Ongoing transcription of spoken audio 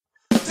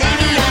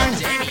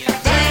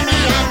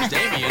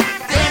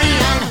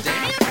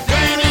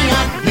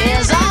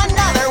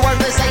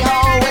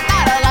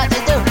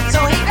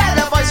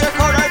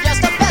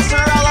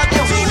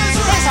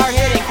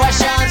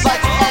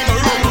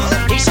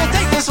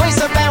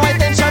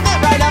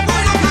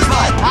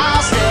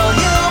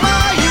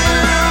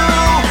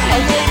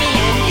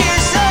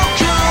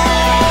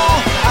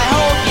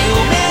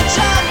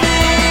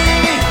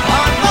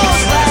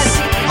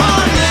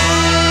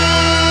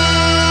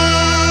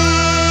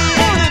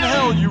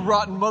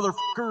rotten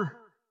motherfucker.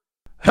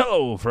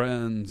 Hello,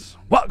 friends.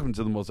 Welcome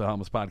to the Mostly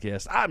Harmless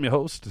Podcast. I'm your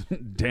host,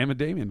 Damn it,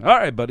 Damien. All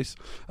right, buddies.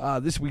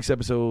 This week's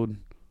episode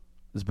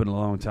has been a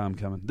long time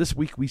coming. This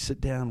week, we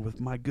sit down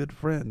with my good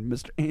friend,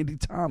 Mr. Andy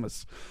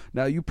Thomas.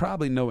 Now, you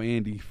probably know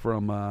Andy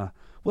from,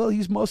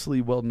 he's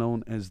mostly well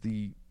known as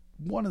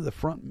one of the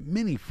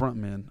many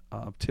frontmen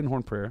of Tin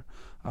Horn Prayer,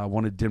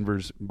 one of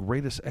Denver's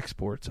greatest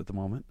exports at the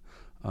moment.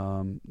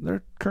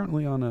 They're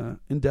currently on an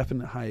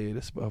indefinite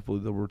hiatus, but hopefully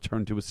they'll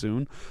return to us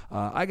soon.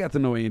 I got to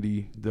know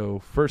Andy, though,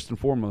 first and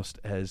foremost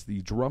as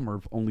the drummer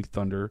of Only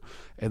Thunder,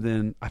 and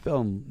then I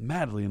fell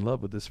madly in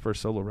love with this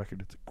first solo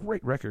record. It's a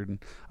great record, and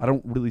I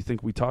don't even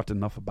think we talked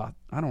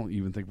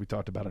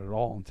about it at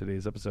all in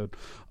today's episode.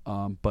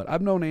 But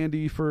I've known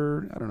Andy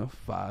for,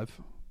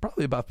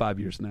 probably about 5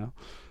 years now.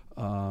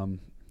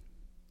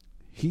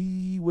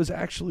 He was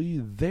actually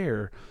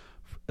there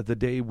the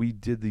day we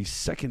did the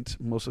second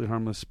Mostly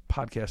Harmless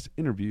podcast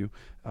interview.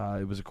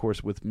 It was, of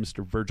course, with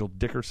Mr. Virgil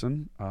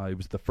Dickerson. It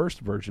was the first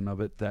version of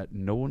it that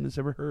no one has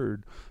ever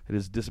heard. It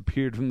has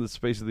disappeared from the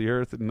face of the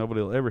earth, and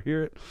nobody will ever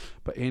hear it.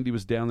 But Andy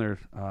was down there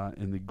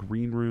in the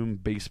green room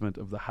basement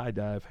of the High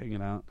Dive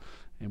hanging out,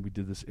 and we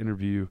did this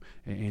interview,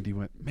 and Andy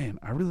went, man,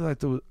 I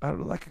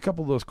like a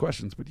couple of those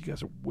questions, but you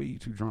guys are way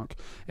too drunk.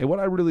 And what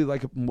I really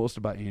like most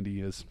about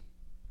Andy is,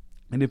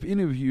 and if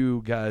any of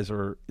you guys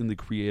are in the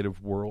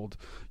creative world,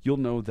 you'll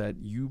know that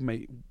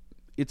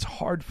it's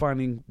hard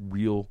finding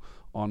real,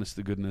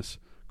 honest-to-goodness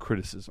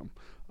criticism.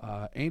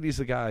 Andy's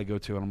the guy I go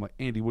to, and I'm like,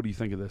 Andy, what do you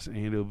think of this? And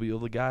Andy will be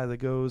the guy that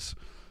goes,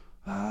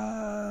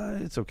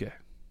 it's okay.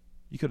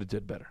 You could have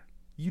did better.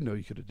 You know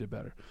you could have did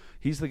better.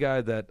 He's the guy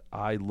that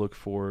I look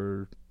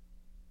for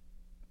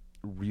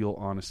real,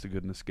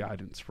 honest-to-goodness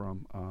guidance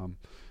from.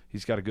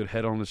 He's got a good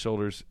head on his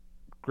shoulders.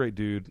 Great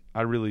dude.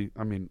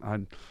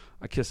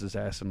 I kiss his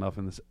ass enough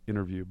in this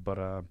interview,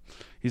 but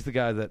he's the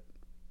guy that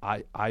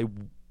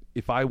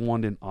if I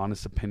want an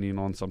honest opinion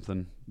on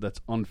something that's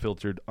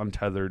unfiltered,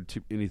 untethered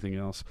to anything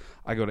else,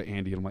 I go to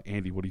Andy and I'm like,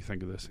 Andy, what do you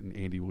think of this? And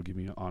Andy will give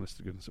me an honest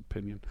to goodness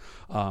opinion.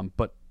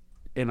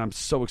 And I'm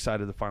so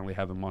excited to finally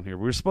have him on here.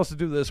 We were supposed to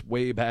do this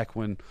way back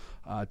when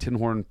Tin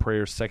Horn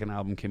Prayer's second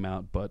album came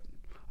out, but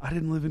I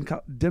didn't live in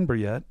Denver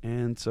yet,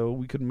 and so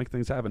we couldn't make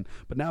things happen.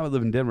 But now I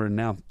live in Denver, and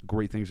now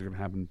great things are going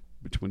to happen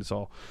between us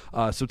all.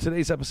 So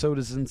today's episode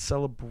is in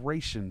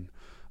celebration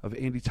of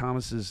Andy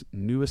Thomas's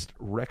newest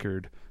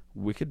record,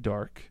 Wicked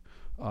Dark.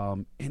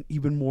 And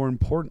even more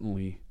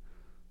importantly,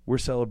 we're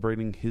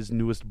celebrating his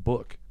newest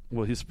book.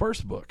 Well, his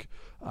first book,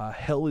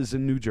 Hell is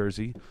in New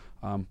Jersey.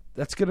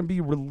 That's going to be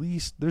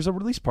released. There's a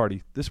release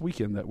party this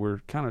weekend that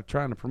we're kind of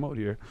trying to promote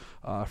here.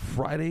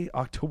 Friday,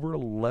 October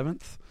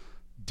 11th,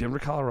 Denver,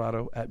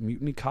 Colorado, at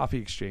Mutiny Coffee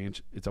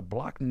Exchange. It's a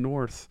block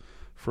north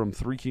from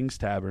Three Kings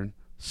Tavern.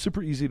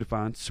 Super easy to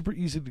find, super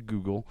easy to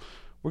Google.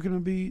 There's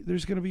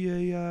going to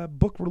be a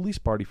book release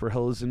party for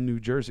Hell is in New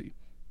Jersey.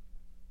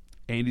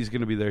 Andy's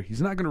going to be there.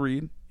 He's not going to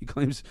read. He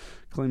claims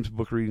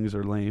book readings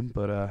are lame,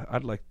 but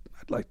I'd like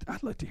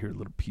to hear a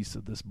little piece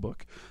of this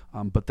book.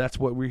 But that's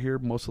what we're here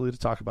mostly to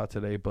talk about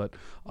today. But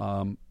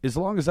as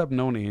long as I've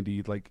known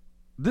Andy,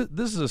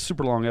 this is a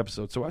super long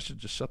episode, so I should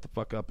just shut the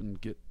fuck up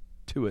and get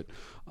to it.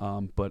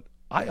 But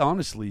I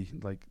honestly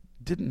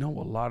didn't know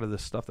a lot of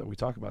this stuff that we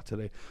talk about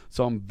today,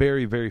 so I'm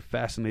very, very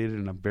fascinated,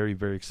 and I'm very,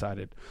 very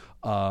excited.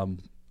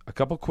 A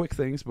couple quick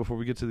things before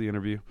we get to the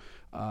interview.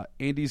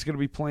 Andy's going to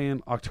be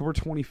playing October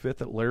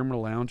 25th at Larimer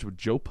Lounge with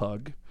Joe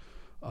Pug.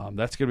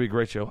 That's going to be a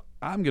great show.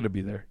 I'm going to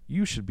be there.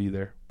 You should be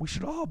there. We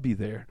should all be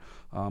there.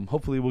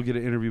 Hopefully we'll get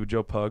an interview with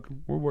Joe Pug.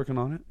 We're working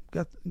on it.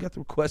 Got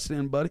the request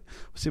in, buddy.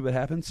 We'll see what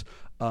happens.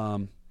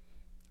 We're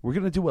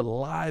going to do a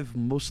live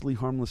Mostly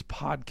Harmless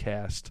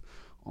podcast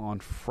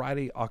on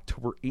Friday,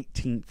 October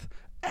 18th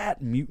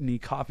at Mutiny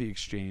Coffee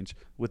Exchange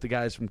with the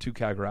guys from Two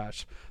Cow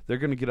Garage. They're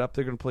going to get up.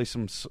 They're going to play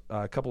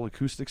a couple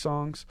acoustic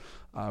songs.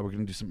 We're going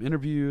to do some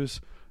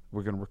interviews.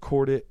 We're going to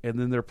record it, and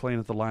then they're playing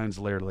at the Lion's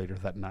Lair later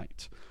that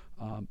night.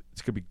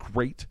 It's going to be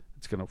great.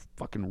 It's going to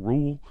fucking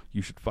rule.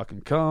 You should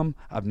fucking come.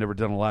 I've never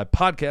done a live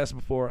podcast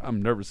before.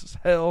 I'm nervous as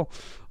hell.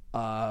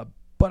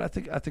 But I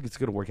think it's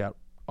going to work out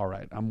all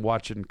right. I'm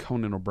watching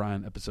Conan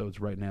O'Brien episodes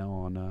right now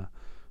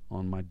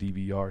on my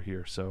DVR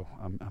here, so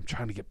I'm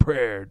trying to get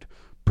prepared.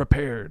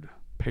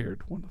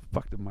 What the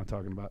fuck am I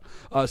talking about?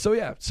 So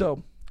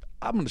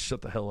I'm going to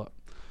shut the hell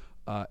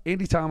up.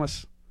 Andy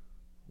Thomas,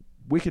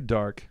 Wicked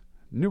Dark,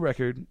 new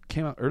record,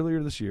 came out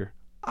earlier this year.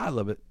 I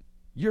love it.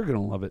 You're going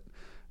to love it.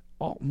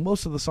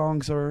 Most of the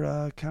songs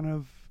are kind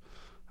of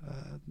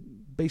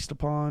based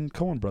upon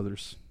Coen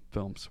Brothers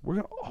films.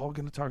 We're all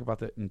going to talk about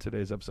that in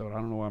today's episode. I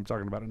don't know why I'm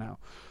talking about it now.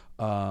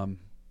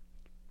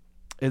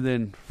 And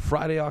then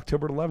Friday,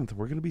 October 11th,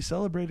 we're going to be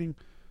celebrating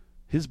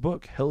his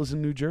book, Hell is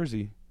in New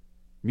Jersey,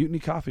 Mutiny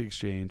Coffee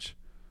Exchange.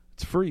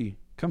 It's free.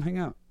 Come hang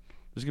out.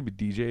 There's going to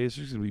be DJs.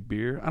 There's going to be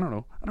beer. I don't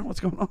know what's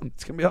going on.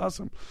 It's going to be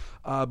awesome.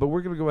 But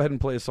we're going to go ahead and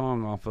play a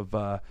song off of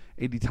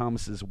Andy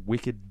Thomas's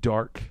Wicked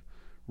Dark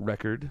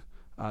record.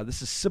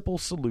 This is Simple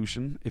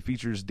Solution. It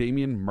features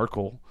Damian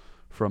Merkel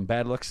from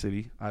Bad Luck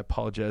City. I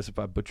apologize if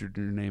I butchered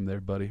your name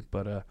there, buddy.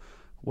 But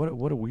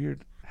What a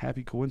weird,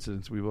 happy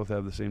coincidence. We both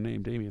have the same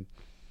name, Damien.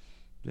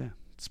 Yeah,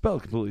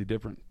 spelled completely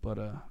different, but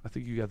I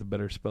think you got the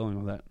better spelling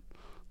on that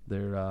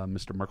there,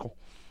 Mr. Merkel.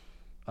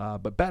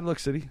 But Bad Luck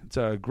City, it's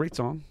a great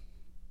song.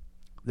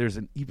 There's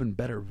an even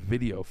better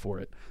video for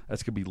it.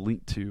 That's going to be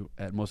linked to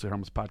at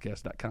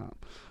mostlyharmlesspodcast.com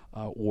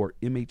or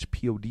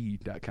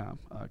mhpod.com.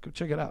 Go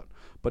check it out.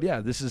 But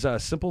yeah, this is a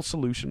Simple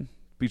Solution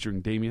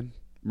featuring Damien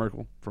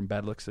Merkel from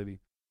Bad Luck City.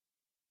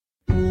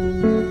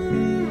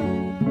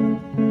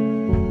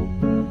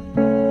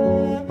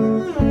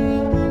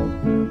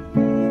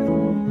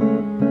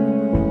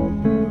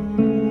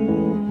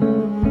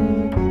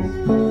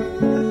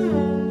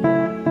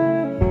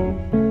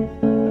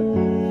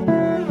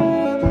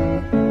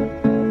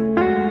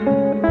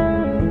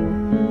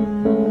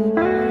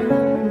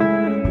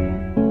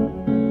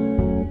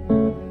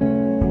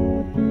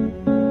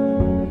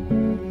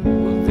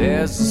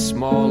 There's a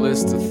small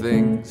list of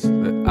things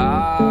that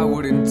I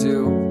wouldn't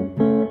do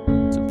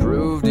to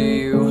prove to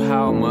you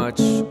how much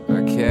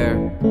I care.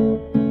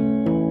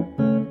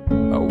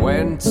 I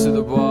went to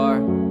the bar,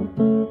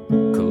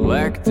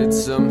 collected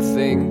some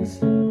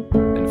things,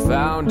 and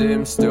found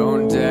him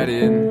stone dead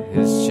in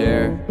his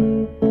chair.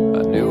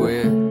 I knew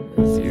it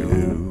was you.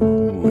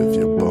 With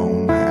your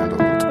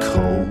bone-handled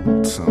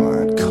Colts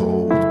and that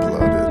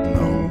cold-blooded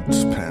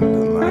notes penned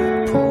in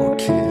that poor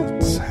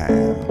kid's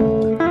hand.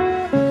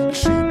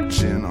 Cheap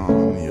gin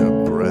on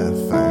your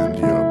breath and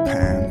your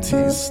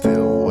panties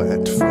still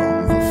wet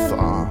from the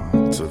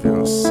thought of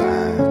your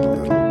sad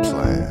little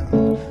plan.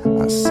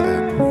 I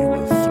said we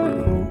were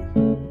through,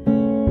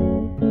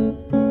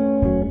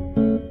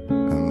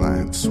 and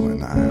that's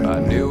when I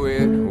knew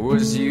it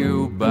was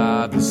you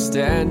by the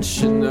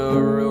stench in the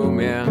room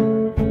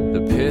and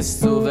the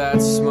pistol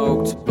that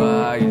smoked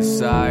by your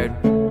side.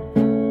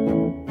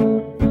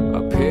 I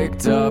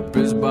picked up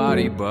his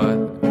body,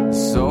 but the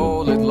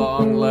soul had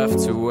long left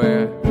to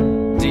where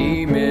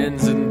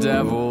demons and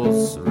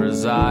devils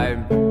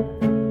reside.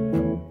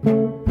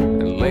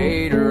 And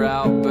later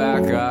out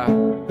back I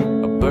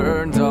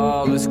burned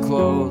all his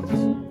clothes,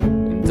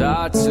 and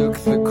I took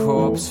the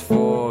corpse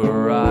for a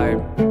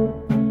ride.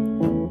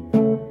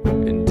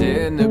 And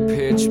in the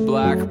pitch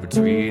black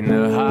between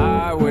the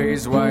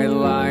highway's white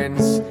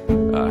lines,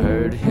 I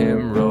heard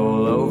him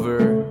roll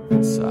over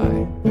and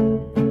sigh.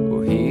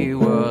 Oh, he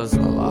was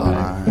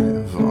alive.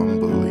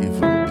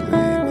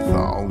 Unbelievably, with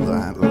all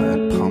that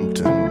lead pumped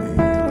in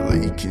me,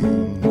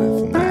 leaking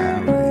with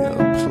nary a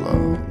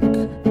plug.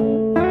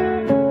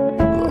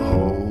 The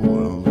whole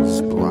world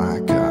was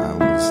black, I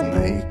was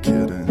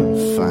naked, in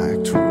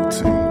fact,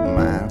 rooting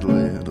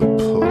madly to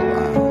pull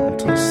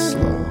out a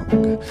slug.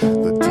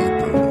 The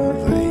deeper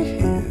they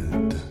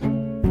hid,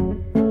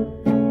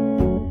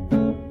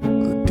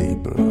 the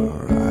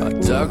deeper I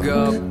Dug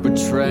up a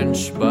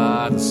trench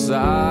by the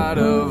side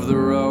of the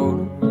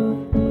road.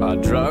 I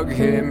drug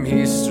him,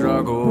 he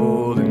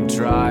struggled and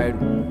tried.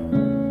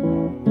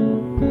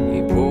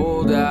 He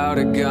pulled out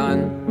a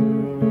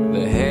gun,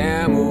 the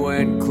hammer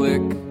went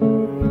click.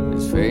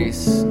 His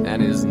face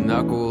and his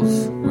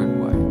knuckles went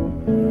white.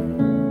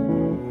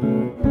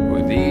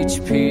 With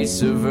each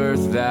piece of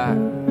earth that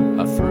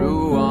I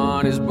threw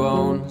on his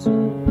bones, the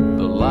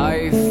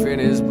life in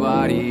his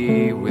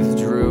body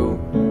withdrew.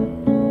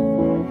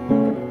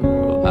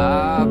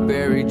 I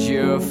buried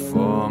your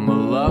former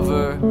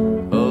lover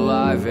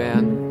alive,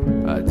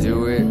 and I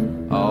do it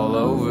all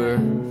over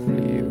for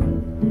you.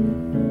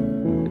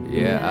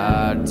 Yeah,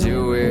 I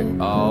do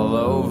it all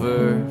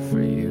over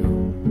for you.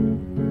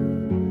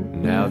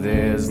 Now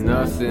there's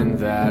nothing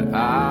that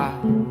I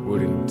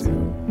wouldn't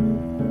do.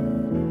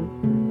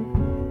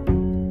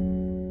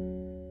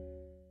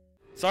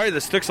 Sorry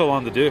this took so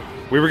long to do.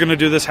 We were going to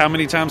do this how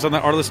many times on the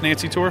Artless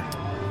Nancy tour?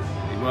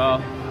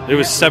 Well, It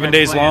was 7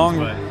 days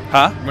long.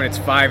 Huh? When it's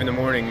 5 in the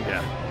morning,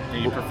 Yeah.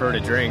 you prefer to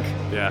drink.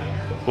 Yeah.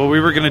 Well, we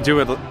were going to do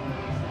it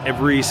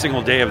every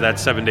single day of that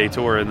 7-day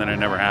tour, and then it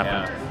never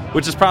happened,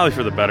 which is probably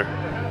for the better.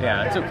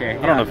 Yeah, it's okay.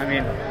 I don't know if- I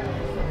mean,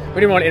 we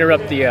didn't want to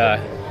interrupt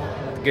the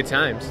good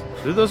times.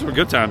 Dude, those were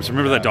good times.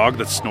 Remember that dog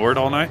that snored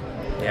all night?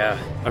 Yeah.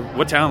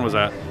 What town was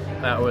that?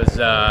 That was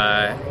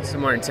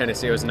somewhere in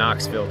Tennessee. It was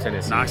Knoxville,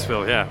 Tennessee.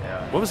 Knoxville, yeah.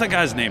 What was that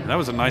guy's name? That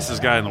was the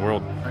nicest guy in the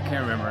world. I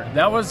can't remember.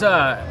 That was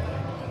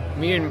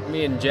me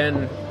and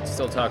Jen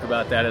still talk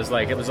about that as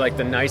like it was like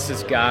the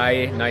nicest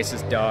guy,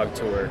 nicest dog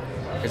tour.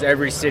 Because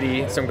every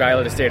city, some guy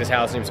let us stay at his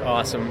house, and he was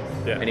awesome,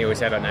 and he always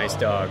had a nice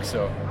dog.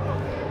 So,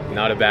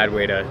 not a bad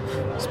way to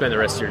spend the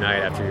rest of your night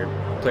after you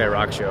play a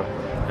rock show.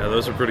 Yeah,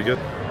 those were pretty good.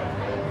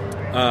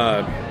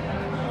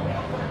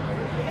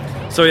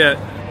 So yeah,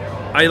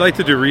 I like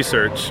to do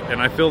research,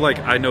 and I feel like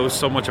I know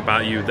so much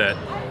about you that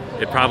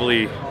it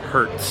probably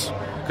hurts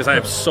because I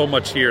have so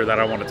much here that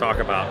I want to talk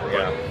about.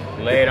 Yeah.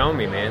 Lay it on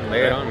me, man.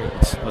 Lay it on me.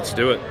 Let's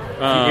do it.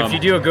 If you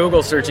do a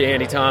Google search of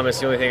Andy Thomas,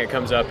 the only thing that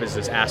comes up is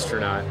this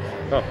astronaut.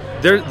 Oh,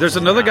 there's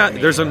another guy.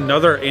 There's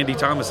another Andy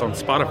Thomas on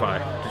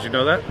Spotify. Did you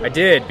know that? I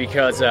did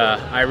because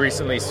I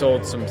recently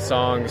sold some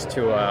songs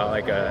to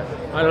I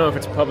don't know if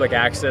it's public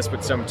access,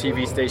 but some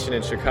TV station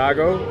in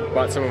Chicago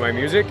bought some of my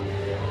music,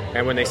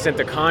 and when they sent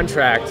the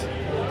contract,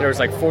 there was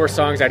like 4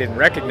 songs I didn't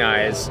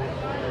recognize.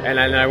 And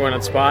then I went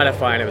on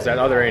Spotify, and it was that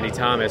other Andy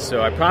Thomas.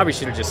 So I probably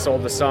should have just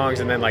sold the songs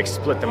and then like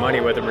split the money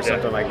with him or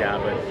something like that.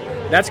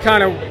 But that's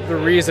kind of the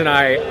reason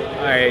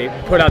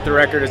I put out the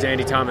record as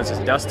Andy Thomas's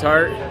Dust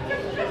Heart.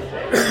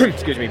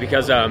 Excuse me,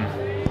 because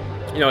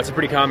it's a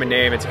pretty common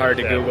name. It's hard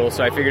to Google.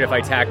 So I figured if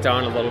I tacked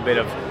on a little bit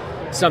of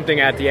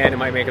something at the end, it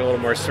might make it a little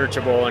more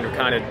searchable and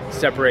kind of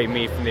separate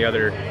me from the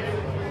other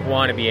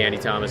wannabe Andy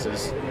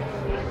Thomases.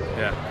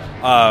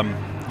 Yeah.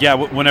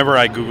 Whenever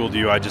I Googled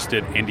you, I just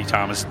did Andy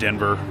Thomas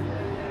Denver.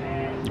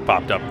 You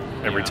popped up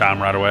every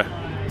time right away.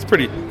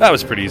 That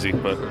was pretty easy,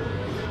 but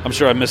I'm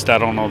sure I missed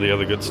out on all the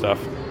other good stuff.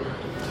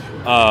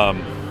 But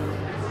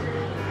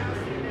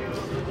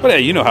yeah,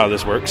 you know how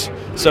this works.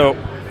 So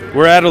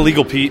we're at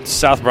Illegal Pete's,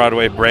 South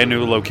Broadway, brand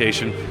new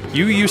location.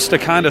 You used to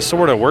kind of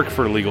sort of work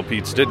for Illegal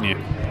Pete's, didn't you?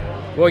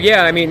 Well,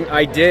 yeah, I mean,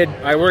 I did.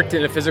 I worked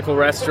in a physical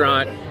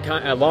restaurant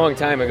a long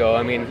time ago.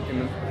 I mean,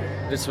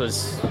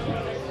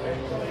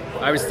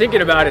 I was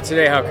thinking about it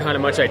today, how kind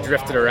of much I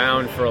drifted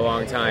around for a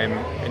long time,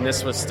 and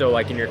this was still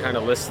like in your kind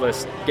of list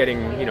getting,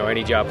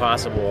 any job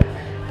possible.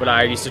 But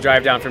I used to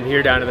drive down from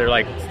here down to their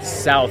like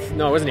south.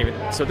 No, it wasn't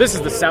even. So this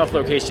is the south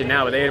location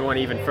now, but they had one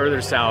even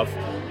further south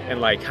in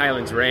like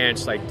Highlands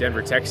Ranch, like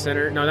Denver Tech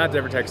Center. No, not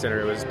Denver Tech Center.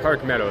 It was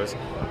Park Meadows.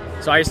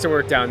 So I used to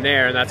work down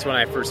there, and that's when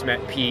I first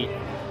met Pete.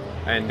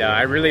 And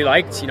I really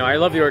liked, I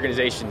love the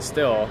organization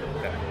still.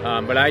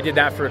 But I did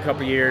that for a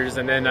couple years,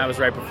 and then that was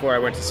right before I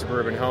went to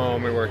Suburban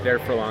Home and worked there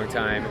for a long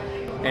time.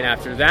 And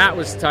after that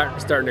was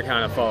starting to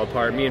kind of fall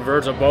apart. Me and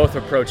Virgil both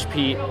approached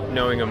Pete,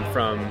 knowing him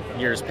from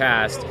years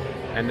past,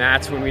 and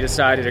that's when we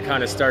decided to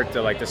kind of start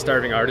the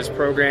Starving Artist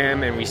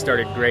program, and we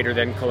started Greater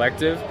Than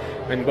Collective.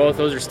 And both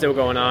those are still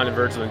going on, and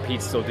Virgil and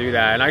Pete still do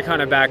that. And I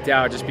kind of backed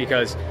out just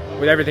because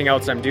with everything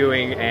else I'm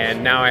doing,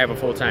 and now I have a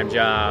full-time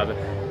job,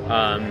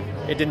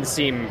 it didn't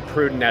seem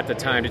prudent at the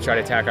time to try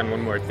to tack on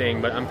one more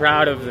thing. But I'm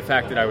proud of the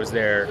fact that I was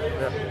there,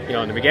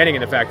 in the beginning,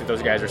 and the fact that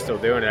those guys are still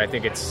doing it. I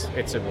think it's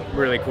a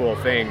really cool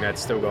thing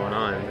that's still going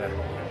on.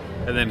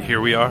 And then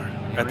here we are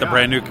at the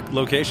brand new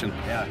location.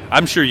 Yeah.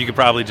 I'm sure you could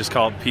probably just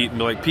call Pete and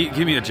be like, Pete,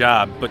 give me a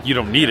job, but you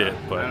don't need it.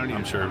 But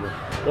I'm sure.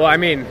 Well, I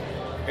mean,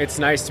 it's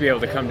nice to be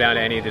able to come down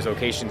to any of these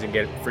locations and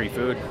get free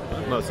food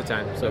most of the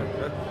time. So,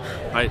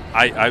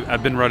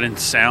 I've been running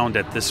sound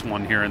at this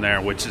one here and there,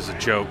 which is a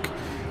joke.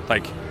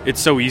 Like, it's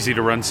so easy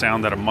to run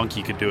sound that a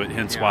monkey could do it,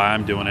 hence why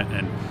I'm doing it.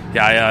 And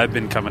I've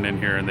been coming in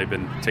here and they've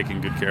been taking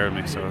good care of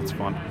me, so it's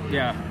fun.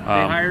 Yeah,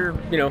 they hire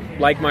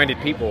like-minded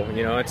people.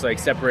 It's like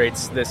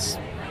separates this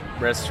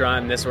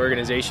restaurant and this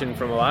organization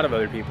from a lot of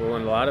other people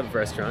and a lot of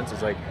restaurants.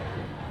 It's like,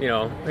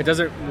 it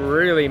doesn't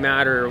really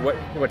matter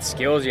what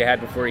skills you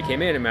had before you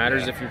came in. It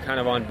matters if you're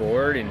kind of on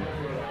board and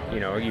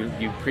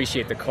you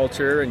appreciate the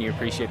culture and you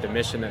appreciate the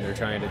mission that they're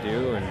trying to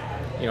do,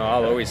 and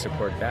I'll always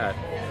support that.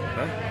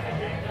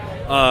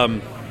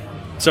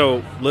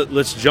 So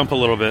let's jump a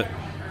little bit.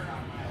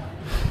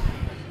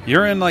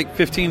 You're in like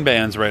 15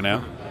 bands right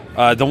now.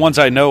 The ones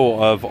I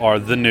know of are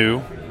The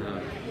New,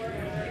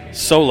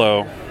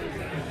 Solo,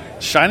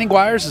 Shining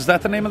Wires. Is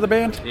that the name of the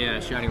band? Yeah,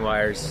 Shining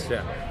Wires.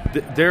 Yeah.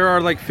 There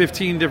are like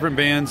 15 different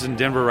bands in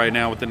Denver right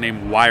now with the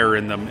name Wire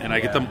in them, and I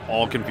get them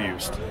all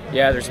confused.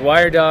 Yeah, there's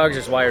Wire Dogs,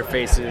 there's Wire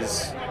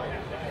Faces,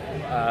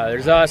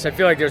 there's us. I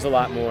feel like there's a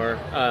lot more.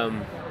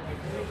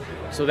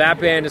 So that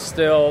band is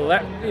still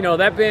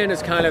that band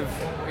is kind of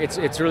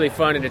it's really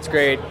fun and it's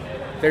great.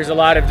 There's a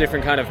lot of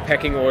different kind of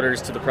pecking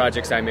orders to the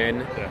projects I'm in.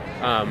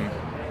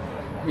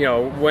 Yeah.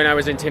 When I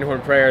was in Tin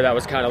Horn Prayer, that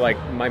was kind of like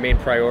my main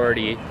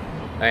priority,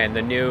 and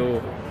the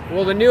new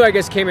I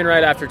guess came in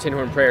right after Tin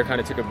Horn Prayer kind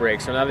of took a break.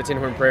 So now the Tin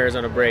Horn Prayer is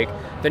on a break.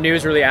 The New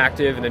is really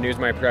active, and the New is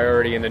my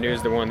priority, and the New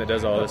is the one that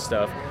does all this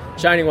stuff.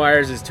 Shining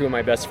Wires is two of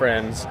my best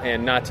friends,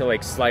 and not to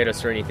like slight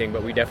us or anything,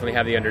 but we definitely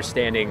have the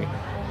understanding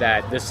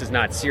that this is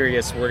not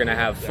serious. We're going to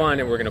have fun,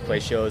 and we're going to play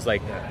shows.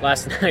 Like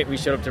last night, we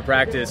showed up to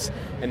practice,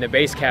 and the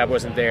bass cab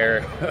wasn't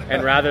there.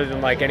 And rather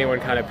than like anyone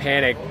kind of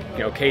panic,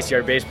 Casey,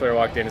 our bass player,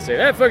 walked in and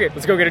said, fuck it,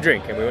 let's go get a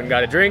drink. And we went and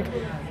got a drink,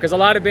 because a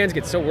lot of bands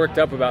get so worked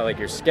up about like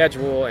your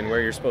schedule and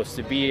where you're supposed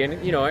to be. And,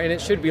 and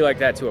it should be like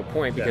that to a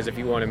point, because if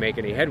you want to make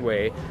any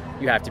headway,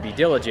 you have to be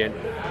diligent.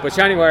 But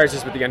Shining Wires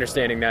is with the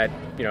understanding that,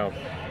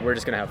 we're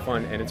just going to have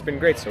fun, and it's been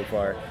great so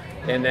far.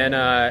 And then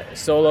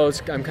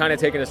solos, I'm kind of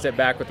taking a step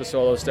back with the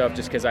solo stuff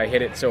just because I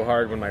hit it so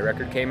hard when my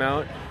record came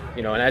out.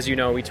 And as you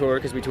know, we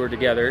toured because we toured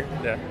together.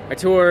 Yeah. I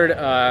toured,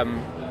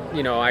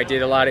 I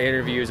did a lot of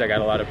interviews. I got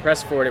a lot of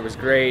press for it. It was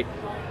great.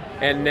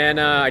 And then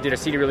I did a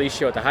CD release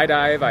show at the High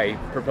Dive. I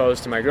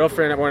proposed to my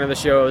girlfriend at one of the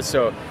shows.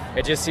 So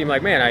it just seemed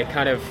like, man,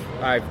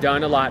 I've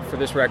done a lot for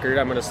this record.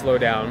 I'm going to slow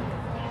down.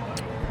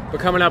 But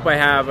coming up, I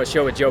have a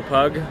show with Joe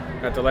Pug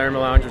at the Larimer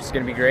Lounge, which is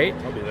going to be great.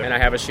 I'll be there. And I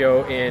have a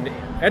show in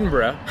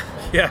Edinburgh,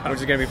 yeah, which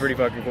is going to be pretty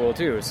fucking cool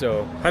too.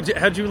 So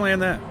how'd you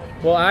land that?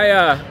 Well,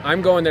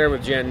 I'm going there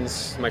with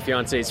Jen's, my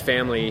fiance's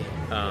family,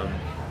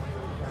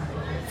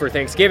 for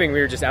Thanksgiving. We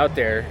were just out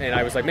there, and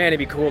I was like, man, it'd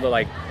be cool to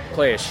like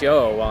play a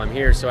show while I'm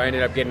here. So I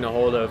ended up getting a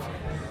hold of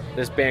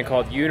this band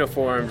called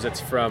Uniforms.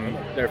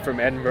 They're from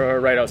Edinburgh,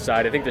 right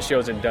outside. I think the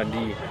show's in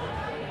Dundee.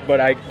 but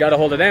I got a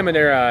hold of them, and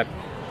I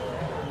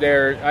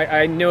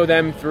know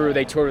them through,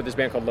 they toured with this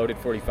band called Loaded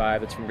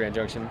 45 that's from Grand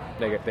Junction.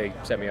 They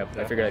set me up.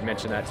 I figured I'd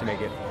mention that to make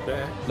it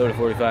Loaded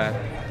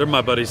 45. They're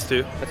my buddies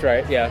too. That's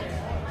right, yeah.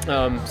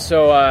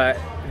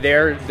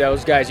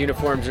 Those guys'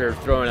 uniforms are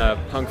throwing a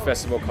punk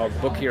festival called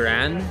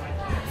Bukiran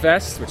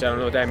Fest, which I don't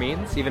know what that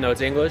means, even though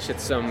it's English.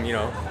 It's some,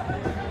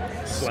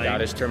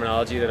 Scottish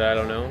terminology that I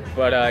don't know.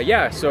 But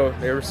so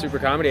they were super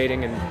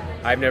accommodating, and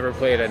I've never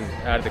played an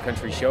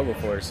out-of-the-country show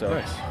before, so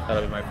nice.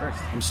 That'll be my first.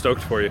 I'm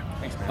stoked for you.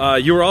 Thanks,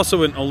 man. You were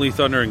also in Only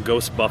Thunder and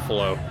Ghost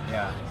Buffalo.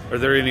 Yeah. Are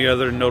there any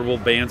other notable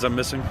bands I'm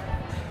missing?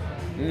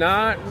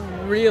 Not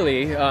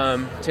really.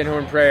 Tin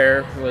Horn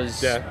Prayer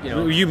was,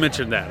 You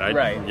mentioned that.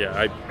 Right.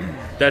 Yeah,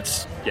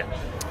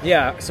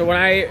 Yeah, so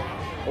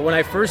when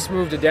I first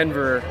moved to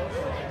Denver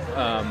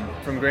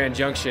from Grand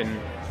Junction...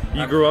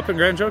 You grew up in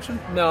Grand Junction?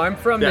 No, I'm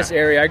from this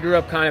area. I grew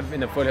up kind of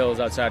in the foothills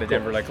outside of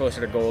Denver, like closer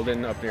to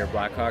Golden, up near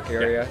Blackhawk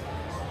area.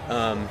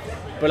 Yeah.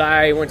 But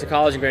I went to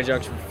college in Grand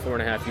Junction for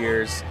 4.5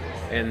 years,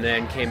 and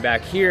then came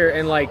back here,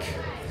 and I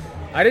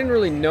didn't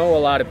really know a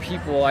lot of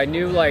people. I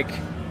knew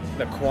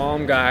the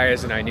Qualm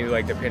guys, and I knew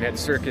the Pinhead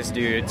Circus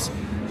dudes,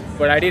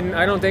 but I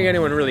don't think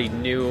anyone really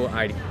knew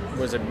I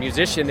was a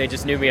musician. They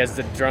just knew me as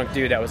the drunk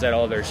dude that was at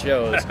all their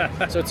shows.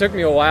 So it took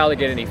me a while to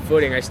get any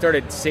footing. I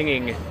started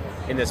singing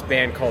in this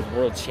band called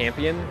World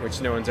Champion,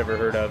 which no one's ever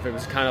heard of. It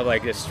was kind of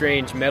like this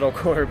strange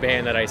metalcore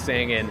band that I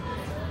sang in,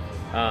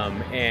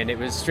 and it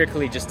was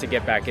strictly just to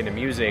get back into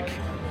music.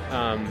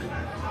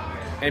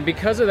 And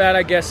because of that,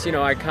 I guess,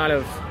 I kind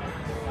of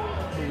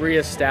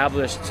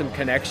reestablished some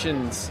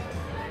connections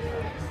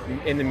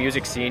in the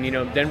music scene.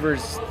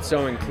 Denver's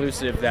so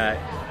inclusive that,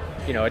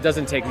 it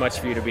doesn't take much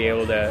for you to be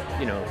able to,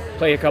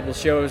 play a couple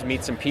shows,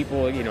 meet some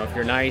people. If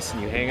you're nice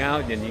and you hang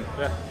out, then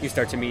you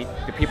start to meet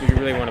the people you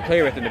really want to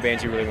play with and the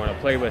bands you really want to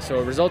play with. So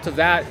a result of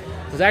that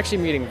was actually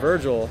meeting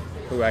Virgil,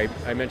 who I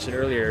mentioned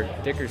earlier,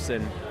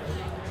 Dickerson,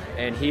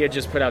 and he had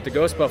just put out the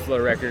Ghost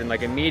Buffalo record, and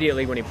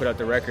immediately when he put out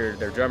the record,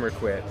 their drummer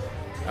quit.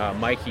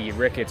 Mikey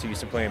Ricketts, who used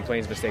to play in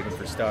Planes Mistaken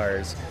for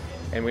Stars.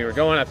 And we were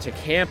going up to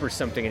camp or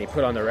something, and he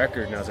put on the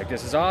record, and I was like,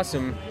 this is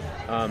awesome.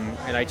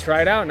 And I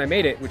tried out, and I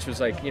made it, which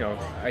was it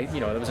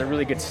was a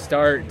really good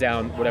start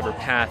down whatever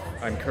path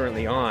I'm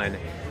currently on.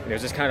 And it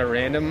was just kind of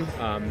random.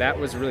 That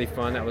was really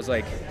fun. That was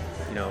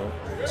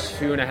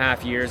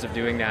 2.5 years of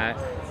doing that.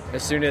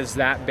 As soon as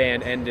that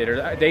band ended,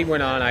 or they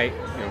went on,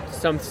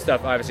 some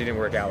stuff obviously didn't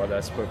work out with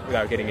us, but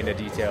without getting into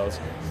details.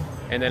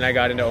 And then I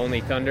got into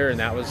Only Thunder, and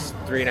that was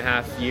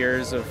 3.5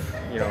 years of,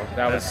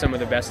 that was some of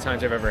the best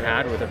times I've ever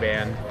had with a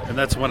band. And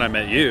that's when I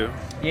met you.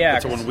 Yeah.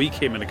 That's when we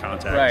came into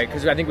contact. Right,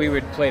 because I think we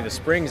would play the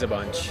Springs a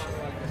bunch.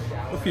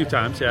 A few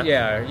times, yeah.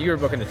 Yeah, you were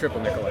booking the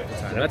Triple Nickel at the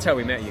time. That's how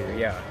we met you,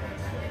 yeah.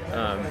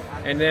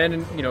 And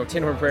then,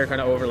 Tin Horn Prayer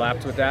kind of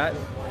overlapped with that,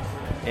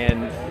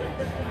 and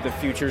the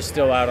future's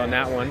still out on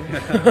that one.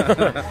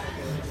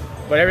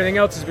 But everything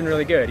else has been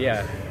really good,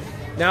 yeah.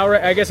 Now,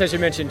 I guess I should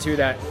mention, too,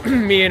 that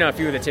me and a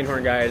few of the Tin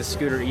Horn guys,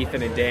 Scooter,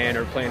 Ethan, and Dan,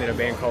 are playing in a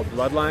band called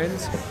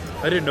Bloodlines.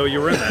 I didn't know you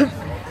were in that.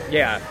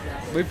 Yeah.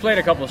 We've played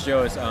a couple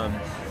shows.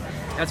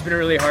 That's been a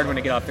really hard one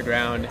to get off the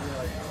ground,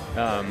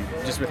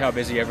 just with how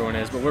busy everyone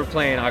is. But we're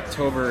playing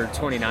October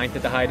 29th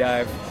at the High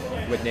Dive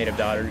with Native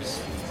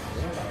Daughters.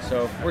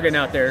 So we're getting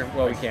out there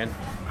while we can.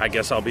 I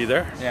guess I'll be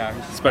there. Yeah.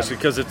 Especially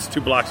because it's 2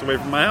 blocks away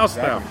from my house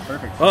now.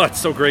 Perfect. Oh, it's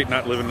so great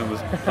not living in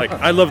this.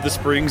 I love the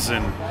Springs,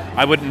 and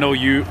I wouldn't know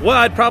you. Well,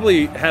 I'd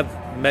probably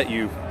have met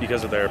you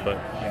because of there, but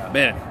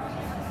man,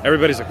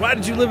 everybody's like, why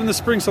did you live in the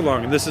Springs so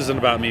long? And this isn't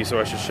about me,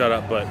 so I should shut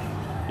up. But,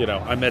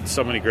 I met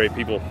so many great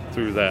people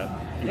through that,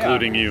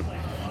 including you.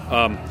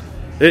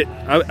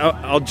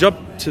 I'll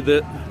jump to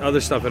the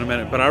other stuff in a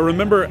minute, but I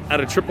remember at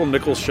a Triple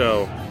Nickel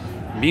show,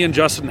 me and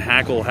Justin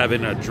Hackle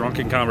having a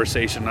drunken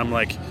conversation. I'm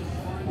like,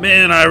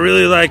 man, I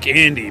really like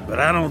Andy, but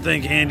I don't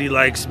think Andy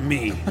likes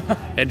me.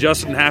 And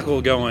Justin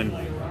Hackle going,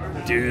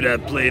 dude, I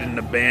played in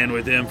the band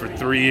with him for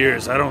 3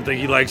 years. I don't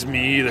think he likes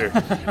me either.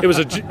 It was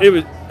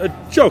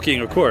joking,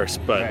 of course,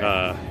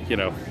 but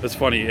it's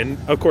funny. And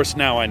of course,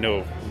 now I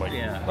know,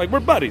 we're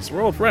buddies,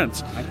 we're old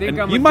friends. I think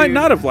and you might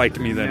not have liked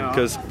me then,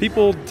 because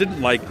people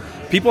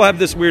have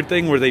this weird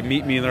thing where they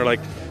meet me and they're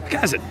like, that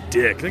guy's a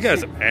dick, that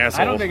guy's an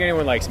asshole. I don't think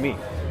anyone likes me.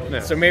 No.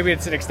 So maybe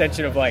it's an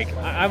extension of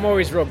I'm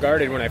always real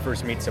guarded when I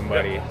first meet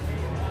somebody,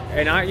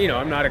 and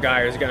I'm not a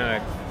guy who's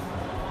gonna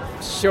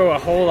show a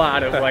whole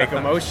lot of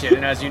emotion.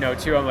 And as you know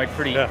too, I'm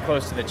pretty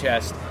close to the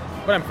chest,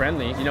 but I'm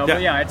friendly,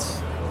 But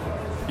it's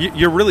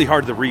you're really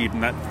hard to read,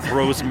 and that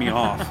throws me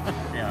off.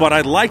 Yeah. But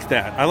I like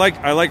that. I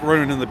like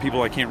running into the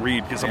people I can't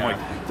read because I'm like,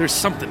 there's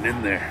something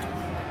in there.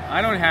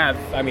 I don't have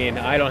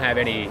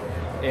any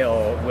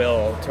ill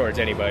will towards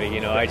anybody.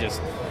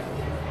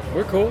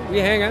 We're cool. We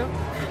hang out.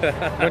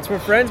 Once we're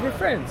friends, we're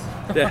friends.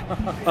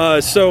 Yeah.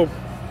 So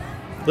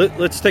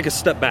let's take a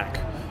step back.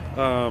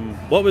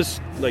 What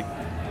was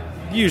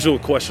usual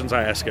questions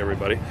I ask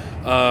everybody?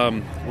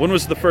 When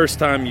was the first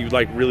time you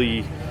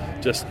really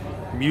just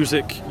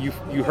music?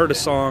 You heard a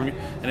song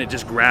and it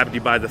just grabbed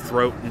you by the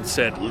throat and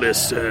said,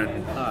 "Listen,"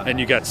 and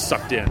you got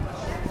sucked in.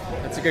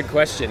 That's a good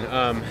question.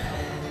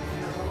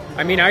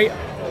 I mean,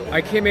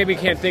 I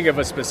can't think of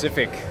a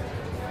specific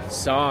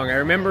song. I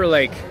remember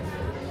like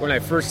when I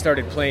first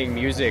started playing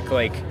music,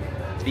 like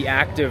the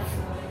act of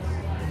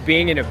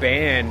being in a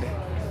band,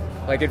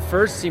 like at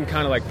first seemed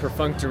kind of like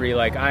perfunctory.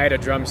 Like I had a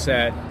drum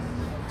set,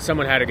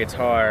 someone had a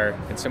guitar,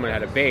 and someone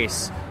had a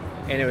bass,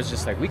 and it was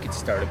just like, we could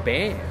start a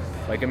band.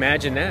 Like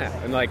imagine that.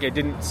 And like it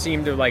didn't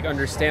seem to like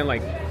understand,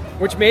 like,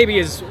 which maybe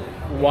is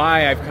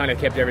why I've kind of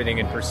kept everything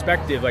in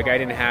perspective. Like I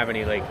didn't have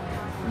any like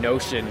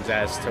notions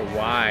as to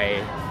why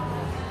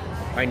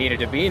I needed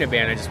to be in a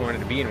band. I just wanted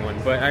to be in one.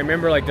 But I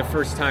remember like the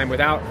first time,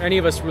 without any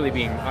of us really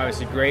being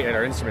obviously great at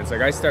our instruments,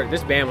 like I started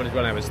this band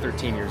when I was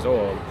 13 years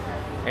old,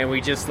 and we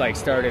just like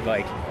started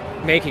like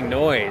making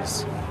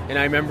noise. And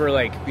I remember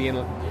like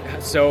being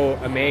so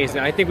amazed.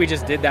 And I think we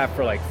just did that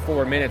for like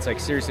 4 minutes, like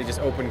seriously just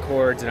open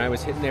chords, and I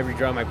was hitting every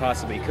drum I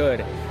possibly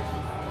could.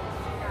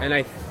 And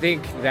I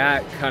think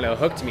that kind of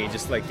hooked me,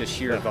 just like the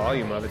sheer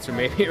volume of it. So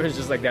maybe it was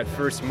just like that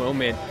first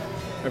moment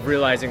of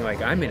realizing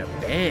like I'm in a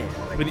band.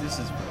 Like this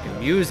is fucking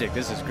music.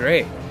 This is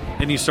great.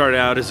 And you started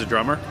out as a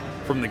drummer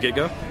from the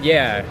get-go?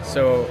 Yeah.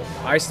 So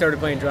I started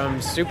playing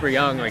drums super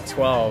young, like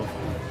 12.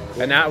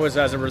 And that was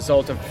as a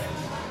result of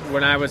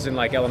when I was in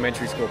like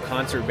elementary school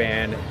concert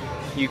band,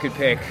 you could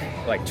pick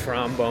like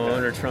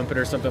trombone or trumpet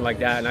or something like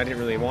that. And I didn't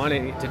really want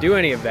to do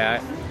any of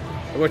that,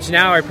 which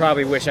now I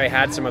probably wish I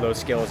had some of those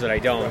skills that I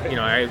don't. You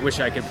know, I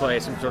wish I could play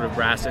some sort of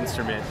brass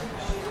instrument.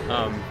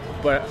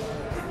 But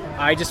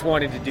I just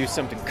wanted to do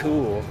something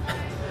cool,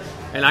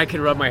 and I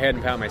could rub my head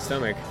and pat my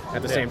stomach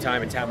at the same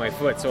time and tap my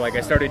foot. So like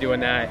I started doing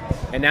that,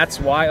 and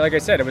that's why, like I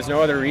said, it was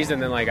no other reason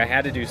than like I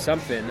had to do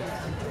something.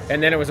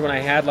 And then it was when I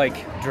had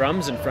like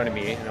drums in front of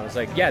me, and I was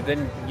like, yeah,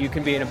 then you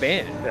can be in a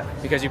band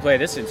because you play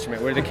this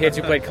instrument. Where the kids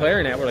who played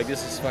clarinet were like,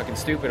 this is fucking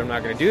stupid, I'm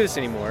not going to do this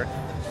anymore.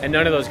 And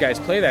none of those guys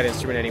play that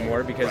instrument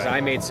anymore because I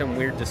made some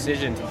weird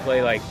decision to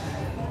play like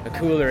a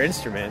cooler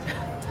instrument.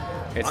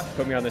 It's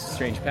put me on this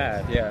strange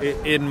path. Yeah.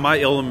 In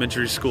my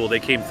elementary school, they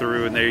came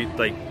through and they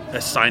like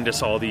assigned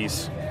us all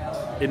these.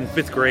 In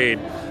 5th grade,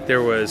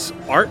 there was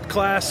art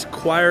class,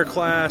 choir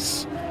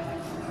class,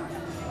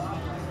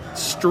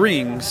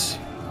 strings,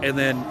 and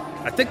then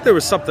I think there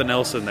was something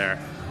else in there.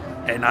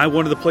 And I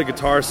wanted to play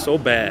guitar so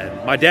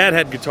bad. My dad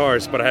had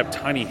guitars, but I have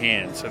tiny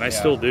hands, and I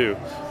still do,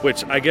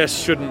 which I guess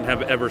shouldn't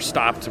have ever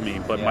stopped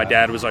me. But my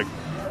dad was like,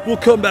 we'll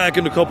come back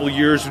in a couple of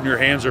years when your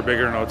hands are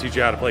bigger, and I'll teach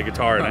you how to play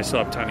guitar, and I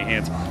still have tiny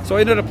hands. So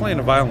I ended up playing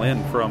a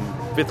violin from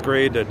 5th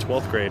grade to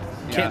 12th grade.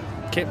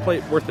 Can't play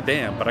it worth a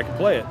damn, but I can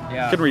play it.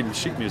 Can read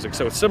sheet music,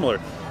 so it's similar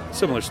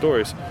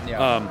stories.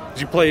 Did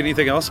you play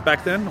anything else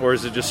back then, or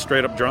is it just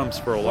straight up drums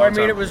for a long time? Well,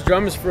 I mean, it was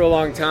drums for a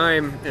long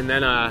time, and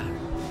then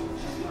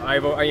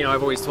I've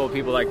always told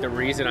people like the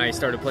reason I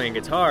started playing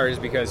guitar is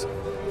because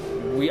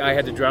I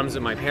had the drums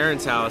at my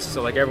parents' house,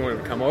 so like everyone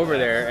would come over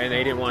there and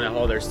they didn't want to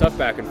haul their stuff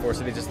back and forth,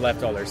 so they just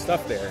left all their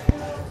stuff there.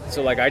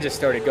 So like I just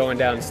started going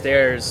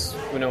downstairs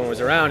when no one was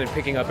around and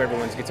picking up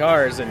everyone's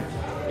guitars, and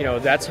you know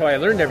that's how I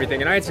learned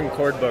everything. And I had some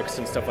chord books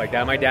and stuff like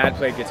that. My dad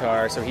played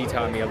guitar, so he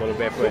taught me a little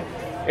bit, but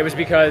it was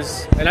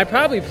because, and I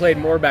probably played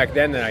more back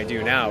then than I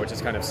do now, which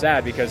is kind of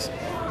sad because,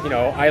 you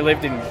know, I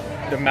lived in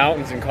the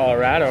mountains in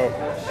Colorado,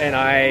 and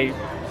I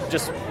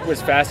just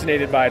was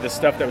fascinated by the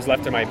stuff that was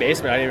left in my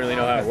basement. I didn't really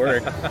know how it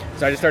worked.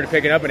 So I just started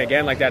picking up, and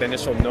again, like that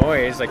initial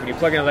noise, like when you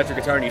plug in an electric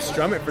guitar and you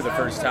strum it for the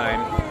first time,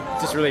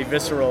 it's this really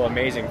visceral,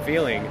 amazing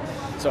feeling.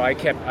 So I'd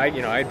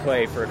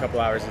play for a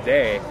couple hours a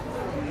day,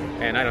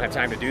 and I don't have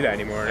time to do that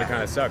anymore, and it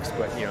kind of sucks,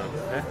 but you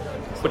know.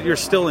 But you're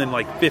still in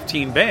like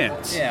 15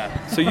 bands.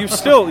 Yeah. So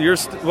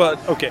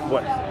okay,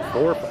 what?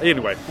 4?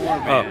 Anyway. 4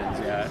 bands,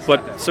 yeah.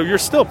 But so you're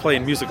still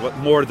playing music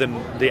more than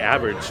the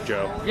average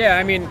Joe. Yeah,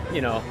 I mean,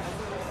 you know,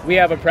 we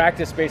have a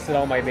practice space that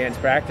all my bands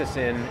practice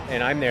in,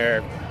 and I'm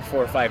there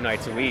 4 or 5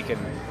 nights a week,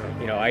 and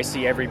you know, I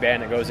see every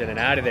band that goes in and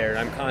out of there, and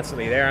I'm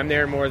constantly there. I'm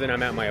there more than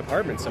I'm at my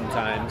apartment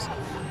sometimes,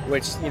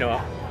 which, you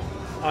know,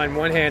 on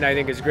one hand I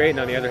think is great, and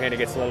on the other hand it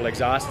gets a little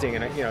exhausting,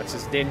 and you know, it's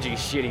this dingy,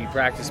 shitty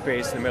practice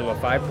space in the middle of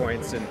 5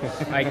 Points, and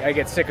I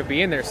get sick of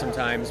being there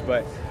sometimes.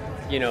 But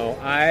you know,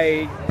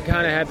 I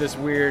kind of had this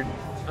weird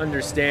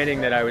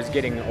understanding that I was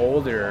getting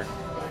older.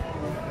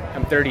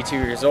 I'm 32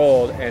 years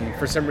old, and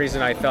for some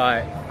reason I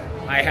thought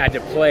I had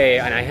to play,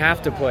 and I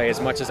have to play as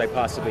much as I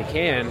possibly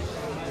can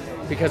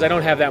because I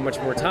don't have that much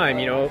more time.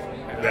 You know,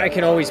 I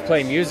can always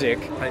play music.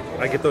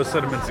 I get those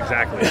sentiments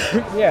exactly.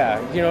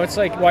 Yeah, you know, it's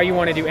like why you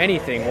want to do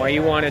anything, why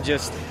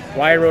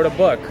I wrote a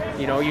book.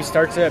 You know, you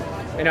start to,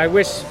 and I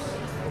wish,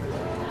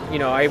 you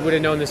know, I would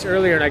have known this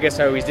earlier, and I guess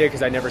I always did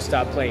because I never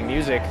stopped playing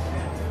music.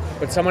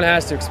 But someone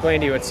has to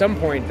explain to you at some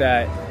point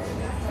that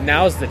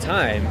now's the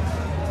time.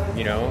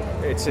 You know,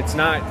 it's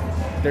not,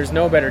 there's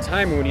no better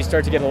time. And when you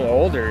start to get a little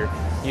older,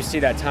 you see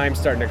that time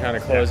starting to kind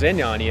of close in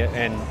on you,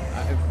 and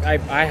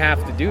I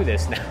have to do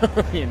this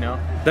now, you know?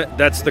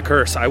 That's the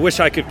curse. I wish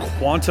I could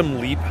quantum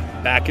leap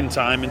back in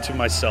time into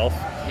myself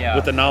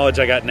with the knowledge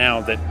I got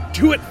now that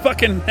do it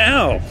fucking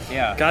now.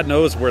 Yeah. God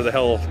knows where the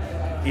hell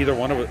either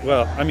one of it.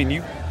 Well, I mean,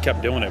 you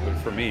kept doing it, but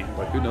for me,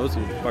 like, who knows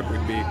who the fuck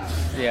we'd be.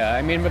 Yeah,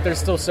 I mean, but there's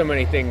still so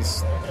many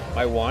things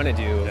I want to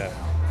do, Yeah.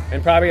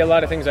 and probably a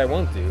lot of things I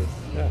won't do.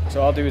 Yeah.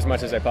 So I'll do as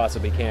much as I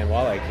possibly can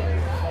while I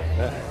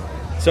can.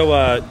 So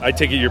I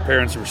take it your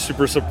parents were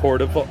super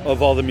supportive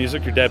of all the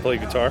music. Your dad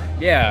played guitar.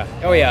 Yeah.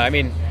 Oh, yeah. I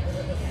mean,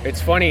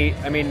 it's funny.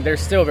 I mean, they're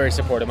still very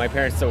supportive. My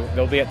parents,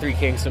 they'll be at Three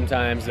Kings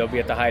sometimes. They'll be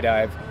at the High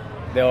Dive.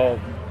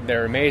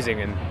 They're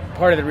amazing. And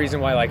part of the reason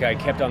why, like, I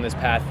kept on this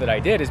path that I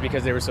did is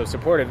because they were so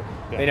supportive.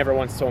 Yeah. They never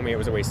once told me it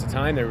was a waste of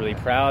time. They're really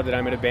proud that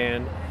I'm in a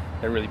band.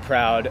 They're really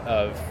proud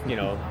of,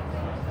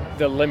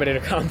 the limited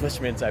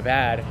accomplishments I've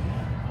had.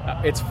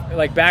 It's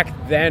like back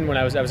then when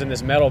I was in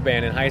this metal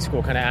band in high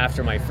school, kind of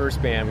after my first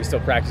band, we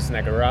still practiced in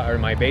that garage or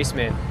my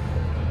basement,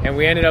 and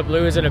we ended up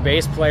losing a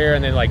bass player,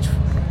 and then like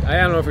I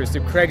don't know if it was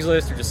through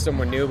Craigslist or just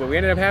someone new, but we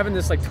ended up having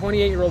this like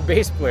 28-year-old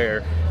bass player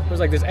who was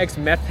like this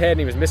ex-meth head, and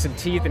he was missing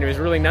teeth, and he was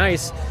really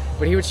nice,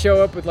 but he would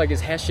show up with like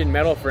his Hessian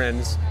metal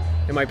friends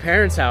in my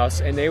parents'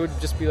 house, and they would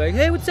just be like,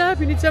 "Hey, what's up?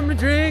 You need something to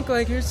drink?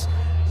 Like, here's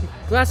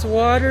a glass of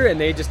water,"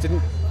 and they just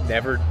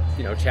never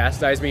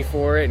chastise me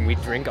for it, and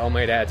we'd drink all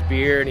my dad's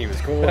beer, and he was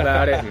cool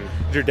about it. And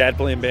Did your dad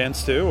play in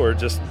bands too, or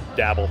just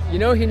dabble?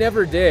 he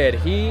never did.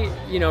 He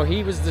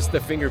was just the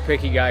finger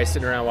picky guy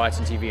sitting around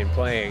watching TV and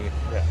playing.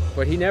 Yeah.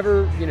 But he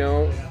never,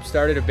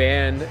 started a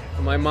band.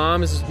 My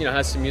mom is,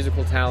 has some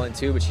musical talent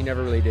too, but she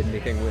never really did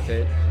anything with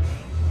it.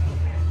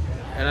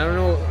 And I don't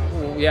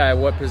know,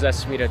 what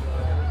possessed me to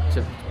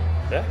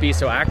be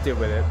so active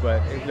with it.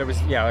 But there was,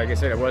 like I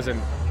said, it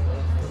wasn't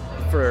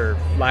for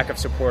lack of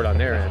support on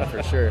their end,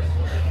 for sure.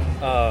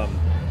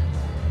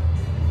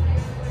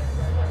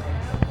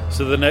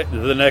 So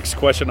the next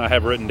question I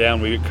have written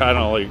down, we kind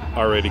of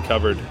already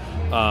covered.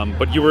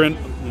 But you were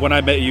when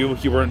I met you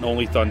were in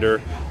Only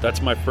Thunder.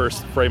 That's my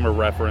first frame of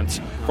reference.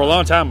 For a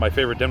long time, my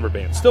favorite Denver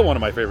band. Still one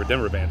of my favorite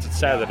Denver bands. It's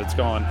sad that it's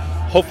gone.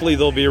 Hopefully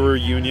there'll be a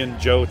reunion.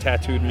 Joe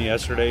tattooed me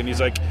yesterday, and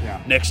he's like,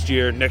 next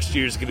year's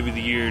going to be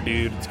the year,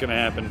 dude. It's going to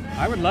happen.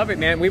 I would love it,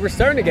 man. We were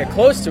starting to get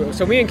close to it.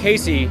 So me and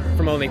Casey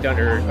from Only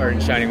Thunder are in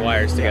Shining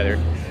Wires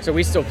together. So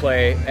we still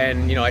play,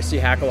 and, I see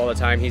Hackle all the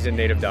time. He's in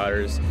Native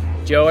Daughters.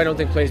 Joe, I don't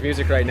think plays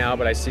music right now,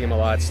 but I see him a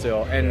lot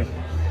still. And,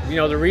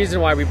 the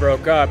reason why we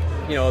broke up,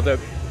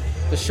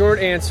 the short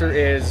answer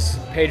is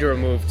Pedro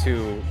moved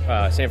to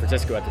San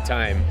Francisco at the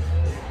time.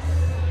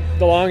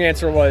 The long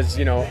answer was,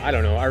 I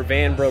don't know, our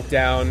van broke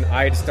down.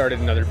 I had started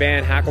another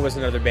band. Hackle was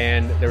another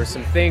band. There were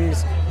some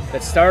things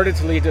that started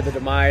to lead to the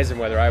demise, and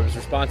whether I was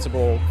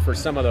responsible for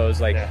some of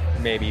those,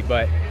 maybe.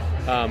 But,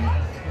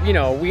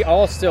 we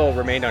all still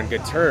remained on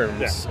good terms.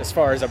 Yeah. As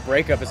far as a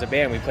breakup as a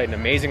band, we played an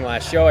amazing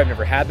last show. I've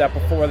never had that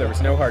before. There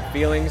was no hard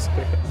feelings.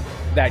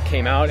 That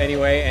came out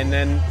anyway. And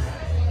then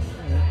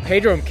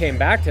Pedro came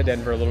back to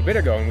Denver a little bit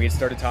ago, and we had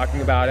started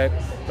talking about it.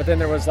 But then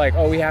there was like,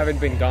 we haven't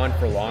been gone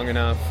for long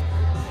enough.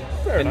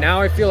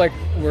 Now I feel like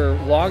we're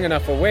long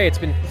enough away. It's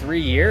been 3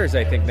 years,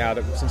 I think, now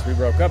since we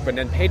broke up, and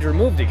then Pedro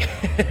moved again.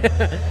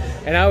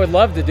 And I would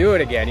love to do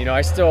it again.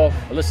 I still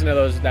listen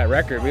to that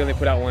record. We only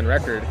put out one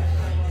record.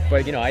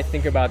 But, I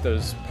think about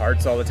those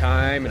parts all the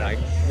time, and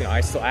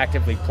I still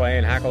actively play,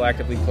 and Hackle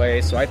actively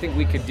plays, so I think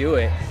we could do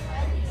it.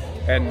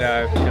 And,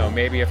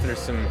 maybe if there's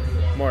some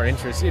more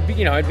interest, it'd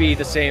be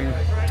the same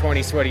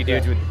 20 sweaty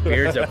dudes with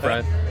beards up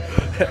front.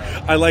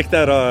 I like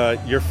that.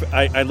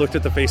 I looked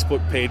at the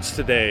Facebook page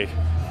today,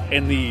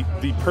 and the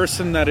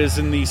person that is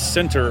in the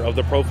center of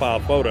the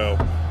profile photo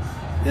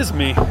is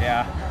me.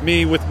 Yeah.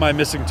 Me with my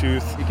missing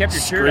tooth. You kept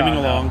your shirt screaming on,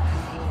 along. though.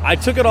 I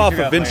took it off took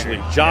it off eventually.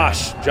 later.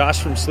 Josh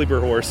from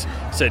Sleeper Horse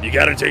said, "You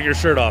got to take your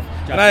shirt off."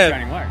 Josh And I from have-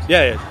 Shining Wires.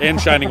 Yeah, and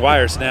Shining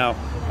Wires now.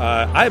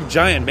 I have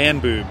giant man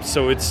boobs,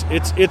 so it's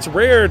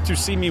rare to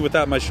see me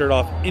without my shirt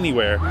off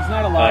anywhere. There's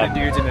not a lot of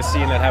dudes in the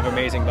scene that have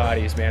amazing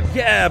bodies, man.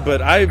 Yeah,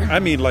 but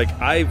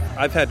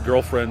I've had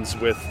girlfriends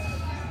with.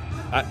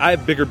 I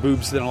have bigger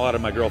boobs than a lot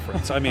of my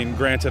girlfriends. I mean,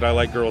 granted, I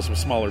like girls with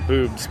smaller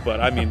boobs, but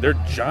I mean they're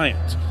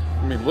giant.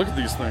 I mean, look at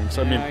these things.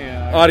 I mean,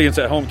 Yeah. audience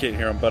at home can't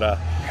hear them, but I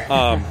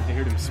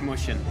heard him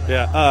smushing.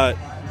 yeah.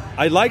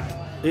 I liked.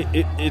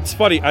 It's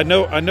funny. I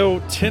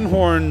know Tin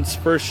Horn's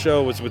first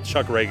show was with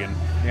Chuck Reagan,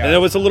 Yeah. and it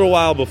was a little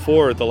while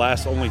before the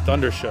last Only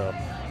Thunder show.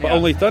 But Yeah.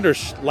 Only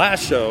Thunder's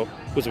last show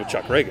was with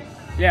Chuck Reagan.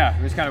 Yeah,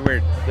 it was kind of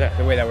weird Yeah.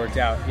 the way that worked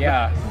out.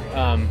 Yeah,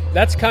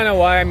 that's kind of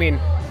why. I mean,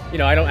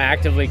 I don't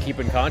actively keep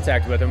in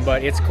contact with him,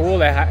 but it's cool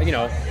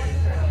to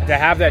to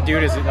have that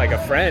dude as like a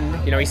friend.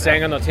 He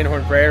sang on the Tin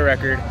Horn Prayer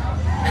record.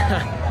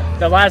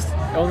 The last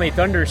Only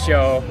Thunder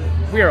show,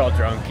 we were all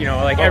drunk.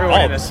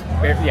 Everyone in this.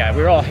 Yeah,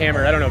 we were all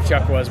hammered. I don't know if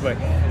Chuck was, but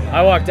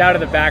I walked out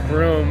of the back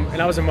room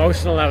and I was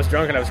emotional and I was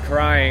drunk and I was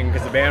crying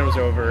because the band was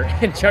over.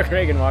 And Chuck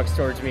Reagan walks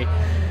towards me.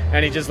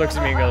 And he just looks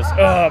at me and goes,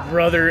 "Oh,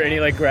 brother," and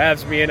he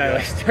grabs me and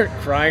I start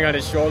crying on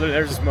his shoulder.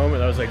 There's this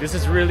moment I was like, this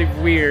is really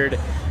weird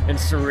and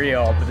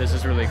surreal, but this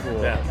is really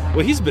cool. Yeah.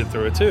 Well, he's been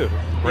through it too.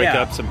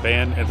 Breakups and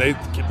band, and they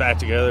get back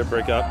together,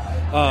 break up.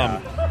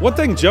 One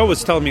thing Joe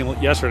was telling me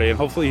yesterday, and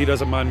hopefully he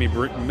doesn't mind me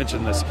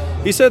mentioning this.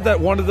 He said that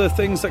one of the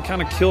things that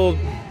kind of killed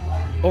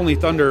Only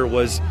Thunder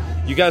was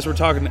you guys were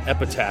talking to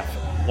Epitaph,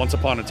 Once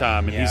Upon a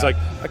Time, and he's Yeah. like,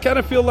 I kind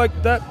of feel like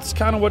that's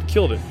kind of what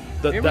killed it,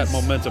 It that was-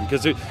 momentum,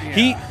 because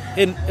he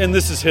and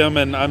this is him,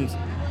 and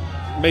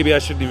maybe I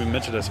shouldn't even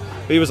mention this,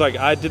 but he was like,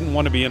 I didn't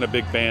want to be in a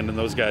big band, and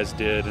those guys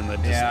did, and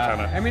then just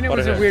kind of. I mean, it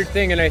was a weird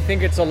thing, and I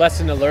think it's a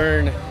lesson to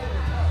learn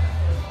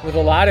with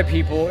a lot of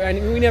people.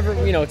 And we never,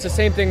 it's the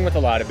same thing with a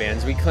lot of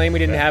bands. We claim we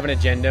didn't have an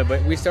agenda,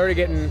 but we started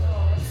getting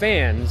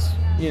fans,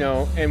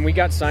 and we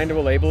got signed to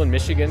a label in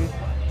Michigan,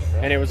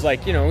 and it was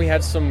like, we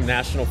had some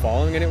national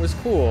following, and it was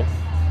cool.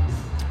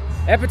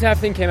 Epitaph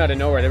thing came out of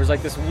nowhere. There was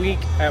like this week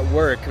at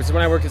work. It was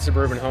when I worked at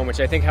Suburban Home, which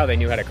I think how they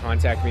knew how to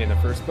contact me in the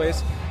first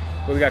place.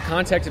 But we got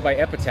contacted by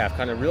Epitaph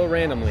kind of real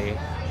randomly.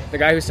 The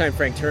guy who signed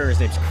Frank Turner, his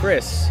name's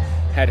Chris,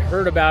 had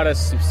heard about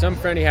us through some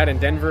friend he had in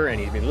Denver, and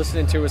he'd been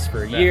listening to us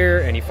for a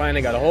year, and he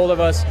finally got a hold of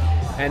us.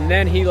 And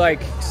then he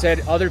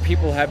said other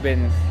people have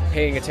been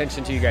paying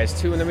attention to you guys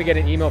too. And then we get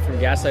an email from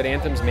Gaslight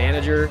Anthem's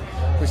manager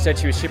who said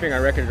she was shipping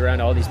our record around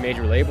to all these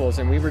major labels,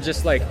 and we were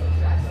just like,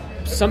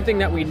 something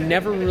that we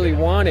never really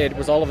wanted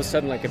was all of a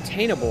sudden like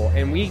obtainable.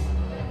 And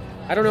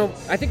I don't know,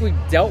 I think we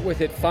dealt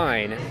with it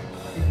fine.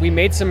 We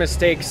made some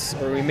mistakes,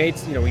 or we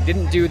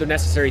didn't do the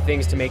necessary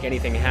things to make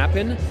anything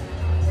happen.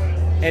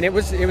 And it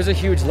was a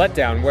huge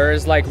letdown.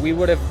 Whereas like we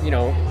would have,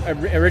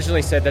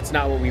 originally said that's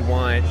not what we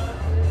want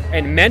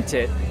and meant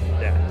it,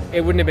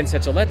 it wouldn't have been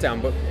such a letdown.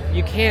 But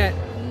you can't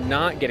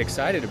not get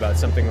excited about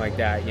something like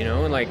that,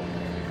 and like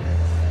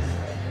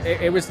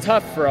it was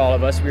tough for all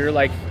of us. We were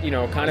like,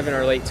 kind of in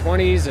our late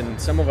 20s, and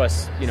some of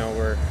us,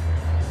 were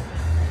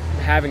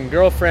having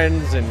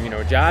girlfriends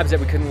and, jobs that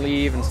we couldn't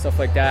leave and stuff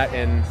like that.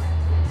 And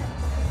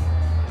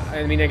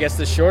I mean, I guess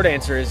the short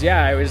answer is,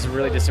 it was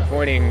really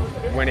disappointing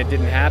when it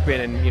didn't happen.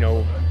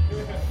 And,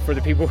 for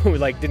the people who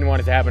didn't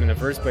want it to happen in the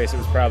first place, it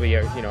was probably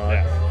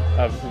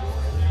a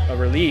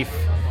relief.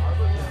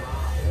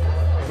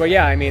 But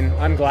yeah, I mean,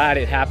 I'm glad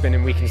it happened,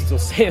 and we can still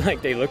say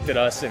they looked at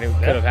us and it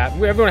could have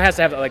happened. Everyone has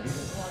to have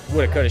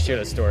woulda, coulda,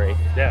 shoulda story.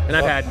 Yeah. And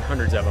I've had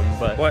hundreds of them,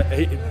 but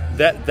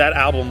that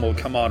album will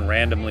come on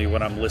randomly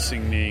when I'm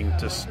listening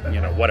to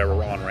whatever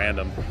on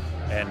random,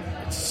 and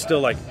it's still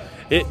like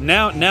it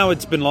now.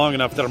 It's been long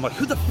enough that I'm like,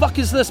 who the fuck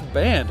is this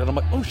band? And I'm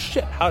like, oh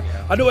shit,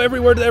 I know every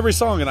word to every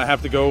song, and I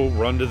have to go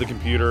run to the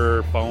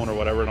computer, phone, or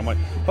whatever, and I'm like,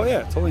 oh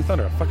yeah, it's Holy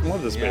Thunder. I fucking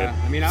love this band.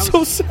 I mean,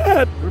 so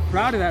sad. We're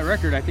proud of that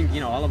record. I think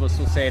all of us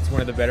will say it's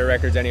one of the better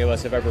records any of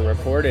us have ever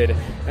recorded,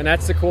 and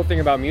that's the cool thing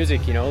about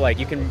music.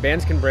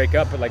 Bands can break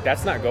up, but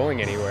that's not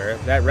going anywhere.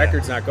 That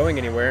record's not going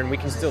anywhere, and we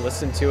can still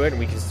listen to it, and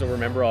we can still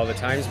remember all the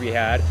times we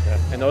had,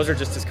 and those are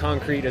just as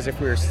concrete as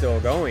if we were still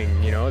going.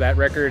 That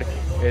record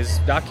is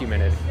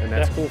documented, and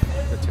that's cool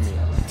to me.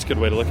 It's a good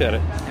way to look at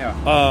it.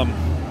 Yeah.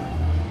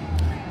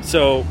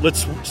 So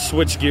let's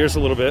switch gears a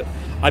little bit.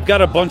 I've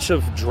got a bunch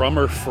of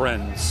drummer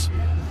friends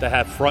that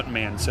have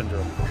frontman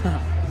syndrome.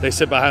 They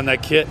sit behind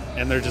that kit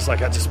and they're just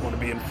like, I just want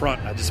to be in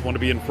front. I just want to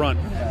be in front.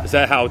 Yeah. Is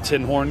that how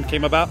Tin Horn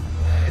came about?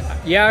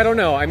 Yeah, I don't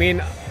know. I mean,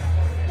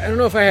 I don't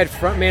know if I had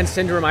frontman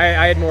syndrome. I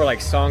had more like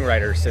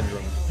songwriter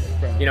syndrome.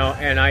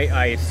 And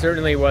I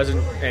certainly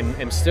wasn't and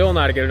am still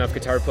not a good enough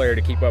guitar player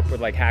to keep up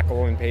with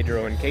Hackle and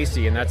Pedro and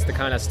Casey, and that's the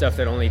kind of stuff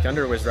that Only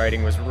Thunder was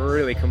writing was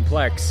really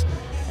complex,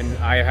 and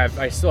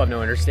I still have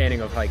no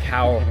understanding of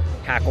how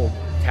Hackle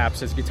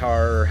taps his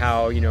guitar or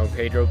how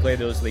Pedro played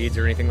those leads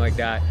or anything like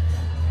that.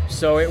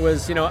 So it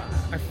was,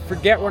 I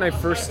forget when I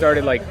first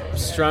started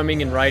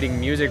strumming and writing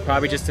music,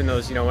 probably just in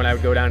those, when I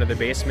would go down to the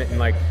basement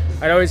and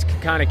I'd always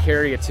kind of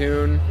carry a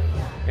tune.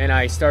 And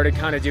I started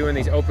kind of doing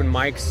these open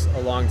mics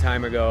a long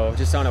time ago,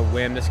 just on a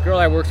whim. This girl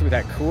I worked with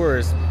at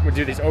Coors would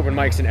do these open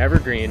mics in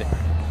Evergreen,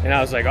 and I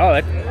was like, oh,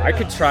 I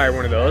could try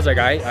one of those. I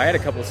had a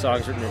couple of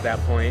songs written at that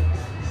point.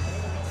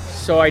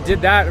 So I did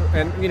that,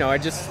 and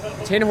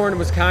Tin Horn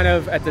was kind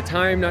of, at the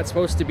time, not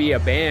supposed to be a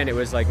band. It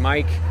was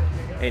Mike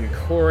and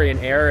Corey and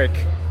Eric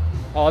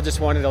all just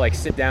wanted to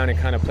sit down and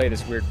kind of play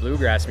this weird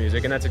bluegrass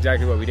music, and that's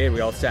exactly what we did.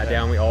 We all sat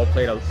down, we all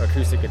played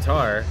acoustic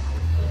guitar,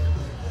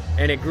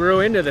 and it grew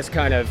into this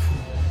kind of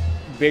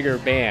bigger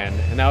band,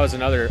 and that was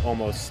another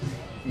almost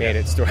made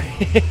it story.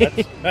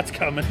 that's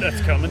coming.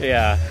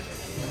 Yeah.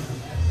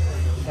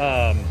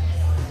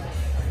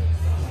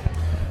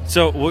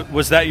 So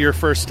was that your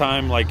first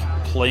time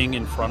playing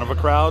in front of a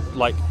crowd,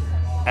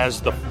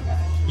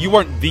 you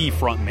weren't the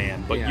front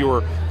man, but you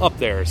were up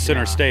there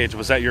center stage?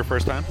 Was that your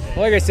first time?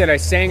 Well, like I said, I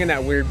sang in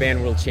that weird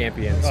band World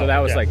Champion, so that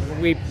was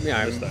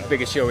the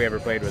biggest show we ever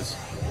played was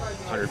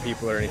 100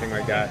 people or anything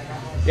like that.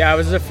 Yeah, it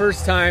was the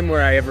first time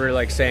where I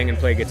ever sang and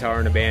played guitar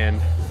in a band.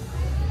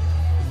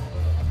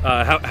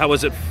 How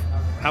was it?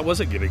 How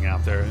was it getting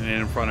out there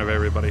in front of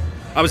everybody?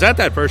 I was at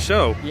that first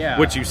show,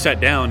 which you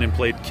sat down and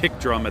played kick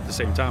drum at the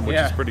same time, which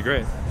is pretty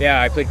great. Yeah,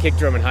 I played kick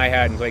drum and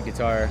hi-hat and played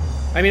guitar.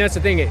 I mean, that's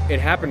the thing. It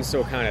happened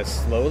so kind of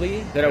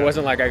slowly that it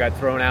wasn't like I got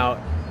thrown out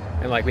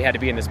and we had to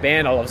be in this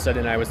band all of a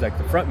sudden. I was the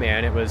front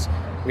man. It was,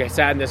 we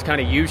sat in this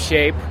kind of U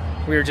shape.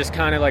 We were just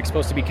kind of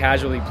supposed to be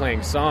casually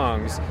playing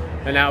songs.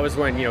 And that was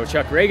when,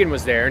 Chuck Reagan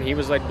was there, and he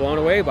was blown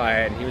away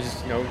by it. And he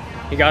was,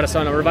 he got us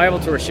on a Revival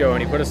Tour show,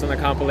 and he put us on the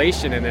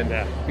compilation, and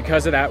then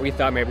because of that, we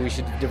thought maybe we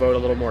should devote a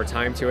little more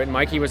time to it. And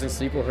Mikey was in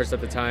Sleepwalkers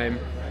at the time.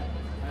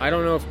 I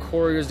don't know if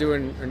Corey was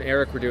doing and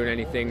Eric were doing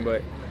anything,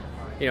 but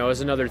it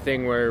was another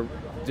thing where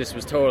this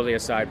was totally a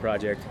side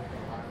project.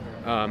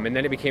 And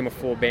then it became a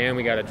full band.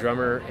 We got a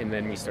drummer, and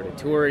then we started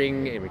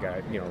touring, and we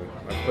got,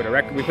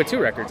 we put 2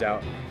 records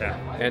out. Yeah.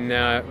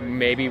 And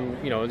maybe,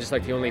 just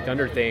like the Only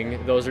Thunder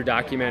thing, those are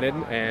documented,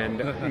 and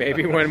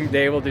maybe one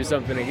day we'll do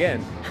something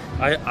again.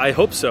 I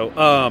hope so.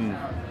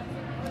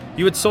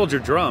 You had sold your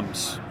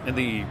drums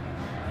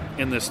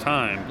in this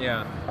time.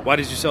 Yeah. Why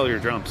did you sell your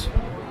drums?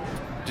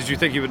 Did you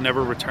think you would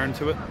never return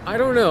to it? I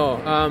don't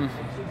know.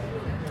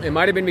 It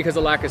might have been because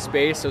of lack of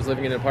space. I was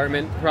living in an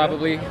apartment,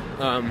 probably.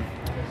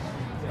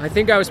 I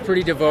think I was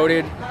pretty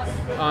devoted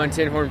on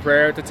Tin Horn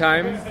Prayer at the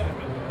time.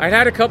 I'd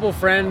had a couple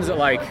friends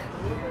that,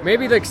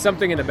 maybe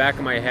something in the back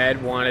of my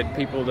head wanted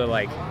people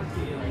to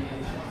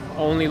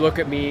only look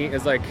at me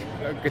as a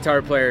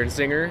guitar player and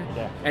singer,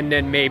 and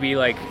then maybe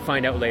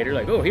find out later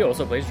oh, he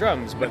also plays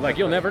drums, but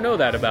you'll never know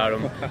that about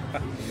him.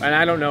 And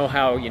I don't know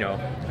how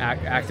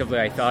actively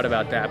I thought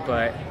about that,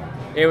 but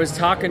it was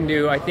talking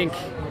to, I think,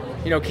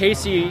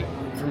 Casey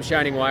from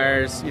Shining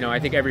Wires. I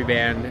think every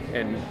band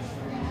and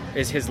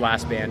is his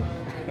last band.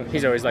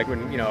 He's always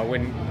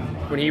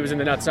when he was in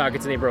the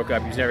Nutsockets and they broke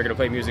up, he was never going to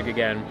play music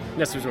again.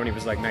 And this was when he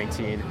was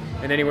 19.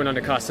 And then he went on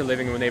to Costa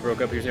Living, and when they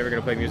broke up, he was never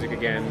going to play music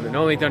again. And then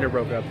Only Thunder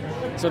broke up.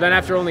 So then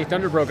after Only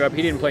Thunder broke up,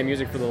 he didn't play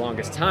music for the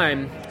longest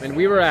time. And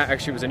we were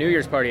it was a New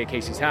Year's party at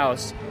Casey's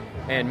house.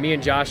 And me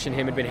and Josh and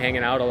him had been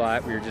hanging out a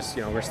lot. We were just,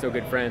 we're still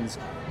good friends.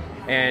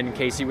 And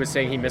Casey was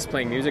saying he missed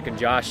playing music, and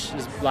Josh,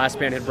 his last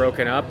band had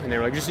broken up, and they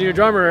were like, just need a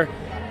drummer.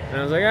 And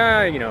I was like,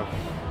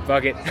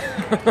 fuck it.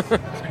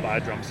 Buy a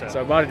drum set.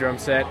 So I bought a drum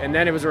set, and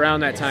then it was around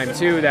that time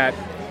too that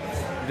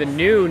the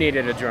New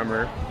needed a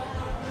drummer,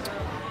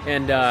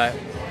 and I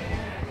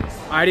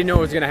didn't know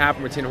what was going to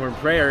happen with Tin Horn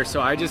Prayer, so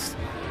I just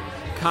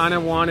kind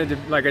of wanted to,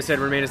 like I said,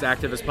 remain as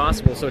active as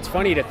possible. So it's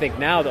funny to think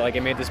now that I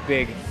made this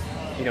big,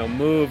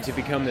 move to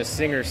become this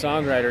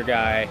singer-songwriter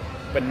guy,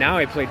 but now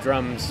I play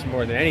drums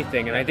more than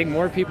anything, and I think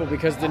more people,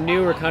 because the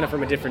New are kind of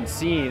from a different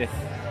scene,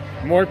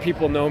 more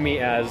people know me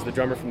as the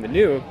drummer from the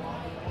New.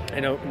 I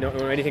don't know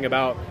anything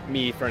about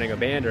me fronting a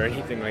band or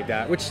anything like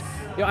that, which,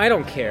 I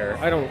don't care.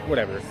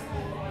 Whatever.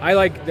 I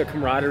like the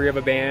camaraderie of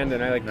a band,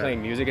 and I like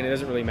playing music, and it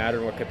doesn't really matter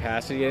in what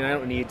capacity, and I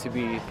don't need to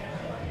be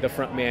the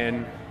front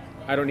man.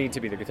 I don't need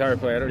to be the guitar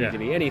player. I don't need to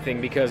be anything,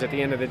 because at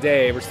the end of the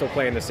day, we're still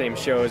playing the same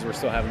shows. We're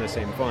still having the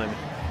same fun.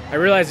 I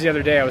realized the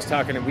other day I was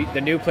talking to the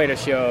New played a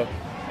show,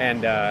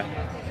 and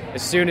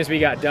as soon as we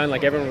got done,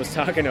 everyone was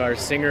talking to our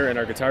singer and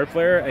our guitar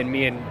player, and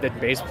me and the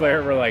bass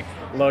player were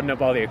loading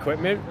up all the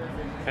equipment.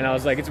 And I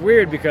was like, it's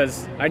weird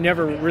because I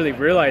never really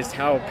realized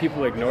how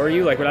people ignore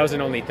you. When I was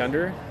in Only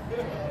Thunder,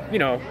 I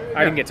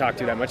didn't get talked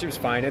to that much. It was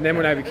fine. And then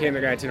when I became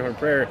the guy at Tin Horn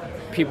Prayer,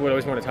 people would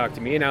always want to talk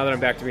to me. And now that I'm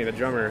back to being the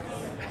drummer,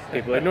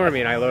 people ignore me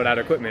and I load out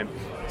equipment.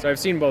 So I've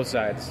seen both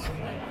sides.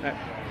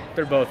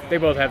 They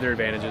both have their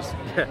advantages.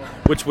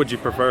 Which would you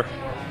prefer?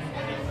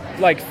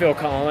 Phil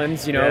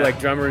Collins,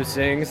 drummer who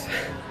sings,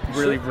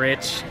 really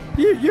rich.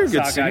 You're a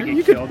good singer.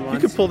 You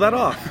could pull that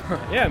off.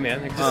 Yeah,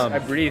 man. I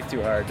breathe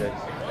too hard.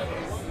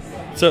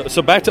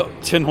 So back to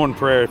Tin Horn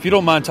Prayer. If you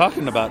don't mind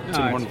talking about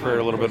Tin Horn Prayer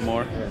a little bit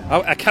more,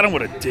 I kind of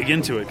want to dig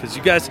into it because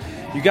you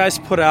guys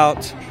put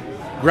out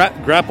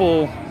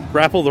Grapple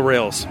the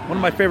Rails, one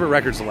of my favorite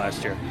records of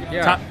last year.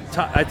 Yeah.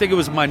 I think it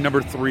was my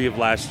number 3 of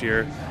last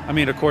year. I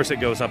mean, of course, it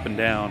goes up and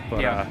down,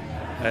 but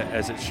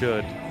as it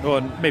should.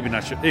 Well, maybe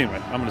not should. Anyway,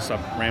 I'm going to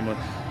stop rambling.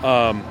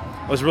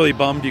 I was really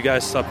bummed you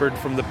guys suffered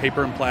from the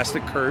paper and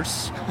plastic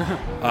curse.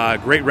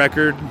 Great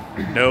record,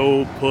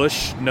 no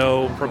push,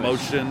 no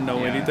promotion,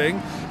 no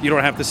anything. You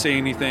don't have to say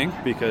anything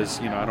because,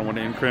 I don't want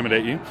to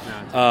incriminate you.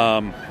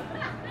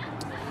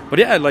 But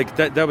yeah,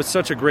 that was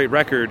such a great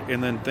record,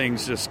 and then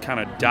things just kind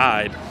of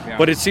died. Yeah.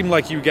 But it seemed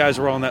like you guys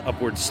were on that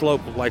upward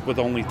slope, with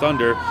Only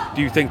Thunder.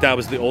 Do you think that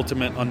was the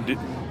ultimate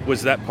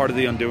was that part of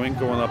the undoing,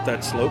 going up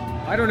that slope?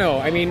 I don't know.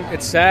 I mean,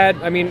 it's sad.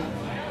 I mean,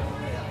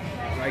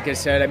 like I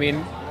said,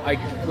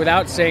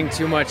 without saying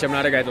too much, I'm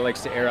not a guy that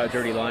likes to air out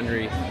dirty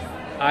laundry.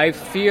 I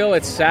feel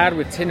it's sad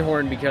with Tin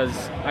Horn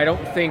because I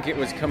don't think it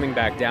was coming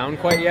back down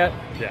quite yet.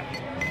 Yeah.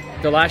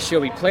 The last show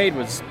we played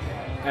was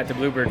at the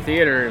Bluebird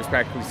Theater. It was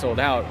practically sold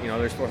out.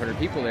 There's 400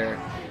 people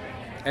there.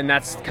 And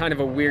that's kind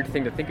of a weird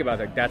thing to think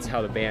about. That's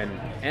how the band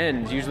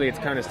ends. Usually it's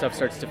kind of stuff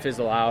starts to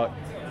fizzle out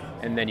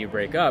and then you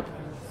break up.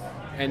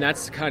 And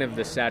that's kind of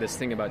the saddest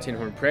thing about Tin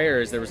Horn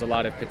Prayer is there was a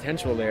lot of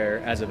potential there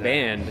as a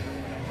band.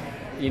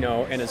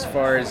 And as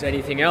far as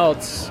anything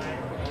else,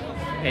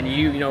 and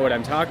you know what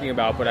I'm talking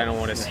about, but I don't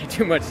want to say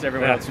too much to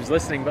everyone else who's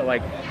listening, but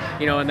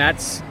and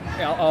that's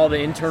all the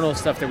internal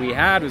stuff that we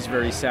had was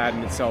very sad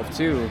in itself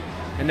too.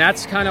 And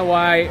that's kind of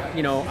why,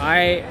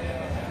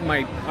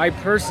 I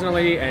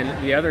personally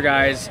and the other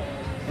guys,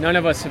 none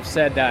of us have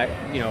said that,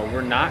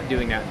 we're not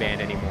doing that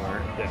band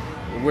anymore.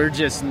 Yeah. We're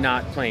just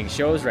not playing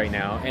shows right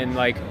now. And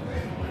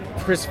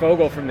Chris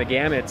Vogel from the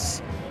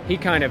Gamuts, he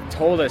kind of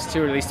told us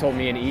too, or at least told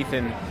me and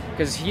Ethan,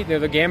 because the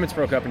Gamuts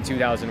broke up in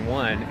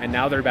 2001, and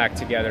now they're back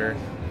together.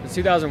 It's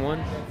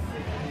 2001,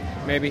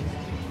 maybe.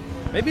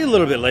 Maybe a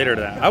little bit later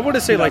than that. I would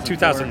have said like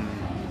 2000.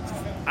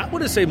 I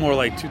would have said more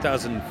like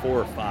 2004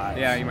 or 5.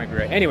 Yeah, you might be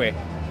right. Anyway,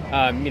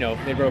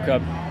 they broke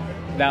up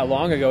that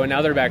long ago, and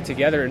now they're back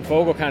together. And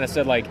Fogel kind of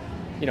said, like,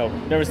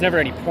 there was never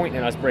any point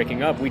in us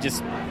breaking up. We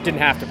just didn't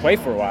have to play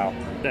for a while.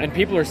 Yeah. And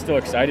people are still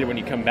excited when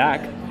you come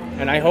back.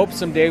 And I hope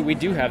someday we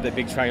do have that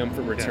big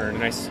triumphant return.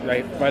 Yeah.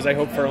 And as I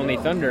hope for Only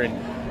Thunder. And,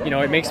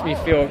 it makes me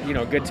feel,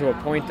 good to a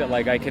point that,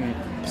 like, I can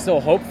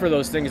still hope for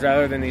those things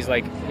rather than these,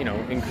 like,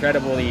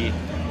 incredibly,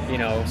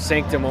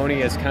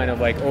 sanctimonious kind of,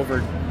 like,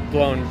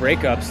 overblown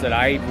breakups that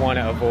I want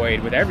to avoid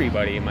with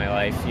everybody in my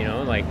life,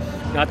 like,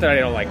 not that I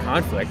don't like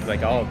conflict,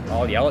 like,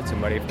 I'll yell at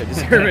somebody if they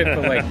deserve it,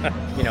 but, like,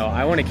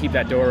 I want to keep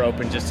that door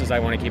open just as I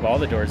want to keep all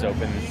the doors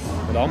open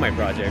with all my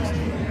projects.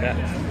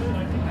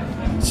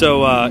 Yeah.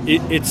 So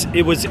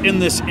it was in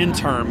this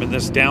interim, in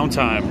this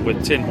downtime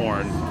with Tin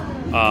Horn,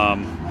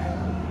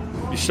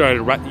 you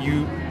started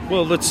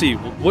well, let's see,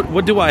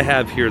 what do I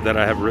have here that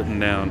I have written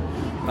down?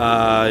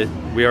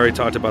 We already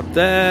talked about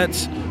that.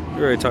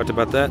 We already talked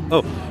about that.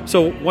 Oh,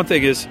 so one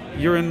thing is,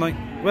 you're in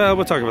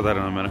we'll talk about that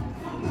in a minute.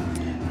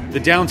 The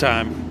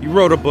downtime, you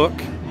wrote a book,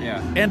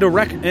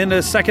 and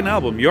a second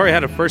album. You already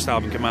had a first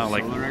album come out,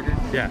 solo record?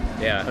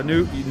 Yeah, a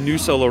new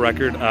solo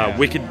record,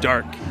 Wicked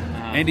Dark.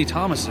 Andy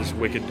Thomas's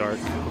Wicked Dark,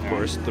 of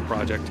course, the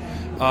project.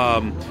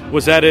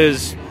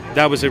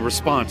 That was a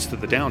response to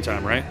the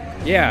downtime, right?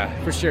 Yeah,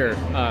 for sure.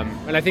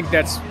 And I think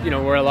that's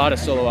where a lot of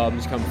solo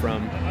albums come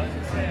from.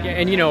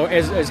 And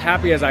as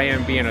happy as I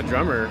am being a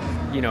drummer,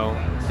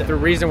 the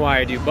reason why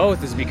I do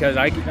both is because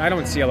I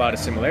don't see a lot of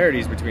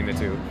similarities between the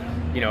two.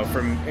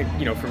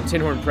 From Tin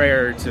Horn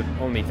Prayer to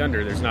Only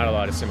Thunder, there's not a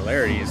lot of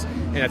similarities,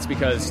 and that's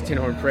because Tin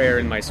Horn Prayer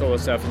and my solo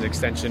stuff is an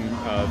extension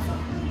of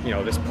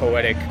this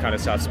poetic kind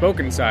of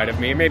soft-spoken side of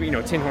me. Maybe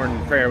Tin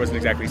Horn Prayer wasn't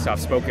exactly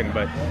soft-spoken,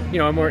 but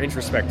a more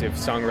introspective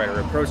songwriter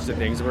approach to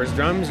things, whereas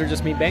drums are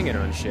just me banging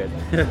on shit.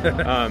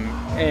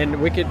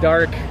 And Wicked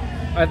Dark,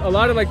 a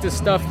lot of like the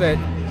stuff that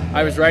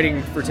I was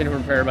writing for Tin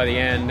Horn Prayer by the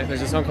end.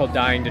 There's a song called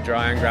Dying to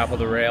Dry on Grapple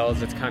the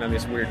Rails. It's kind of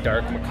this weird,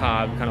 dark,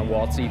 macabre, kind of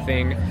waltzy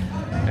thing.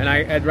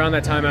 And around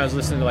that time, I was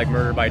listening to like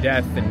Murder by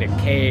Death and Nick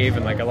Cave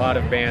and like a lot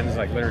of bands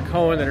like Leonard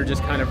Cohen that are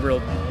just kind of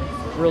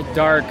real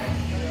dark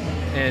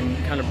and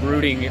kind of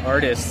brooding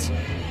artists.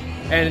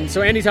 And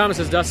so Andy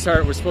Thomas's Dust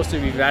Heart was supposed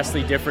to be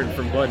vastly different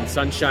from Blood and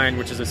Sunshine,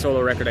 which is a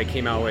solo record I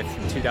came out with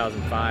in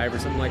 2005 or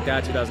something like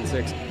that,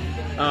 2006.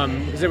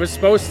 Because it was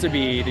supposed to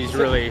be these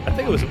really... I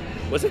think it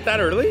was it that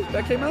early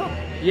that came out?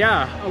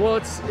 Yeah. Well,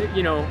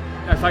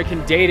 if I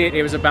can date it,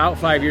 it was about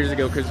 5 years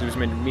ago because it was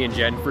when me and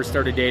Jen first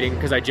started dating,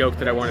 because I joked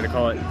that I wanted to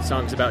call it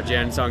Songs About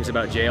Jen, Songs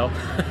About Jail.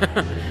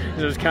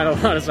 There's kind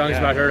of a lot of songs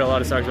about her and a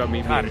lot of songs about me.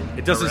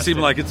 It doesn't seem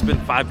like it's been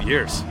 5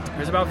 years. It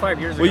was about 5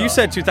 years ago. Well, you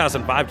said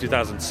 2005,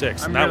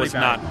 2006. I'm that really was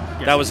bad.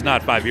 not. That was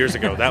not 5 years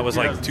ago. That was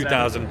like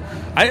 2000.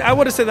 I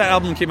would have said that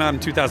album came out in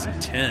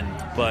 2010,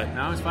 but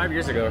no, it was 5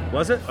 years ago.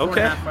 Was it? 4.5,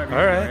 Okay. 5 years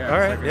All right. ago, All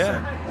right. Like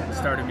Yeah. It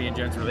started me and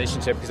Jen's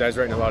relationship because I was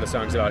writing a lot of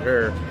songs about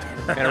her,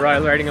 and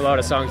writing a lot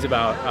of songs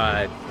about.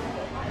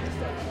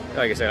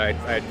 Like I said,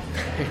 I'd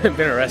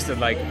been arrested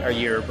like a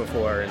year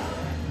before, and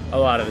a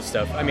lot of the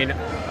stuff. I mean,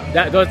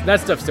 that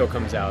stuff still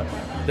comes out.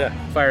 Yeah.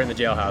 Fire in the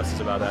Jailhouse is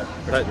about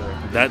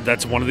that.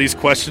 That's one of these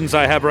questions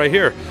I have right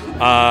here.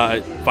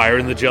 Fire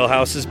in the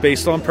Jailhouse is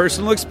based on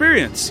personal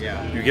experience.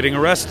 Yeah. You're getting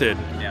arrested.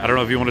 Yeah. I don't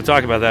know if you want to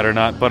talk about that or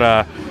not,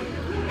 but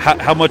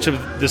how much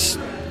of this,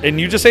 and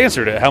you just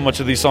answered it, how much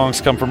of these songs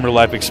come from real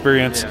life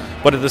experience,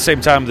 but at the same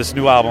time, this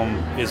new album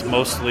is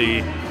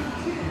mostly...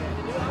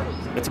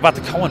 It's about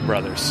the Coen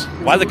brothers.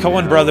 Why the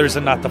Coen brothers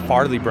and not the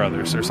Farley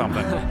brothers or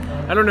something?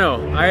 I don't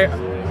know.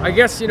 I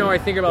guess, I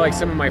think about like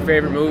some of my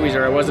favorite movies,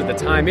 or I was at the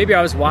time. Maybe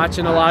I was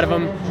watching a lot of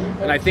them,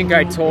 and I think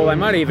I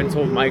might have even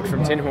told Mike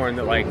from Tin Horn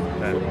that like,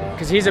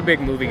 because he's a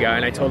big movie guy,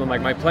 and I told him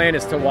like my plan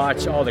is to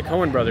watch all the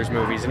Coen brothers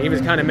movies, and he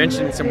was kind of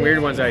mentioning some weird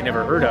ones I'd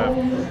never heard of.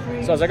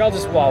 So I was like,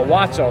 I'll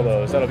watch all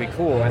those. That'll be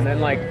cool. And then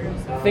like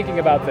thinking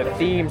about the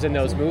themes in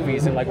those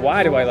movies and like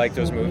why do I like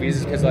those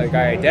movies? Because like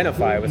I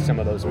identify with some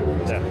of those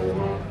movies.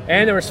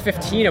 And there was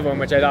 15 of them,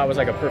 which I thought was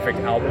like a perfect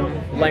album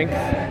length.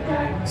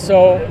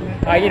 So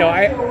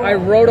I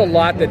wrote a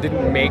lot that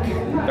didn't make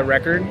the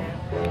record.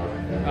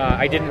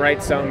 I didn't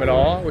write some at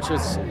all, which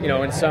was,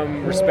 in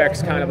some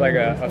respects kind of like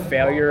a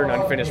failure, an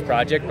unfinished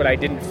project, but I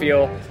didn't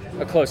feel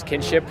a close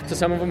kinship to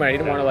some of them. I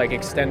didn't want to like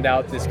extend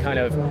out this kind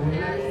of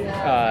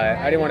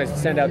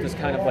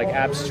like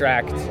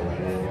abstract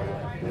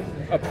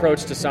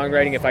approach to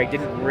songwriting if I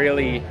didn't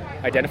really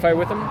identify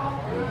with them.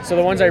 So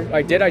the ones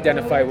I did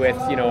identify with,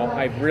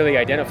 I really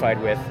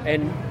identified with.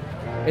 And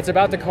it's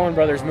about the Coen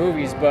brothers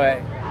movies, but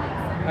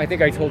I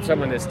think I told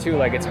someone this too,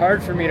 like it's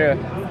hard for me to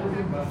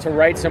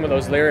write some of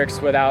those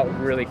lyrics without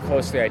really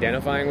closely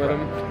identifying with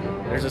them.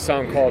 There's a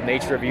song called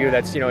Nature of You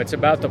that's, it's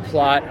about the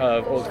plot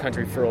of Old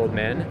Country for Old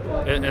Men.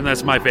 And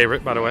that's my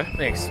favorite, by the way.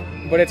 Thanks.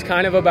 But it's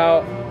kind of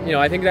about,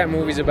 I think that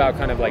movie's about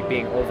kind of like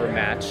being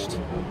overmatched,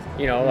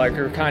 like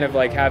or kind of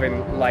like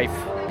having life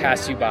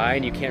pass you by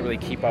and you can't really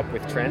keep up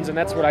with trends. And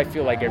that's what I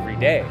feel like every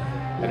day.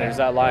 And there's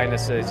that line that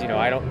says,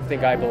 I don't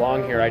think I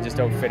belong here, I just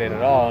don't fit in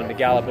at all. And the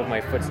gallop of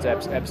my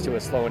footsteps ebbs to a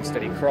slow and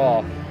steady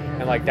crawl.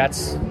 And like,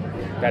 that's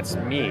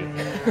me.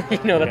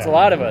 That's a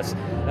lot of us.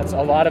 That's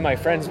a lot of my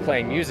friends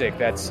playing music.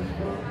 That's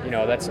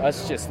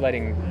us just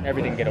letting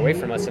everything get away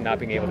from us and not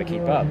being able to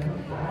keep up.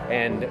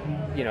 And,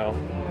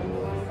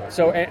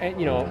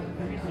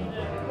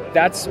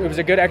 it was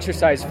a good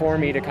exercise for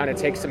me to kind of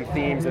take some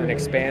themes and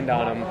expand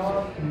on them.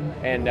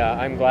 And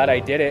I'm glad I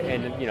did it.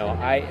 And,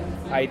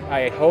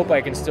 I hope I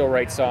can still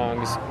write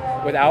songs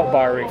without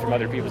borrowing from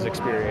other people's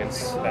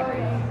experience.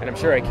 And I'm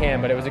sure I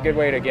can, but it was a good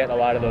way to get a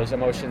lot of those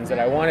emotions that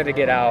I wanted to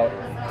get out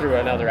through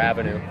another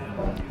avenue.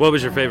 What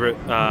was your favorite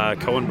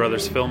Coen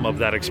Brothers film of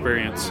that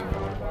experience?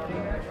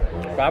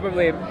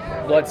 Probably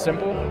Blood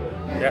Simple.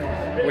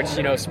 Yeah. Which,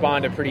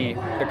 spawned the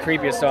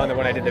creepiest song that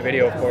when I did the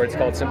video for. It's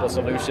called Simple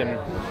Solution.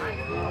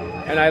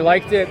 And I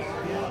liked it.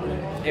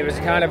 It was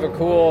kind of a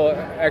cool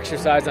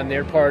exercise on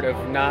their part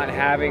of not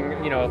having,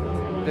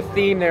 the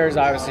theme there is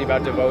obviously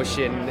about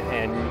devotion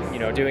and,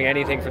 doing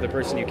anything for the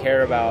person you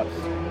care about.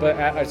 But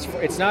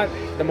it's not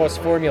the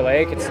most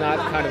formulaic. It's not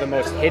kind of the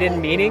most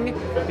hidden meaning,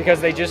 because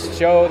they just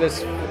show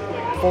this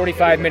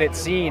 45-minute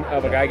scene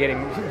of a guy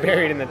getting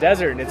buried in the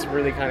desert, and it's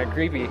really kind of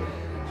creepy.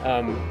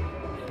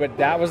 But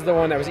that was the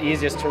one that was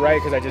easiest to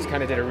write, because I just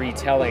kind of did a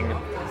retelling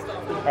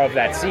of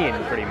that scene,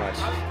 pretty much.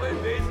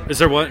 Is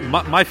there one?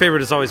 My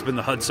favorite has always been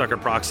the Hudsucker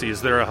Proxy.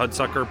 Is there a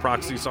Hudsucker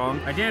Proxy song?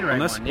 I did write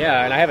one.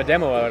 Yeah, and I have a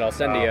demo of it. I'll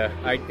send to you.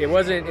 It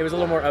was a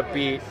little more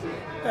upbeat.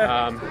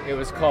 It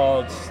was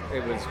called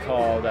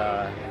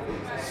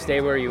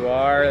Stay Where You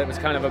Are. It was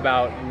kind of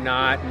about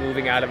not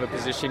moving out of a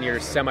position you're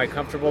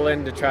semi-comfortable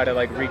in to try to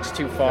like reach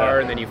too far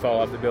and then you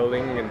fall off the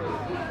building. And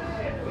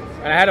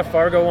I had a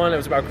Fargo one that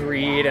was about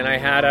greed, and I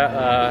had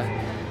a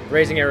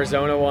Raising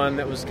Arizona one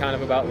that was kind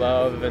of about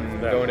love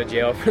and going to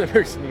jail for the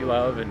person you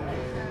love. And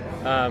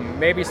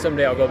maybe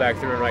someday I'll go back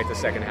through and write the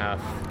second half.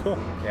 Cool.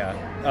 Yeah.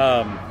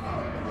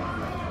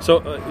 So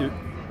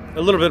a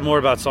little bit more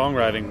about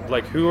songwriting.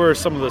 Like, who are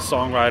some of the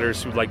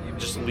songwriters who like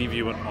just leave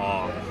you in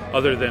awe?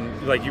 Other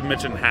than, like, you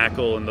mentioned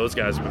Hackle and those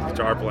guys with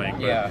guitar playing.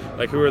 But, yeah.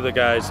 Like, who are the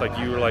guys like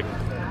you were like,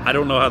 I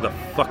don't know how the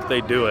fuck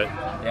they do it.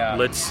 Yeah.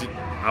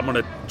 I'm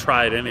gonna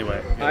try it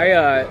anyway.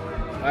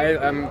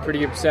 I'm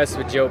pretty obsessed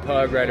with Joe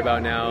Pug right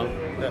about now.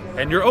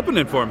 And you're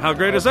opening for him. How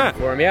great is that?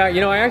 For him, yeah.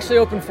 I actually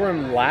opened for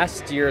him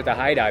last year at the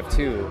High Dive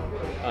too.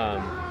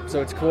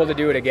 So it's cool to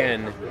do it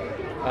again.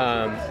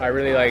 I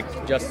really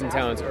like Justin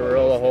Townes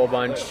Earl a whole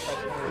bunch.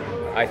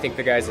 I think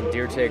the guys in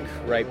Deer Tick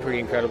write pretty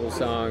incredible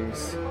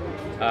songs.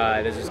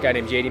 There's this guy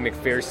named J.D.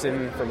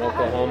 McPherson from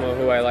Oklahoma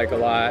who I like a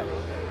lot.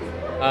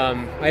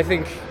 I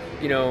think,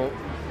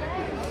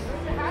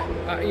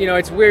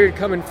 it's weird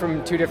coming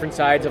from two different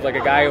sides of like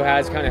a guy who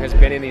has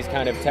been in these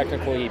kind of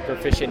technically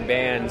proficient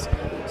bands.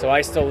 So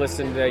I still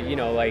listen to,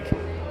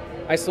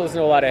 I still listen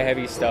to a lot of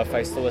heavy stuff.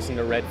 I still listen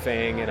to Red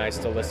Fang, and I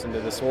still listen to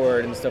The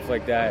Sword and stuff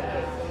like that.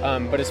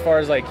 But as far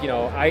as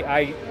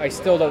I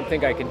still don't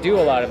think I can do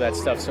a lot of that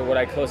stuff. So what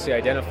I closely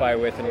identify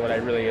with and what I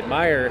really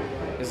admire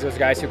is those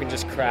guys who can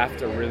just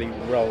craft a really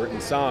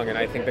well-written song. And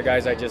I think the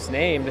guys I just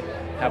named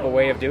have a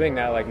way of doing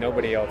that like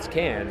nobody else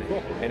can.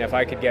 Cool. And if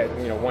I could get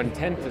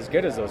 1/10 as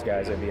good as those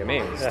guys, I'd be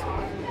amazed.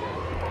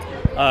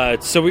 Yeah.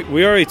 So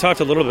we already talked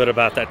a little bit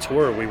about that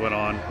tour we went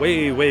on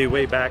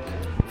way back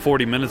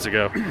 40 minutes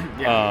ago.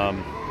 Yeah.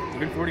 It's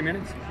been 40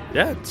 minutes?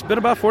 Yeah, it's been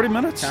about 40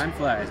 minutes. Time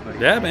flies, buddy.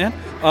 Yeah,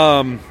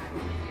 man.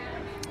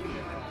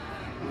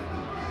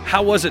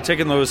 How was it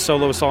taking those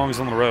solo songs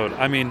on the road?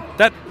 I mean,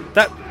 that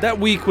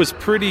week was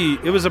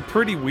it was a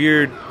pretty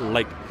weird,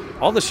 like,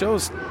 all the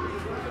shows,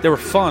 they were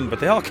fun, but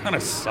they all kind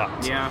of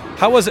sucked. Yeah.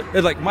 How was it?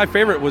 Like, my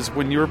favorite was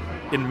when you were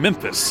in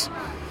Memphis.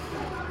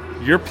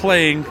 You're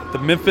playing the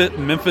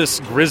Memphis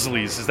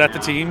Grizzlies. Is that the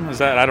team? Is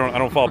that I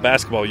don't follow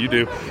basketball. You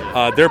do.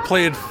 They're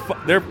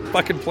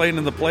fucking playing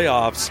in the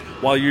playoffs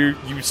while you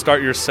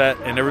start your set,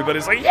 and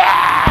everybody's like,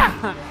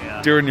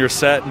 yeah! During your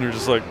set, and you're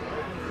just like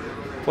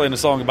playing a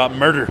song about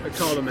murder. I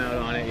called them out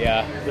on it.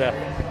 Yeah.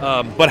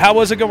 But how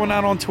was it going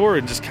out on tour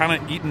and just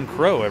kind of eating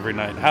crow every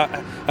night?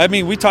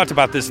 We talked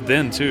about this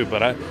then too,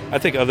 but I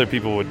think other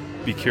people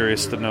would be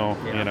curious to know,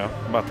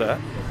 about that.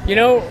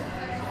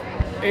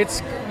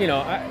 It's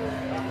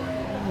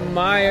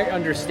my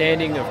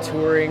understanding of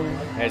touring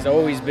has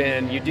always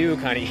been you do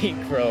kind of eat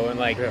crow and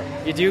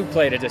you do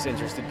play to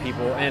disinterested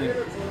people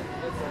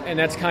and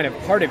that's kind of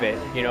part of it,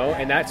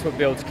 and that's what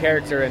builds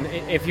character. And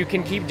if you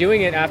can keep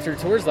doing it after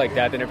tours like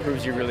that, then it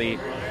proves you really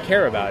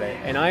care about it.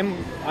 And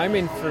I'm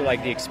in for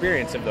like the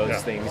experience of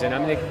those things, and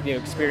I'm the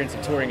experience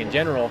of touring in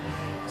general.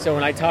 So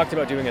when I talked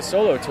about doing a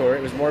solo tour,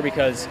 it was more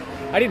because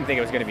I didn't think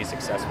it was going to be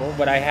successful,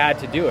 but I had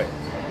to do it.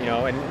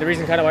 And the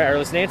reason kind of why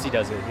Arliss Nancy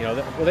does it, we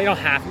don't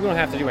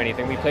have to do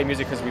anything. We play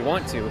music because we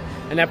want to.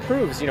 And that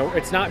proves,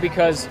 it's not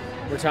because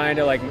we're trying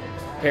to like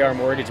pay our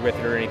mortgage with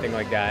it or anything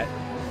like that.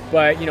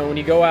 But, you know, when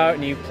you go out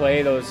and you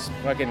play those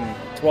fucking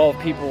 12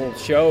 people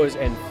shows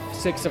and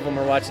 6 of them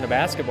are watching a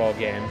basketball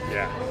game,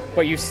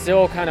 but you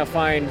still kind of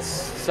find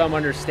some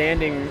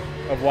understanding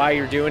of why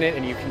you're doing it,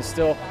 and you can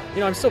still, you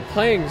know, I'm still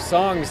playing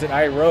songs that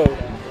I wrote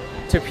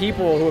to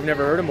people who have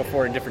never heard them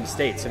before in different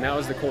states, and that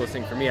was the coolest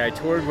thing for me. I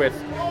toured with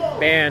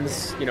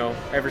bands, you know,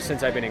 ever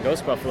since I've been in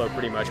Ghost Buffalo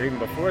pretty much, or even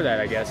before that,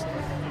 I guess.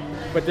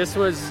 But this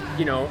was,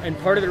 you know, and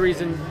part of the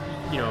reason,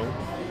 you know,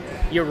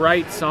 you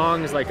write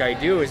songs like I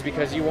do is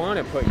because you want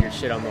to put your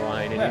shit on the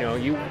line, and, you know,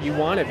 you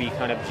want to be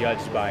kind of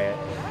judged by it.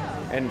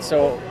 And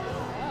so,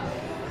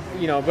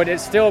 you know, but it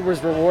still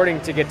was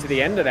rewarding to get to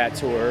the end of that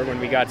tour when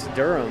we got to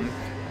Durham,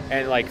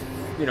 and, like,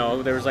 you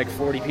know, there was like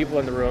 40 people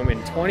in the room,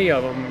 and 20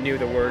 of them knew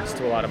the words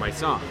to a lot of my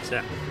songs.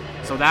 Yeah.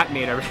 So that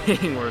made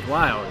everything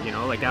worthwhile, you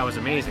know, like, that was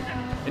amazing.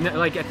 And,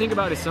 like, I think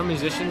about it, some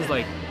musicians,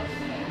 like,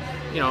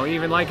 you know,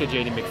 even like a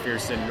J.D.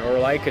 McPherson or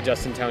like a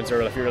Justin Townes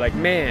Earl, if you were like,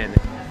 man,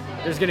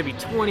 there's going to be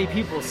 20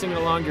 people singing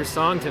along your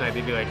song tonight,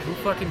 they'd be like, who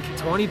fucking,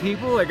 20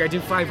 people? Like, I do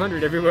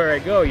 500 everywhere I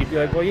go. You'd be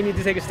like, well, you need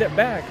to take a step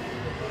back,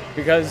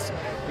 because,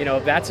 you know,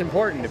 that's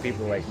important to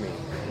people like me.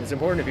 It's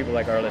important to people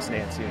like Arliss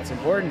Nancy. It's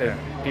important to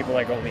people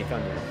like Only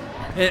Thunder.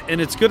 And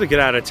it's good to get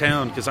out of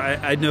town, because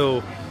I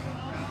know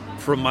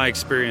from my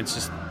experience,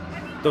 just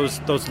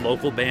those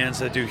local bands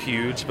that do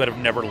huge but have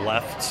never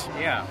left.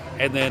 Yeah.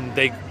 And then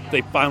they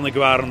finally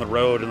go out on the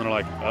road and they're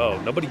like,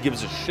 oh, nobody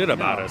gives a shit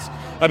about us.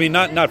 I mean,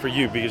 not for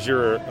you, because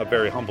you're a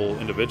very humble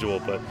individual,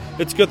 but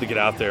it's good to get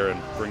out there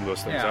and bring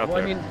those things out there.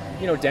 I mean,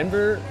 you know,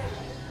 Denver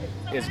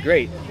is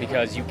great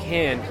because you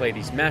can play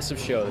these massive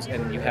shows,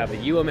 and you have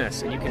the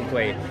UMS, and you can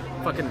play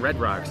fucking Red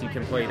Rocks, you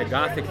can play the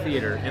Gothic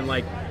Theater, and,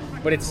 like,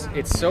 but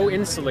it's so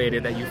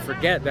insulated that you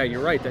forget that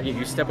you're right, that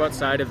you step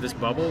outside of this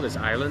bubble, this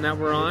island that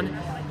we're on,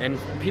 and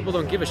people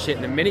don't give a shit.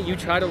 And the minute you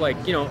try to, like,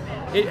 you know,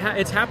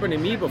 it's happened to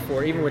me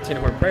before, even with Tin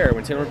Horn Prayer.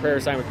 When Tin Horn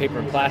Prayer signed with Paper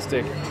and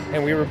Plastic,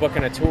 and we were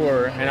booking a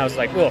tour, and I was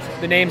like, well,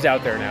 the name's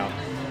out there now.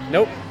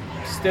 Nope.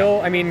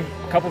 Still, I mean,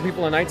 a couple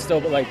people a night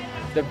still, but, like,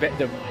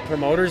 the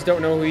promoters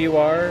don't know who you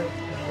are.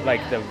 Like,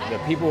 the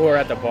people who are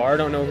at the bar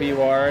don't know who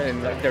you are,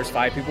 and, like, there's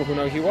 5 people who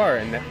know who you are,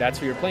 and that's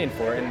who you're playing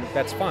for, and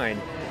that's fine.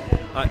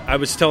 I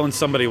was telling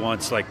somebody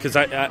once, like, because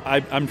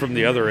I'm from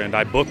the other end.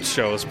 I booked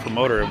shows,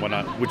 promoter and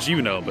whatnot, which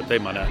you know, but they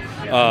might not.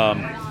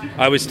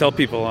 I always tell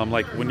people, I'm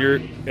like, when you're,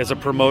 as a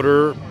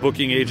promoter,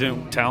 booking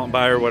agent, talent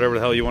buyer, whatever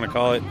the hell you want to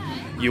call it,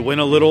 you win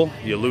a little,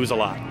 you lose a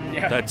lot.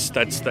 Yeah. That's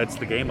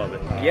the game of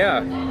it. Yeah.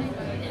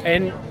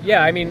 And,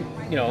 yeah, I mean,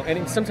 you know,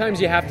 and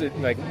sometimes you have to,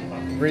 like,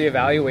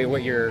 reevaluate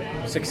what your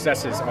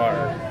successes are.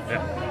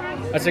 Yeah.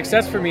 A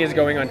success for me is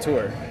going on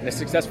tour, and a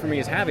success for me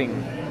is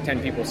having 10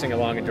 people sing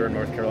along in Durham,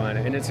 North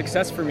Carolina, and a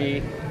success for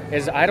me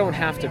is I don't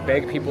have to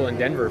beg people in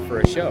Denver for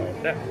a show.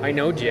 I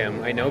know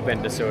Jim, I know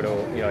Ben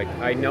DeSoto, you know, like,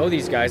 I know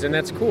these guys, and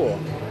that's cool,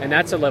 and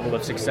that's a level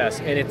of success,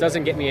 and it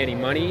doesn't get me any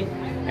money,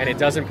 and it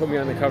doesn't put me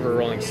on the cover of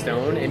Rolling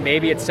Stone, and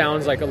maybe it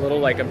sounds like a little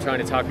like I'm trying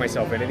to talk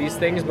myself into these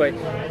things, but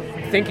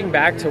thinking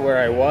back to where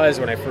I was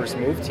when I first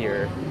moved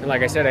here, and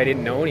like I said, I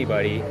didn't know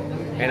anybody,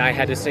 and I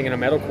had to sing in a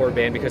metalcore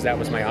band because that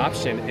was my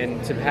option.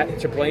 And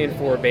to play in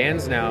 4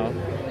 bands now,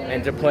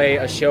 and to play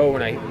a show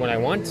when I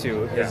want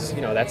to, is,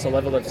 you know, that's a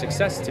level of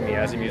success to me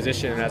as a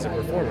musician and as a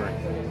performer.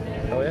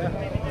 Hell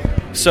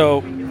yeah!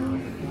 So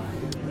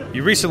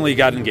you recently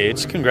got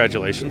engaged.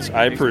 Congratulations!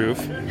 I approve,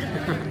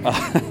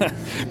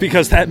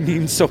 because that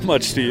means so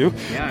much to you.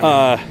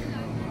 Yeah.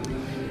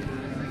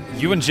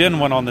 You and Jen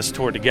went on this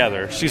tour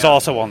together. She's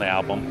also on the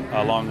album,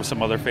 along with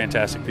some other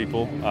fantastic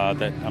people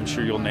that I'm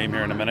sure you'll name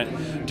here in a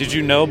minute. Did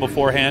you know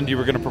beforehand you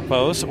were going to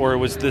propose, or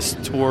was this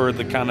tour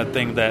the kind of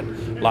thing that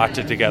locked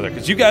it together?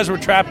 Because you guys were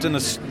trapped in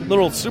this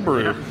little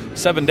Subaru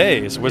 7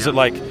 days. Was it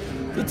like,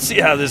 let's see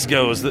how this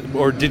goes,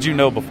 or did you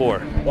know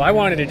before? Well, I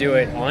wanted to do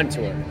it on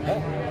tour.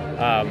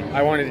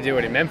 I wanted to do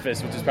it in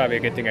Memphis, which is probably a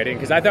good thing I didn't,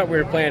 because I thought we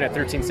were playing at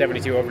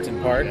 1372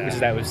 Overton Park, which is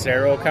that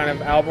Lucero kind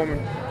of album.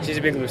 She's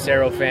a big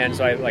Lucero fan,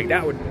 so I like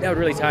that would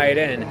really tie it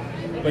in.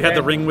 But you had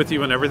the ring with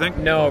you and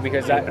everything? No,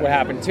 because what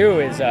happened too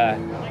is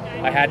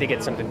I had to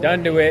get something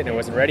done to it, and it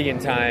wasn't ready in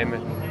time.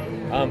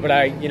 But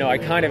I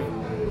kind of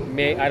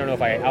I don't know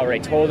if I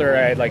outright told her.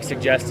 I had, like,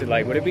 suggested,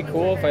 like, would it be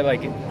cool if I,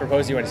 like,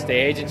 proposed you on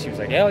stage? And she was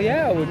like, hell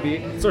yeah, it would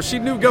be. So she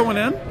knew going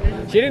in?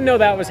 She didn't know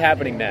that was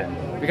happening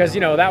then, because,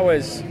 you know, that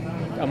was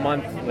a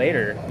month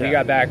later. Yeah. We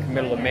got back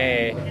middle of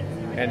May,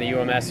 and the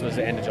UMS was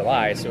the end of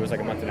July, so it was like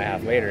a month and a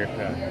half later.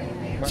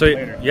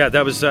 Yeah. Yeah,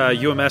 that was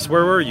UMS.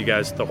 Where were you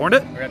guys? The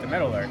Hornet? We're at the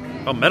Meadowlark.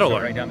 Oh,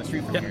 Meadowlark. So right down the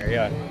street from here,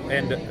 yeah.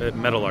 And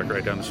Meadowlark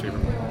right down the street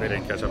from here. They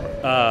didn't catch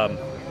up.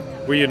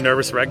 Were you a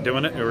nervous wreck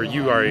doing it, or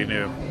you already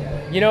knew?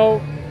 You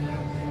know,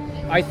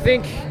 I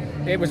think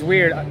it was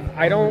weird.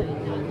 I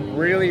don't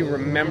really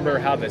remember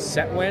how the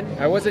set went.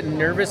 I wasn't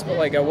nervous, but,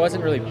 like, I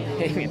wasn't really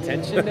paying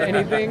attention to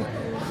anything.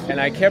 And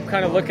I kept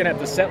kind of looking at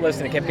the set list,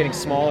 and it kept getting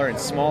smaller and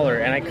smaller.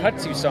 And I cut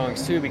 2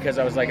 songs too, because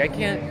I was like, I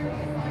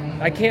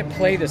can't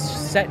play this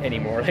set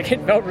anymore. Like, it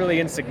felt really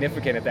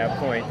insignificant at that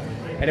point.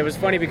 And it was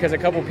funny because a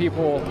couple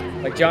people,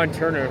 like John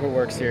Turner, who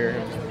works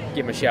here,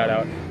 give him a shout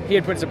out, he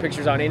had put some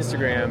pictures on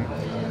Instagram,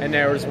 and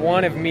there was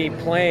one of me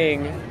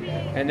playing,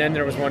 and then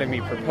there was one of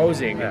me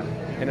proposing. Yeah.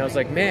 And I was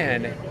like,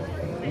 man,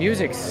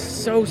 music's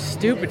so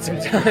stupid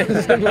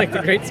sometimes in like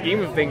the great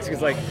scheme of things,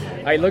 because like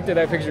I looked at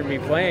that picture of me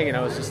playing and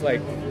I was just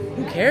like,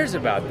 who cares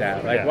about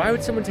that? Like, why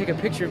would someone take a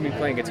picture of me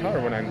playing guitar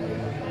when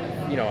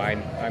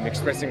I'm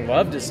expressing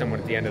love to someone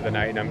at the end of the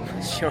night, and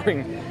I'm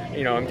showing,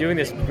 I'm doing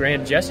this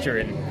grand gesture,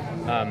 and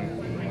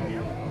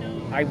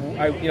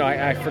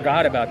I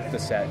forgot about the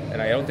set,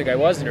 and I don't think I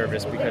was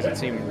nervous because it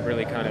seemed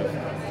really kind of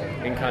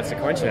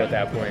inconsequential at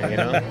that point,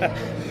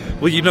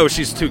 Well,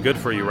 she's too good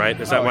for you, right?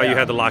 Is that why you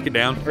had to lock it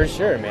down? For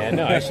sure, man.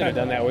 No, I should have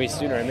done that way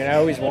sooner. I mean, I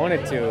always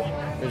wanted to.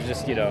 It was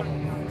just,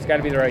 it's got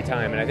to be the right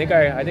time, and I think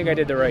I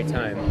did the right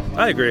time.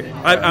 I agree.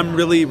 I'm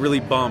really, really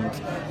bummed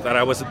that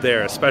I wasn't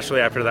there,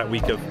 especially after that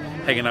week of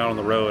hanging out on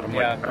the road. I'm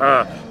like,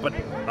 but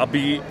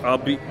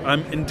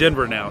I'm in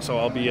Denver now, so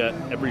I'll be at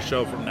every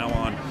show from now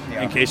on,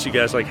 in case you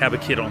guys like have a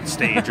kid on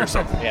stage or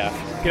something. Yeah,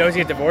 you could always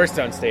get divorced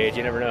on stage.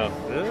 You never know.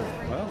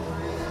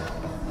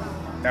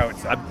 Well,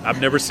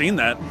 I've never seen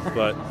that,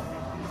 but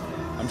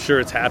I'm sure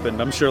it's happened.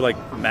 I'm sure like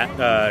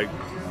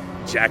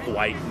Jack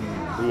White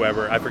and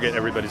whoever, I forget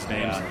everybody's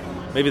names. Yeah.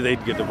 Maybe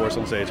they'd get divorced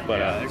on stage, but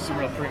there's some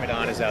real prima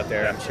donnas out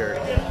there, I'm sure.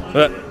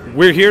 But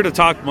we're here to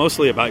talk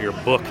mostly about your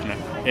book,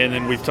 and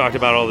then we've talked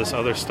about all this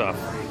other stuff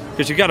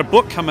because you got a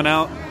book coming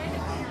out.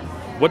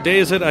 What day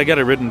is it? I got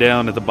it written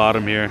down at the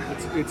bottom here.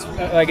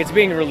 It's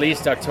being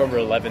released October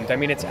 11th. I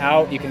mean, it's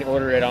out. You can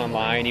order it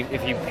online.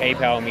 If you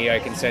PayPal me, I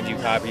can send you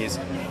copies.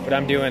 But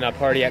I'm doing a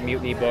party at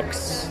Mutiny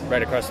Books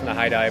right across from the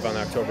High Dive on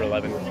October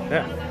 11th.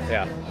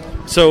 Yeah.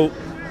 So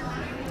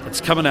it's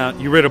coming out.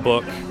 You read a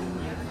book.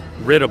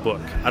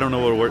 I don't know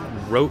what a word.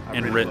 Wrote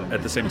and writ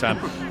at the same time.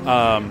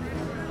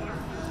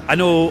 I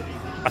know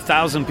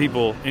 1,000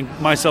 people,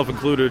 myself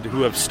included,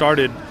 who have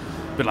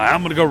been like,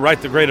 I'm going to go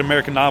write the great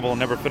American novel and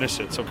never finish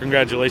it. So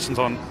congratulations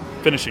on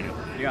finishing it.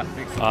 Yeah,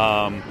 thanks.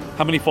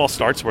 How many false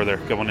starts were there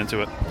going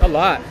into it? A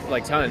lot,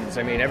 like tons.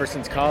 I mean, ever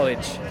since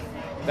college,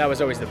 that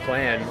was always the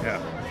plan.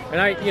 Yeah. And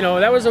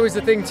that was always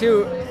the thing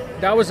too.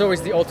 That was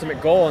always the ultimate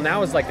goal, and that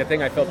was like the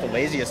thing I felt the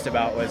laziest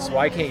about was,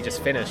 why can't you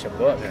just finish a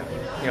book?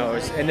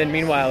 Yeah. And then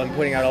meanwhile I'm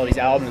putting out all these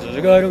albums. I was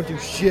like, I don't do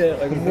shit.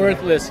 Like, I'm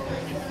worthless.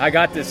 I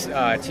got this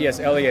T.S.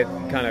 Eliot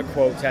kind of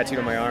quote tattooed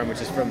on my arm,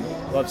 which is from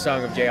Love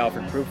Song of J.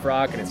 Alfred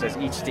Prufrock, and it says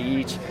each to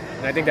each.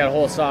 And I think that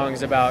whole song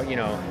is about,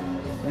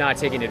 not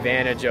taking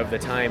advantage of the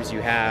times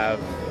you have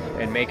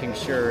and making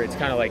sure it's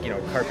kind of like,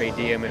 carpe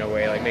diem in a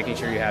way, like making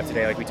sure you have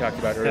today, like we talked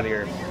about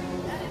earlier.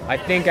 I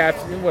think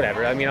after,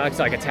 whatever, I mean, it's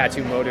like a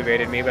tattoo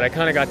motivated me, but I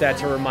kind of got that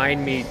to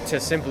remind me to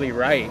simply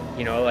write,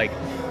 like,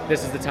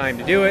 this is the time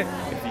to do it.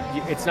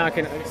 It's not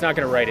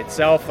gonna write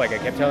itself. Like, I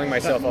kept telling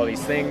myself all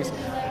these things.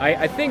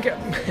 I think,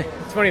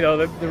 it's funny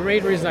though, the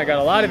main reason I got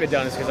a lot of it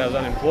done is because I was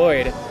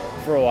unemployed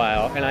for a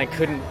while, and I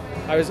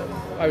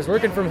was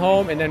working from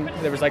home, and then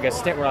there was like a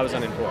stint where I was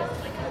unemployed.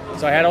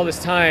 So I had all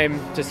this time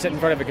to sit in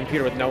front of a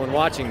computer with no one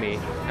watching me,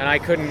 and I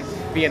couldn't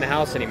be in the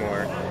house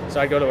anymore. So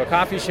I'd go to a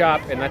coffee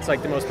shop, and that's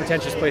like the most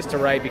pretentious place to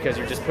write because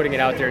you're just putting it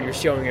out there and you're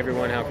showing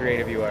everyone how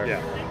creative you are.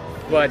 Yeah.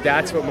 But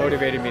that's what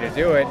motivated me to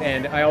do it.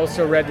 And I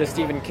also read the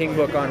Stephen King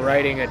book on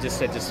writing that just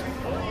said, just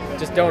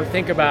don't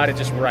think about it,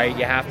 just write.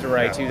 You have to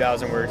write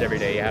 2,000 words every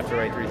day. You have to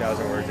write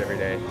 3,000 words every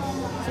day.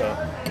 So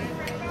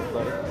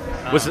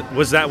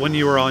was that when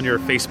you were on your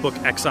Facebook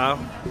exile?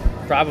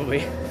 Probably.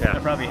 Yeah.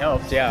 That probably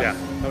helped, yeah.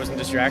 I wasn't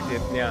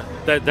distracted, yeah.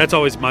 That's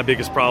always my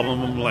biggest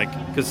problem.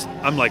 Because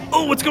I'm like,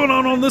 oh, what's going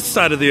on this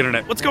side of the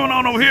internet? What's going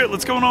on over here?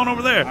 What's going on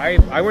over there?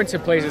 I went to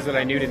places that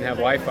I knew didn't have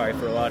Wi-Fi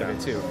for a lot of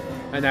it, too.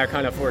 And that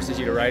kind of forces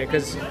you to write it,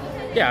 because,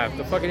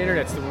 the fucking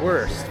internet's the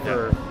worst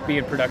for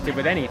being productive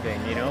with anything,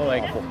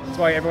 Like, that's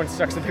why everyone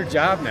sucks at their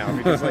job now,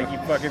 because, like, you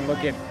fucking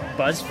look at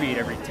BuzzFeed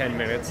every 10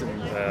 minutes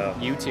and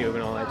YouTube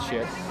and all that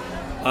shit.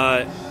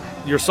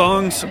 Your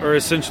songs are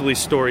essentially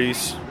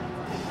stories.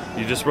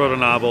 You just wrote a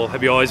novel.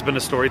 Have you always been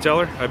a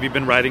storyteller? Have you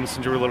been writing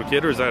since you were a little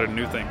kid, or is that a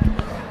new thing?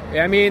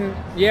 I mean,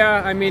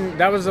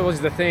 that was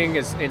always the thing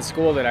in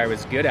school that I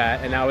was good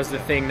at, and that was the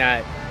thing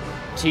that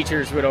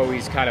teachers would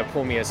always kind of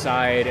pull me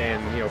aside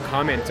and,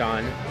 comment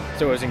on.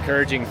 So it was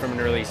encouraging from an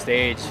early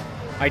stage.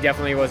 I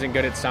definitely wasn't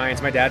good at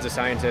science. My dad's a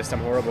scientist.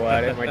 I'm horrible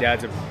at it. My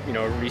dad's a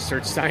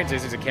research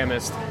scientist. He's a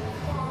chemist.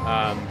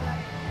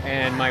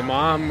 And my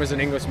mom was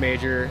an English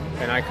major,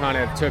 and I kind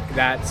of took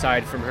that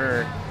side from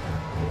her.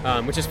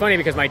 Which is funny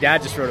because my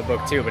dad just wrote a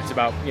book too, but it's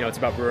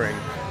about brewing,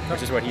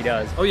 which is what he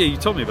does. Oh yeah, you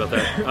told me about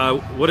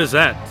that. What is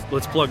that?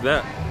 Let's plug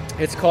that.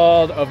 It's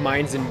called Of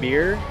Minds and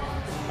Beer.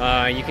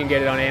 You can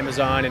get it on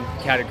Amazon and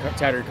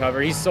tattered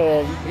cover. He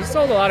sold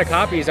a lot of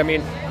copies. I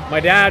mean, my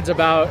dad's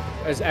about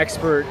as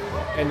expert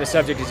in the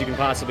subject as you can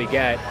possibly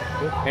get,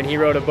 and he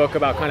wrote a book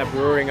about kind of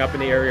brewing up in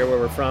the area where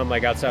we're from,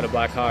 like outside of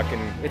Black Hawk,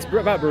 and it's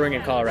about brewing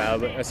in Colorado,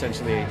 but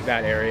essentially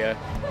that area.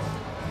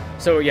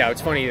 So yeah,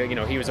 it's funny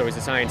that he was always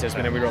a scientist,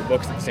 but then we wrote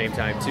books at the same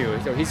time too.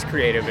 So he's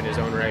creative in his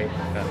own right.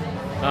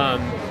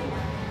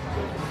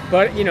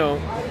 But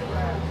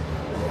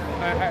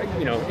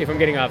if I'm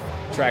getting off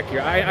track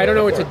here, I don't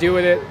know what to do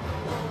with it.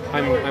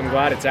 I'm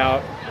glad it's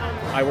out.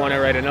 I want to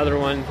write another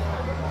one.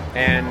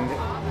 and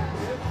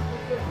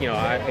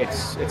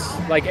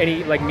it's like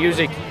any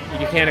music.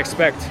 You can't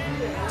expect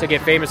to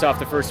get famous off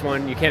the first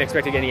one. You can't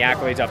expect to get any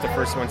accolades off the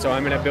first one. So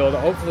I'm going to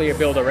hopefully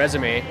build a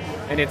resume.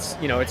 And it's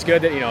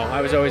good that,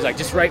 I was always like,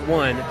 just write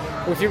one.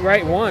 Well, if you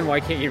write one, why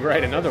can't you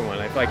write another one?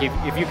 Like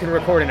if you can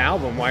record an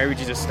album, why would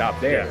you just stop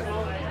there?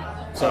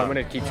 So I'm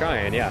going to keep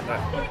trying,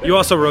 yeah. You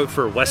also wrote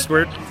for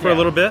Westward for a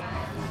little bit.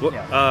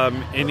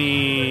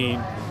 Any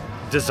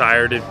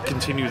desire to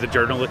continue the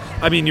journalism?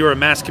 I mean, you were a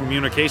mass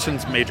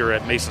communications major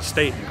at Mesa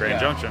State in Grand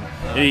Junction.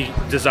 Any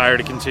desire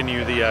to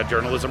continue the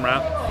journalism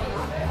route?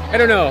 I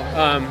don't know.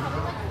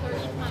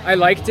 I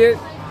liked it.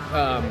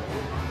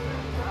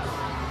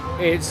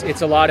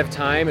 It's a lot of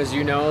time, as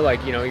you know.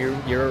 Like,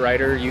 you're a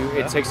writer.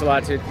 It takes a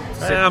lot to.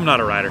 I'm not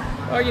a writer.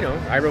 Well,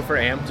 I wrote for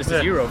AMP, just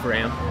as you wrote for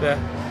AMP. Yeah.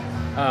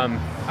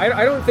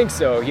 I don't think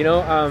so.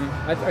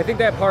 I think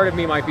that part of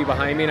me might be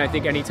behind me, and I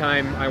think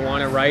anytime I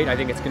want to write, I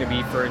think it's going to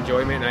be for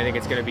enjoyment, and I think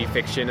it's going to be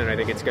fiction, and I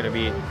think it's going to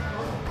be,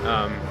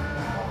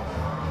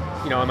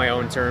 on my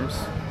own terms.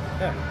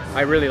 Yeah.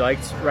 I really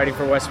liked writing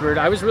for Westward.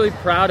 I was really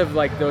proud of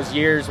those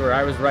years where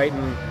I was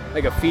writing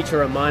a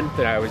feature a month,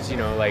 and I was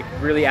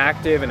really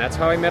active, and that's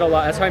how I met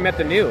That's how I met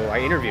the New. I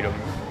interviewed them.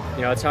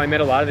 That's how I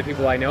met a lot of the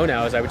people I know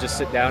now. Is I would just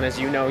sit down, as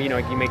you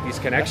make these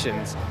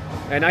connections.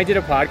 And I did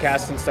a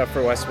podcast and stuff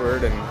for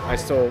Westward, and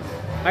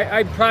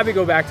I'd probably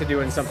go back to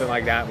doing something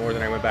like that more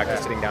than I went back to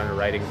sitting down and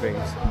writing things.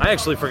 I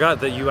actually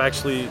forgot that you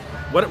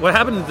what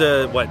happened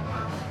to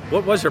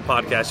what was your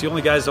podcast? You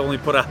only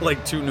put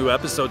out 2 new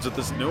episodes with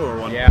this newer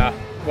one. Yeah.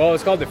 Well, it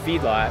was called The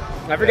Feedlot.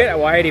 I forget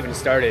why it even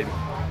started.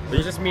 It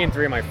was just me and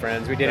 3 of my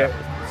friends. We did it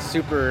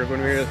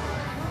when we were...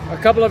 A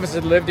couple of us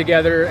had lived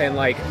together, and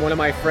one of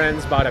my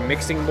friends bought a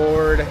mixing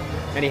board,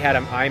 and he had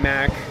an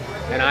iMac,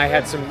 and I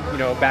had some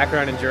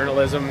background in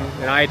journalism,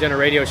 and I had done a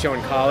radio show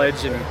in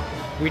college, and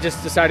we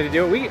just decided to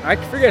do it. I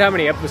forget how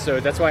many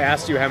episodes. That's why I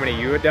asked you how many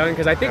you had done,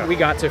 because I think we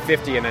got to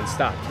 50 and then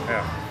stopped.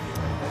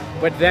 Yeah.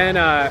 But then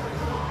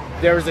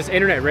there was this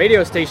internet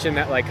radio station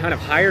that kind of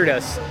hired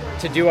us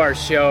to do our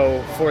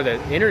show for the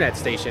internet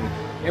station.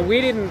 And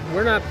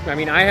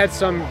I had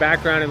some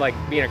background in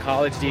being a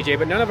college DJ,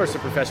 but none of us are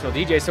professional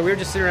DJs, so we were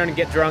just sitting around and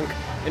get drunk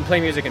and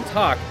play music and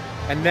talk.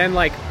 And then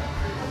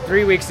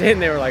 3 weeks in,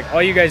 they were like,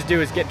 all you guys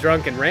do is get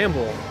drunk and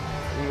ramble.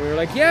 And we were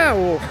like, yeah,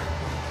 well,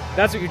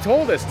 that's what you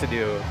told us to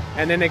do.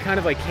 And then they kind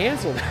of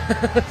canceled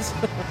us.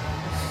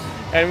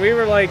 And we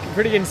were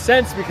pretty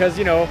incensed because,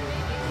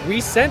 we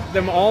sent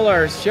them all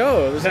our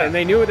shows and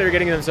they knew what they were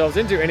getting themselves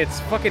into, and it's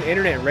fucking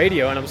internet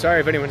radio. And I'm sorry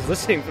if anyone's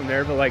listening from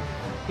there, but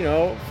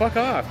fuck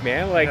off,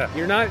 man.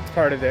 You're not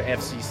part of the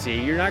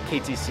FCC. You're not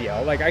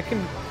KTCL. I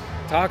can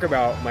talk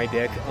about my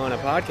dick on a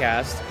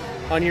podcast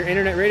on your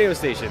internet radio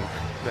station.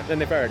 Then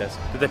they fired us.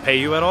 Did they pay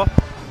you at all?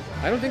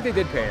 I don't think they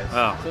did pay us.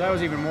 Oh. So that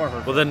was even more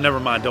hurtful. Well, then never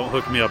mind. Don't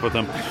hook me up with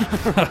them.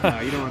 No,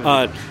 you don't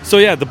want to. So,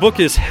 yeah, the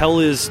book is Hell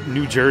is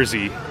New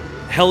Jersey.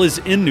 Hell is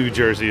in New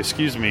Jersey,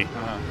 excuse me.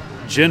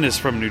 Jen is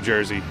from New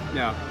Jersey.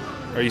 Yeah.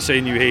 Are you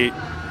saying you hate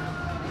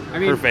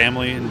her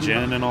family and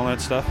Jen and all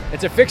that stuff?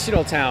 It's a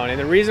fictional town, and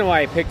the reason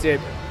why I picked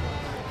it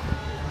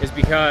is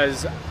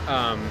because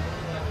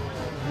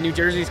New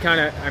Jersey's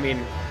kind of,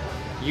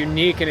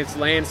 unique in its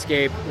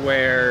landscape,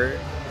 where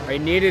I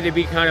needed to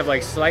be kind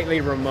of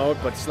slightly remote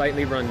but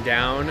slightly run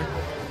down.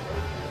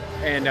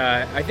 And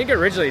I think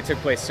originally it took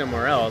place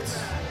somewhere else,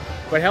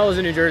 but Hell is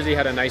in New Jersey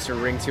had a nicer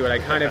ring to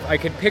it. I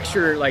could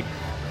picture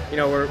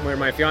where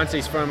my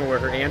fiance's from and where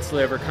her aunts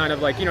live are kind of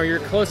you're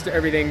close to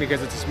everything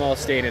because it's a small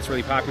state and it's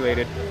really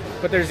populated.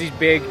 But there's these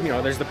big,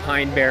 there's the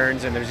Pine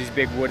Barrens and there's these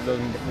big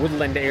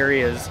woodland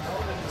areas.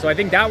 So I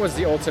think that was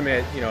the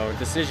ultimate,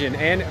 decision.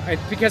 And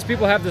because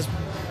people have this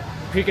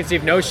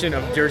preconceived notion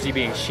of Jersey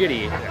being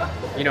shitty,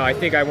 I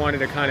think I wanted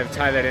to kind of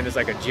tie that in as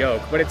a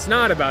joke. But it's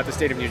not about the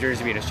state of New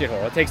Jersey being a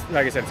shithole. It takes,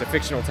 like I said, it's a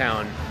fictional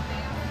town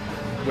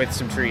with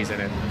some trees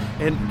in it.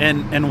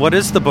 And what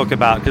is the book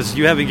about? Because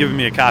you haven't given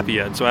me a copy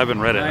yet, so I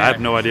haven't read it. I have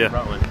no idea.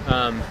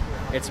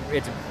 It's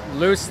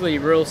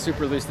real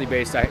super loosely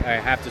based. I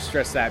have to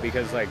stress that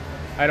because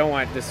I don't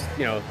want this.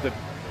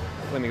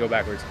 Let me go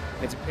backwards.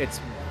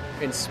 It's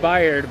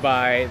inspired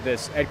by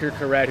this Edgar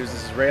Keret, who's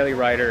this Israeli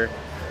writer.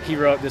 He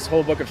wrote this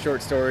whole book of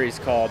short stories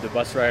called The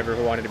Bus Driver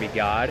Who Wanted to Be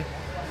God,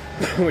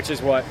 which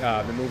is what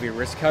the movie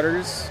Wrist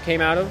Cutters came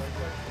out of.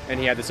 And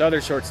he had this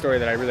other short story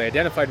that I really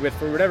identified with.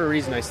 For whatever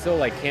reason, I still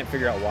can't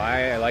figure out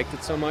why I liked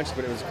it so much,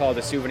 but it was called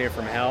A Souvenir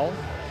from Hell.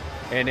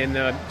 And in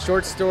the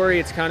short story,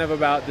 it's kind of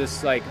about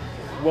this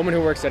woman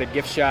who works at a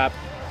gift shop,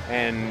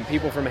 and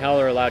people from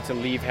hell are allowed to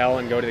leave hell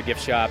and go to the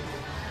gift shop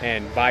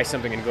and buy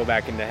something and go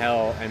back into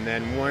hell. And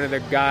then one of the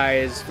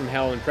guys from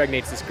hell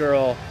impregnates this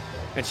girl,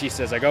 and she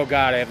says oh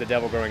God, I have the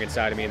devil growing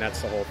inside of me, and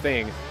that's the whole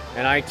thing.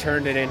 And I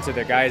turned it into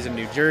the guys in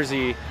New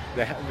Jersey,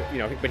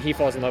 but he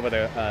falls in love with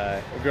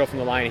a girl from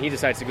the line, and he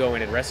decides to go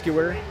in and rescue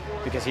her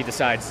because he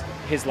decides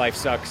his life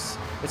sucks.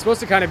 It's supposed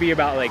to kind of be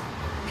about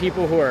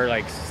people who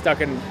are stuck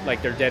in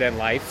their dead end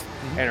life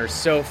and are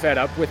so fed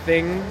up with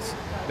things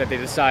that they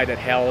decide that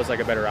hell is a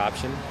better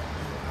option.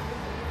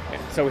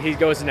 So he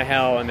goes into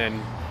hell, and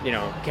then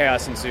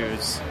chaos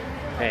ensues.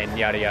 and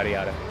yada, yada,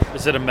 yada.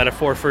 Is it a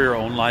metaphor for your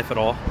own life at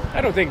all?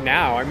 I don't think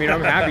now. I mean,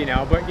 I'm happy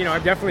now, but, you know,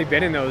 I've definitely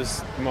been in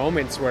those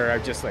moments where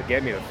I've just, like,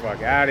 get me the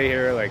fuck out of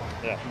here. Like,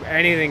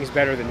 anything's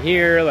better than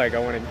here. Like, I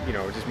want to, you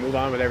know, just move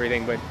on with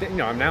everything. But, you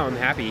know, I'm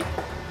happy.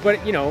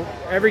 But, you know,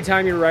 every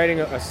time you're writing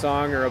a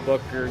song or a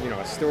book or, you know,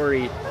 a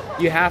story,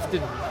 you have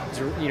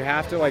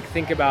to, like,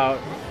 think about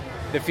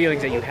the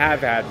feelings that you have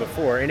had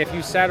before. And if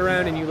you sat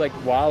around and you, like,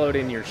 wallowed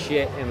in your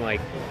shit and,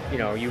 like, you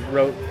know, you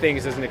wrote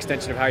things as an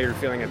extension of how you were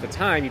feeling at the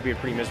time, you'd be a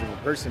pretty miserable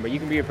person. But you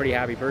can be a pretty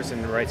happy person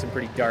and write some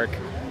pretty dark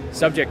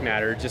subject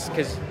matter just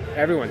because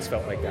everyone's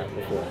felt like that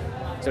before.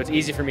 So it's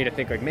easy for me to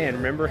think, like, man,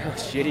 remember how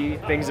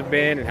shitty things have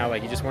been and how,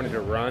 like, you just wanted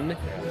to run?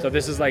 So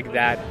this is like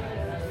that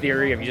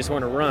theory of you just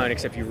want to run,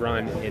 except you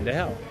run into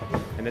hell.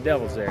 And the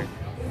devil's there.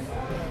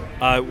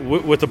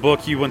 With the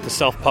book, you went the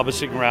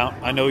self-publishing route.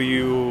 I know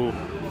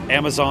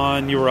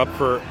Amazon, you were up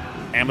for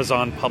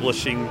Amazon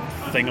publishing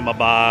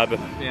thingamabob.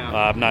 Yeah.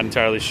 I'm not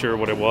entirely sure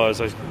what it was.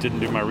 I didn't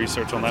do my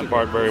research on that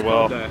part very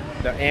well.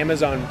 The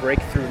Amazon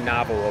Breakthrough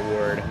Novel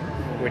Award,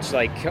 which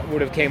like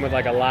would have came with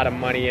like a lot of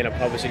money and a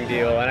publishing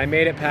deal. And I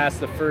made it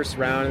past the first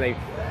round.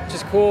 Which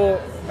is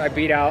cool. I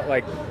beat out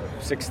like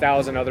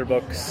 6,000 other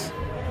books.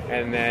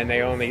 And then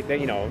they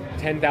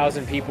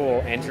 10,000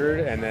 people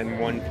entered, and then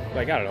one,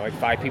 like, I don't know, like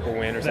 5 people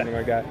win or something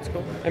like that. It's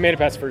cool. I made it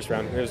past the first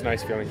round. It was a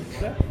nice feeling.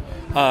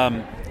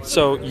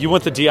 So you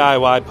went the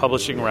DIY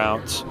publishing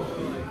route,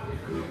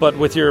 but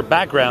with your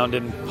background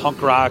in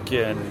punk rock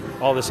and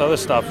all this other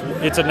stuff,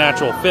 it's a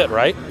natural fit,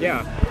 right?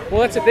 Yeah.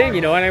 Well, that's the thing,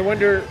 you know, and I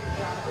wonder,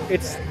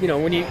 it's, you know,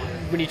 when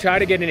you try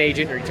to get an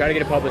agent or you try to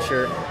get a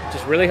publisher, it's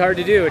just really hard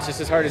to do. It's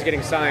just as hard as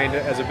getting signed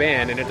as a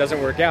band, and it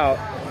doesn't work out.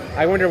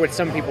 I wonder what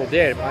some people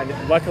did.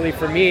 Luckily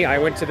for me, I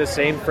went to the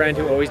same friend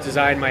who always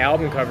designed my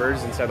album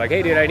covers and said, like,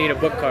 hey, dude, I need a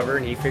book cover,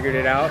 and he figured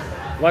it out.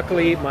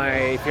 Luckily,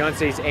 my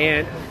fiance's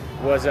aunt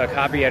was a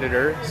copy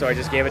editor, so I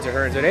just gave it to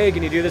her and said, hey,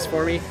 can you do this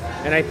for me?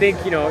 And I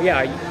think, you know,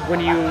 yeah,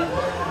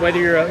 whether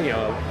you're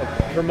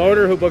a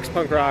promoter who books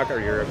punk rock or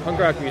you're a punk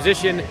rock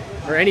musician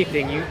or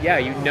anything, you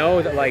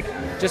know that, like,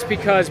 just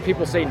because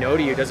people say no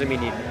to you doesn't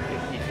mean you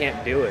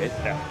can't do it.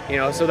 Yeah. You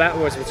know, so that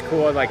was what's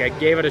cool. Like, I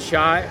gave it a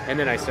shot, and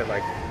then I said,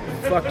 like,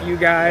 fuck you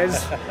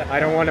guys. I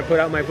don't want to put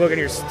out my book in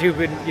your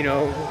stupid, you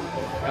know,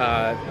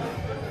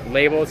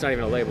 label. It's not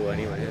even a label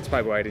anyway. That's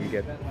probably why I didn't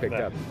get picked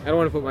up. I don't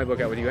want to put my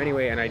book out with you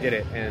anyway, and I did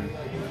it, and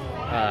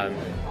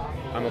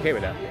I'm okay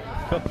with that.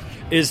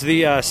 Is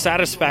the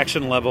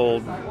satisfaction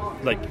level,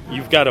 like,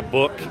 you've got a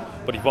book,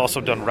 but you've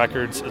also done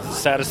records, is the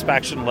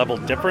satisfaction level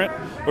different,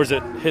 or does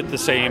it hit the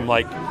same,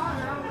 like,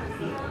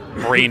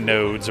 brain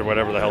nodes or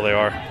whatever the hell they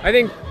are? I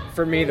think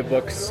for me the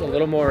book's a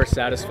little more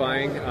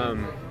satisfying,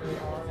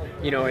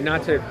 you know, and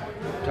not to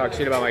talk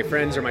shit about my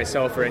friends or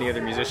myself or any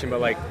other musician,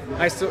 but like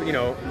I still, you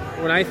know,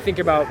 when I think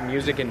about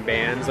music and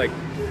bands, like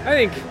I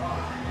think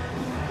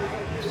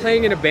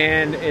playing in a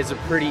band is a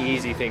pretty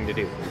easy thing to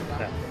do.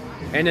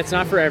 And it's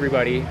not for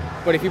everybody,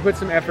 but if you put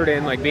some effort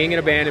in, like being in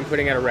a band and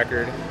putting out a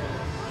record,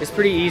 it's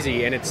pretty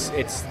easy, and it's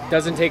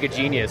doesn't take a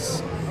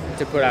genius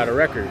to put out a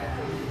record.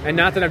 And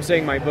not that I'm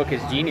saying my book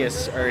is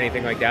genius or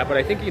anything like that, but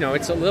I think, you know,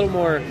 it's a little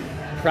more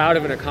proud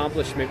of an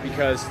accomplishment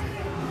because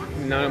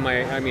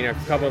a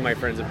couple of my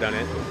friends have done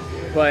it,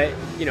 but,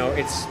 you know,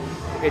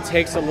 it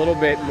takes a little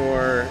bit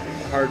more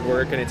hard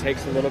work and it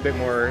takes a little bit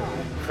more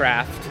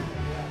craft.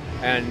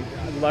 And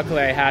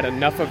luckily I had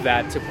enough of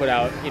that to put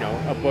out, you know,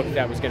 a book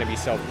that was going to be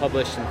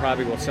self-published and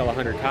probably will sell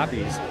 100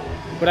 copies.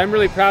 But I'm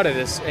really proud of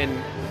this, and,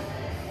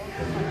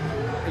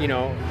 you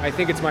know, I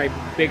think it's my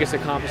biggest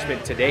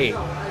accomplishment to date,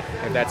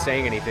 if that's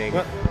saying anything.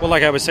 Well,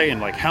 like I was saying,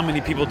 like, how many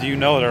people do you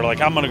know that are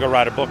like, I'm going to go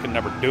write a book and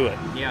never do it?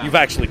 Yeah. You've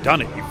actually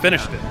done it. You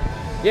finished it.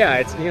 Yeah,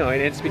 it's, you know,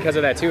 and it's because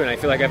of that too. And I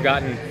feel like I've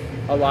gotten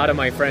a lot of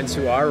my friends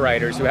who are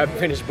writers who have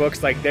finished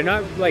books, like, they're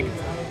not like,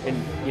 and,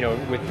 you know,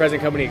 with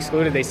present company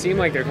excluded, they seem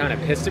like they're kind of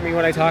pissed at me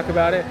when I talk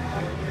about it,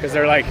 because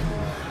they're like,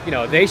 you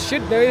know, they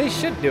should do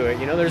it.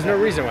 You know, there's no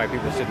reason why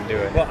people shouldn't do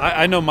it. Well,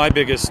 I know my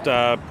biggest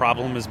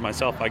problem is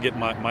myself. I get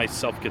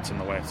myself gets in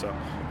the way. So,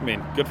 I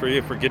mean, good for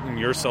you for getting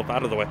yourself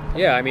out of the way.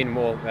 Yeah, I mean,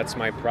 well, that's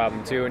my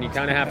problem too. And you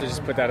kind of have to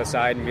just put that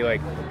aside and be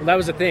like, well, that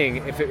was the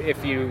thing.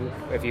 If you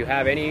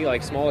have any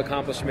like small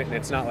accomplishment and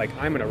it's not like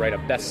I'm going to write a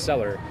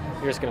bestseller,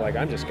 you're just going to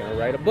I'm just going to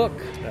write a book.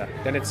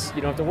 Then it's,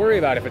 you don't have to worry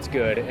about if it's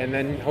good. And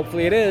then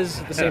hopefully it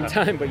is at the same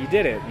time, but you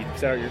did it. You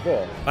set out your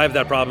goal. I have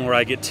that problem where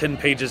I get 10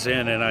 pages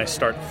in and I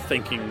start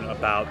thinking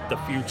about the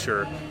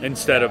future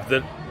instead of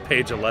the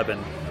page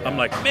 11. I'm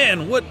like,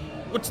 man,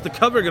 what's the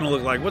cover going to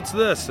look like? What's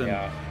this?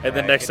 And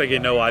then next thing you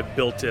know, I've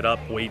built it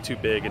up way too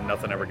big and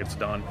nothing ever gets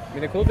done. I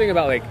mean, the cool thing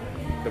about like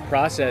the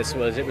process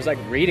was it was like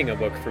reading a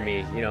book for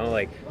me, you know,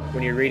 like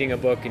when you're reading a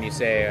book and you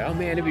say, oh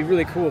man, it'd be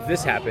really cool if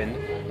this happened,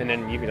 and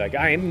then you'd be like,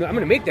 I'm going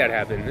to make that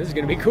happen. This is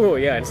going to be cool.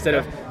 Yeah. Instead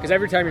of, because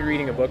every time you're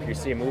reading a book or you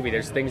see a movie,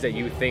 there's things that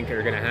you think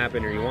are going to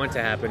happen or you want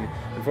to happen.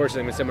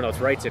 Unfortunately, when someone else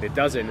writes it, it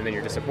doesn't, and then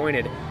you're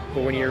disappointed.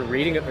 But when you're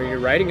reading or you're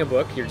writing a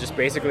book, you're just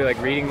basically like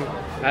reading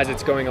as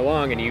it's going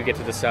along, and you get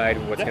to decide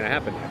what's going to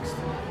happen next.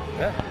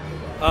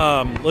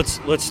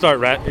 Let's start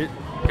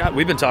God,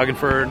 we've been talking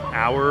for an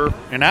hour.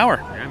 Yeah,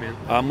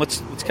 man.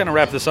 Let's kind of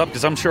wrap this up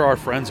because I'm sure our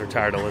friends are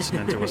tired of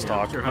listening to us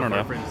talk. sure I don't our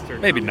know. friends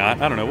turn Maybe on.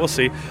 not. I don't know. We'll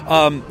see.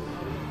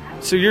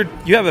 So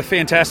you have a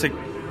fantastic,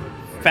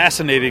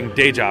 fascinating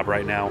day job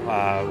right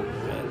now.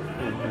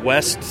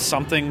 West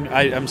something.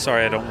 I'm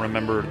sorry, I don't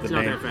remember the It's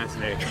name. not that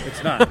fascinating.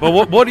 It's not. But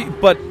what do you,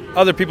 but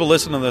other people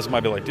listening to this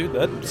might be like, dude,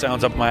 that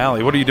sounds up my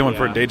alley. What are you doing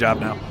for a Yeah. day job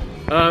now?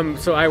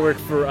 So I work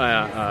for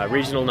a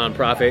regional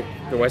nonprofit,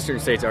 the Western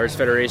States Arts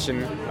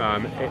Federation.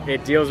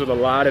 It deals with a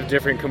lot of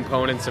different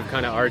components of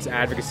kind of arts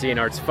advocacy and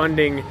arts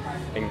funding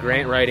and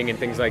grant writing and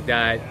things like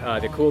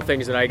that. The cool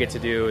things that I get to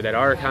do that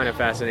are kind of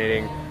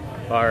fascinating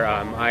are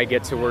I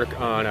get to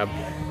work on a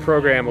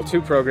program, well,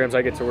 2 programs.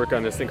 I get to work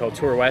on this thing called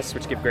Tour West,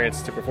 which give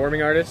grants to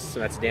performing artists, so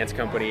that's dance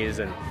companies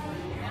and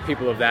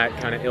people of that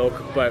kind of ilk.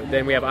 But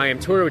then we have I Am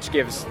Tour, which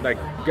gives like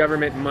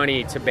government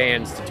money to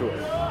bands to tour,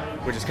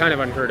 which is kind of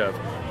unheard of.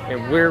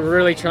 And we're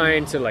really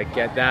trying to like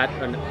get that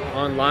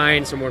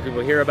online so more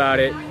people hear about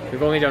it.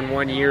 We've only done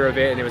 1 year of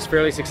it, and it was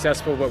fairly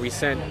successful. But we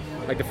sent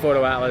like the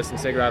Photo Atlas and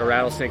Sagrado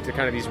Rattlesnake to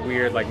kind of these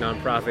weird like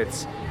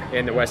nonprofits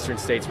in the Western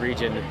States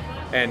region,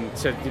 and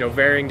to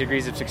varying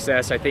degrees of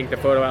success. I think the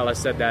Photo Atlas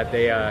said that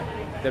they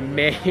the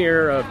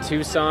mayor of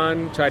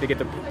Tucson tried to get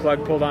the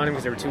plug pulled on him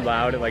because they were too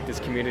loud at like this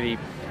community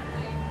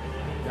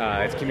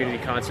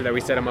concert that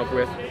we set him up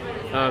with.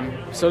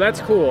 So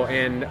that's cool,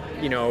 and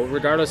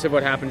regardless of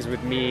what happens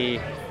with me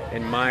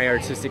and my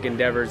artistic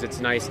endeavors, it's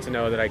nice to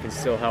know that I can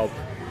still help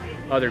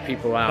other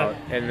people out,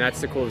 and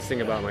that's the coolest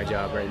thing about my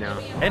job right now.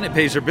 And it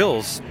pays your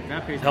bills.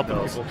 That pays Helping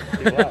bills.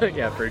 people out.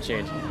 Yeah, for a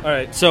change. All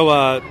right.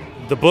 So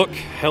the book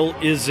Hell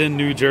is in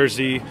New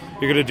Jersey.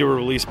 You're going to do a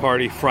release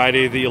party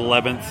Friday the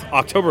 11th,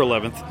 October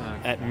 11th,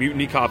 at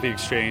Mutiny Coffee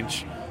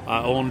Exchange,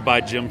 owned by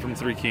Jim from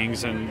Three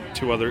Kings and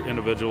 2 other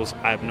individuals.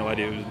 I have no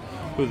idea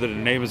who the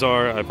names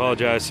are. I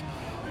apologize.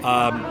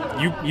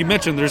 You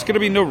mentioned there's going to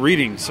be no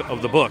readings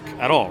of the book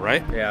at all,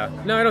 right? Yeah.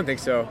 No, I don't think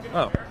so.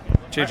 Oh,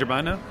 change your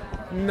mind now?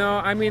 No,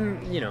 I mean,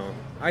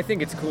 I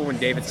think it's cool when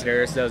David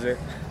Sedaris does it.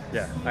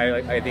 Yeah.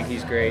 I think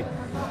he's great.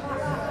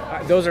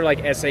 Those are like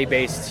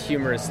essay-based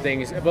humorous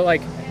things, but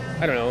like,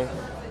 I don't know,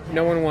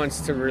 no one wants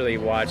to really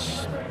watch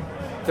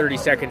 30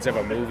 seconds of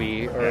a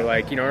movie or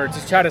like, or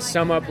just try to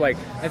sum up. Like,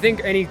 I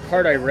think any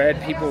part I read,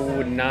 people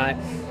would not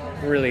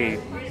really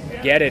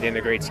get it in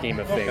the great scheme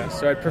of things.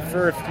 So I'd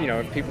prefer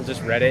if people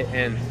just read it,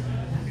 and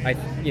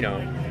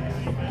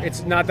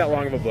it's not that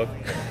long of a book.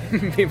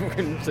 People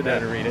can sit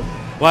down and read it.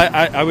 Well,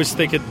 I was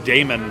thinking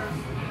Damon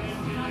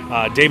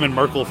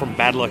Merkel from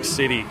Bad Luck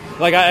City.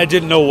 Like, I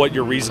didn't know what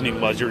your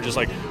reasoning was. You were just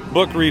like,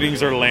 book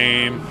readings are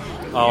lame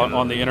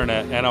on the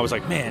internet. And I was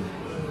like, man,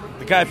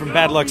 the guy from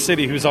Bad Luck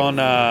City who's on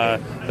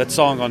that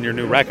song on your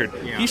new record,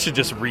 he should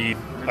just read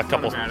a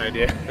couple. Not a bad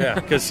idea. Yeah,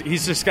 because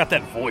he's just got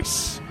that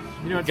voice.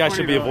 It's The guy funny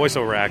should be a though.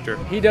 voiceover actor.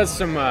 He does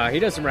some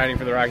writing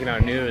for the Rocky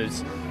Mountain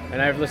News,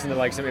 and I've listened to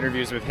like some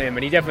interviews with him,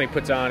 and he definitely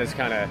puts on his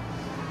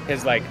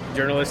like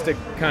journalistic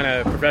kind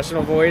of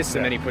professional voice,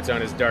 and then he puts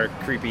on his dark,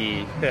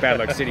 creepy Bad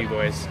Luck City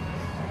voice.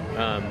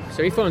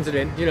 So he phones it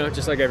in,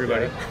 just like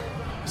everybody.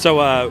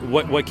 So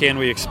what can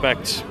we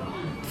expect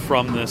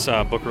from this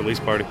book release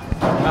party?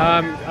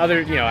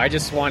 I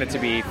just want it to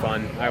be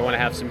fun. I want to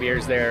have some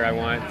beers there. I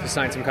want to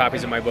sign some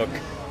copies of my book.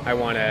 I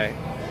want to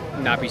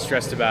not be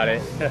stressed about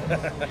it,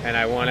 and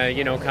I want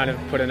to kind of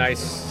put a nice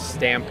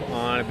stamp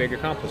on a big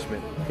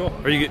accomplishment. Cool.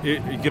 Are you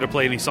gonna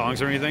play any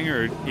songs or anything,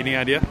 or any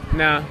idea?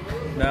 No,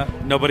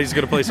 Nobody's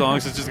gonna play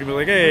songs. It's just gonna be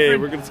like, hey,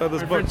 we're gonna sign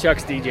this my book. friend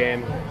Chuck's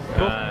DJing.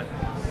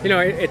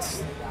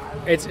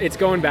 It's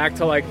going back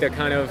to like the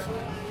kind of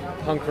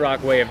punk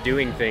rock way of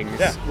doing things,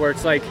 where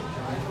it's like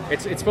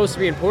it's supposed to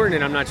be important,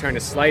 and I'm not trying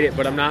to slight it,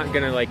 but I'm not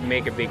gonna like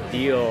make a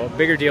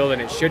bigger deal than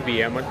it should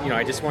be.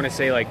 I just want to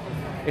say like,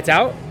 it's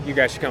out. You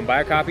guys should come buy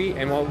a copy,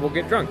 and we'll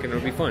get drunk, and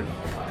it'll be fun.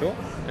 Cool.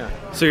 Yeah.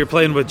 So you're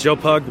playing with Joe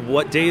Pug.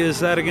 What day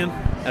is that again?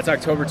 That's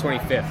October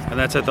 25th. And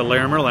that's at the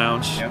Larimer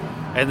Lounge. Yep.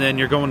 And then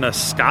you're going to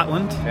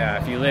Scotland. Yeah.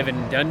 If you live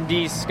in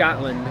Dundee,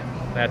 Scotland,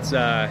 that's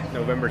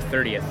November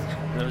 30th.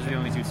 Those are the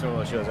only 2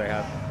 solo shows I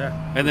have.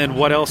 Yeah. And then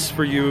what else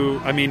for you?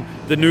 I mean,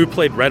 the new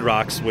played Red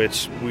Rocks,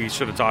 which we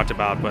should have talked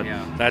about, but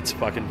that's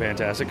fucking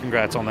fantastic.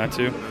 Congrats on that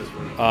too.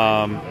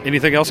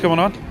 Anything else going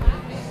on?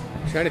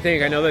 I'm trying to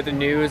think. I know that the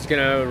New is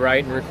going to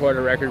write and record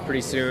a record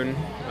pretty soon.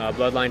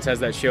 Bloodlines has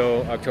that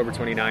show October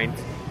 29th.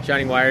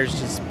 Shining Wire's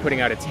just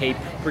putting out a tape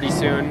pretty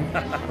soon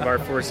of our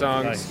 4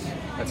 songs. Nice.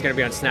 That's going to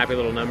be on Snappy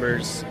Little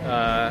Numbers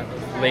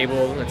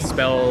label. It's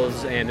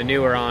Spells, and the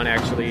New are on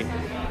actually.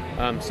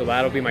 So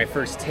that'll be my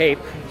first tape.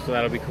 So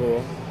that'll be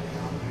cool.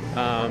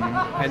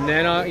 And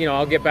then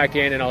I'll get back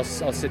in, and I'll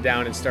sit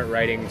down and start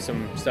writing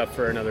some stuff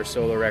for another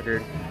solo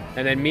record.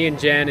 And then me and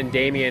Jen and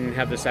Damien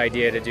have this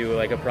idea to do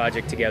like a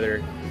project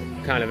together,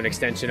 kind of an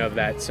extension of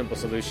that Simple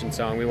Solution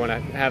song. We want to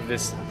have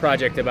this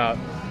project about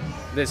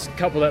this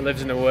couple that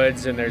lives in the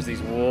woods, and there's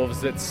these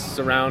wolves that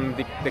surround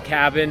the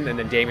cabin, and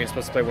then Damien's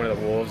supposed to play one of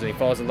the wolves, and he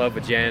falls in love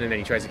with Jen, and then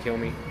he tries to kill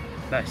me.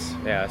 Nice.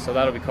 Yeah, so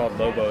that'll be called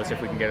Lobos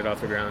if we can get it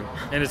off the ground.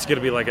 And it's going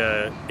to be like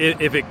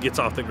if it gets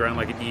off the ground,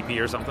 like an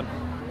EP or something?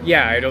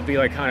 Yeah, it'll be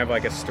like kind of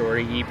like a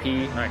story EP.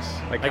 Nice.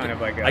 Like kind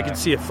of like a, I can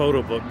see a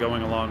photo book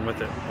going along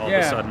with it all of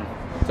a sudden.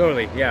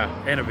 Totally, yeah.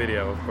 And a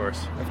video, of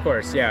course. Of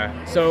course,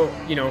 yeah. So,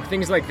 you know,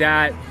 things like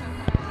that,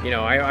 you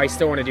know, I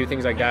still want to do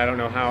things like that. I don't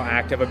know how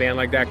active a band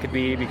like that could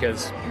be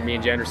because me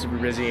and Jen are super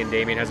busy and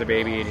Damien has a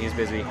baby and he's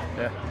busy.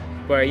 Yeah.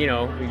 But, you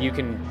know,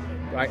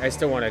 I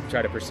still want to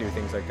try to pursue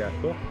things like that.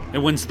 Cool.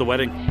 And when's the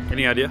wedding?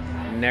 Any idea?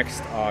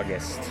 Next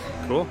August.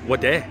 Cool.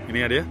 What day?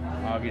 Any idea?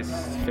 August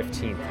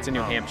 15th. It's in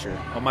New Hampshire.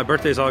 Well, my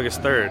birthday's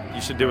August 3rd.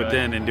 You should do it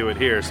then and do it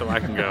here so I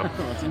can go.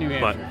 It's in New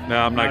Hampshire. But no,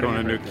 I'm not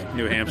going to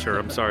New Hampshire.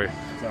 I'm sorry.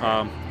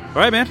 All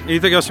right, man.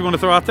 Anything else you want to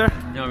throw out there?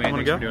 No, man.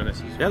 Thanks for doing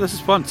this. Yeah, this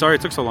is fun. Sorry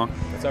it took so long.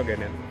 It's all good,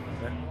 man.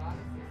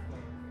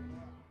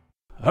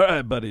 All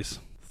right, buddies.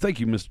 Thank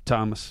you, Mr.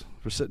 Thomas,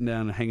 for sitting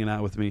down and hanging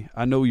out with me.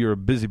 I know you're a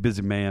busy,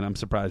 busy man. I'm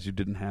surprised you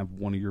didn't have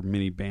one of your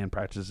mini band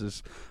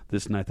practices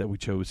this night that we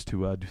chose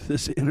to do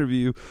this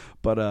interview.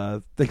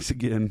 But thanks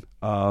again.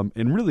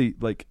 And really,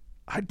 like,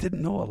 I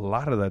didn't know a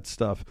lot of that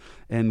stuff.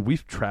 And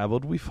we've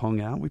traveled, we've hung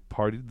out, we've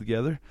partied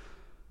together.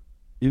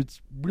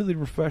 It's really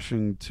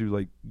refreshing to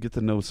like get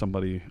to know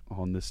somebody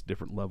on this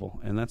different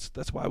level, and that's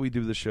why we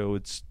do the show.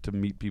 It's to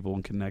meet people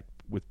and connect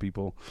with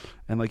people,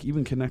 and like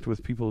even connect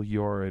with people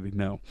you already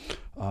know.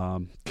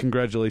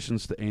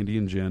 Congratulations to Andy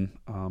and Jen.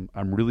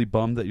 I'm really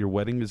bummed that your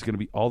wedding is going to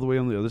be all the way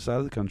on the other side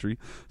of the country,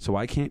 so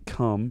I can't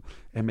come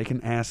and make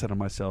an ass out of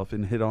myself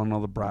and hit on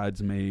all the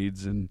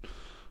bridesmaids and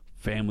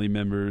family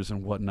members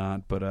and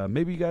whatnot. But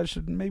maybe you guys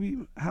should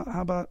how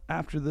about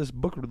after this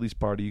book release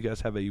party, you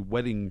guys have a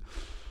wedding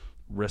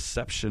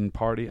reception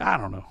party? I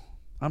don't know.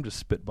 I'm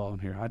just spitballing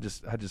here. I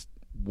just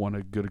want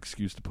a good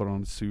excuse to put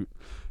on a suit,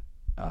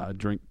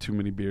 drink too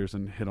many beers,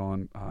 and hit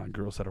on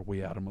girls that are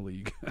way out of my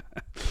league.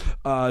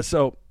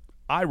 So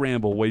I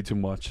ramble way too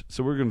much.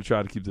 So we're going to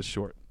try to keep this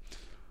short.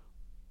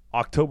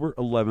 October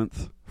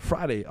 11th,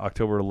 Friday,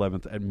 October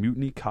 11th at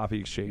Mutiny Coffee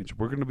Exchange,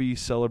 we're going to be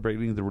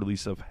celebrating the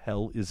release of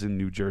Hell is in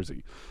New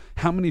Jersey.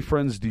 How many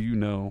friends do you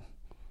know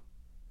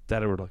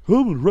that are like,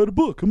 oh, I'm going to write a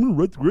book. I'm going to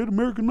write the great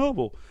American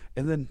novel.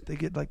 And then they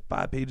get like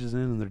 5 pages in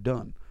and they're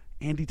done.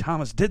 Andy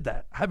Thomas did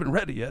that. I haven't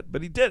read it yet,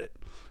 but he did it.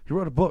 He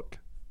wrote a book.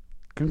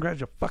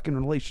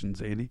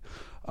 Congratulations, Andy.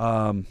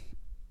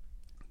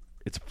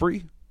 It's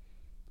free.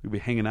 We'll be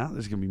hanging out.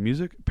 There's going to be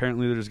music.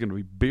 Apparently there's going to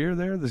be beer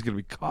there. There's going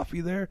to be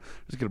coffee there.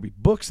 There's going to be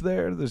books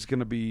there. There's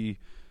going to be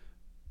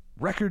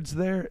records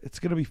there. It's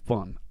going to be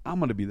fun. I'm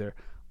going to be there.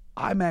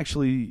 I'm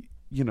actually...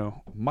 You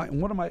know,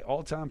 one of my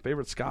all-time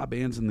favorite ska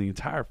bands in the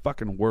entire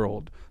fucking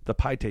world, the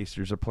Pie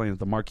Tasters, are playing at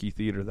the Marquee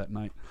Theater that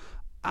night.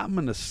 I'm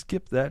going to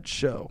skip that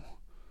show.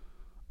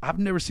 I've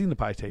never seen the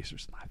Pie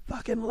Tasters. I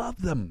fucking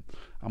love them.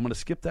 I'm going to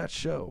skip that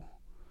show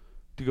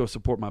to go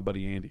support my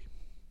buddy Andy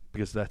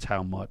because that's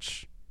how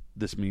much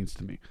this means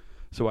to me.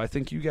 So I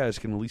think you guys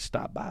can at least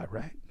stop by,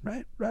 right?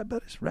 Right,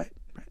 buddies? Right.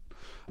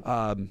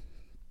 And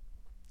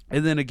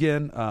then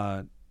again,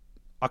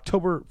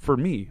 October, for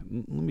me,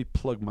 let me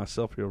plug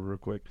myself here real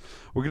quick.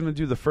 We're going to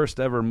do the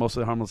first ever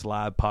Mostly Harmless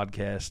Live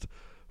podcast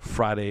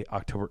Friday,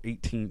 October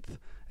 18th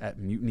at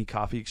Mutiny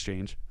Coffee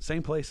Exchange.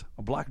 Same place,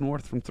 a block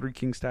north from Three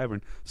Kings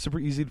Tavern. Super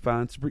easy to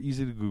find, super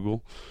easy to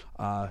Google.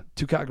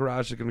 Two Cot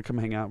Garage is going to come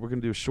hang out. We're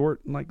going to do a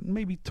short, like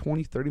maybe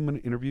 20,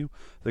 30-minute interview.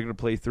 They're going to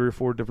play 3 or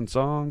 4 different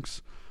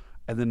songs.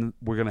 And then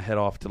we're going to head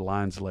off to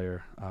Lion's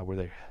Lair, where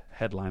they're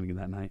headlining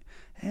that night,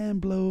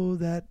 and blow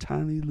that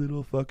tiny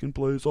little fucking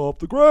place off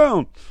the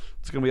ground.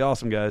 It's going to be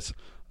awesome, guys.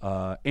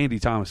 Andy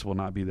Thomas will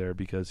not be there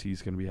because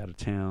he's going to be out of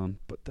town,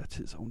 but that's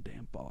his own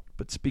damn fault.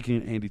 But speaking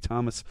of Andy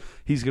Thomas,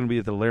 he's going to be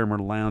at the Larimer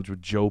Lounge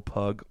with Joe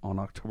Pug on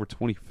October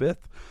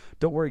 25th.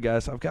 Don't worry,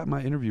 guys. I've got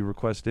my interview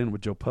request in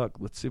with Joe Pug.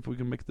 Let's see if we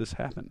can make this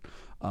happen.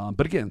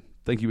 But again,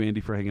 thank you,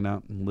 Andy, for hanging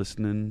out and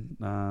listening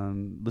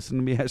to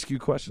me ask you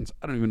questions.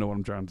 I don't even know what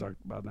I'm trying to talk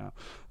about now.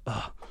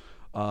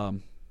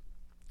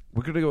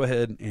 We're going to go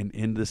ahead and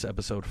end this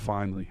episode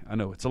finally. I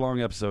know it's a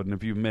long episode, and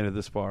if you've made it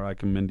this far, I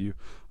commend you,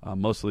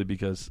 mostly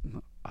because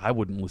I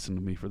wouldn't listen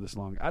to me for this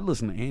long. I'd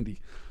listen to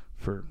Andy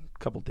for a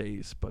couple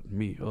days, but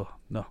me,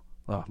 no.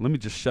 Let me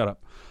just shut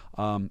up.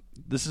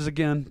 This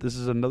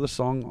is another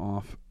song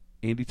off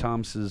Andy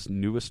Thomas's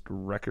newest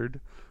record,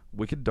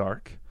 Wicked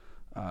Dark.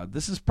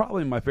 This is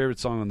probably my favorite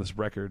song on this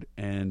record,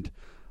 and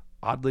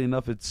oddly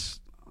enough,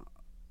 it's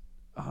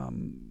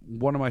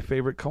one of my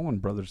favorite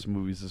Coen Brothers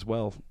movies as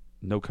well.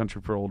 No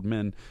Country for Old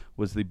Men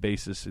was the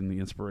basis and the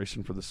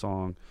inspiration for the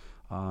song.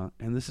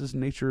 And this is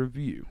Nature of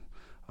You.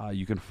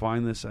 You can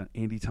find this at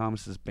Andy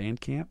Thomas's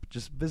Bandcamp.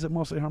 Just visit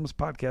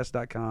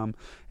mostlyharmlesspodcast.com.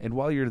 And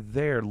while you're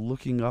there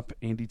looking up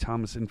Andy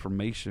Thomas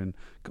information,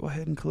 go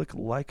ahead and click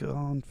like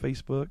on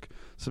Facebook,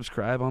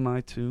 subscribe on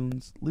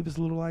iTunes, leave us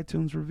a little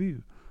iTunes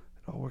review.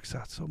 It all works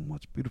out so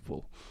much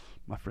beautiful,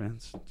 my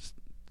friends.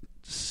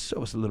 Just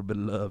show us a little bit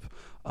of love.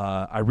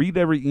 I read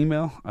every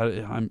email.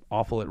 I'm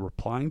awful at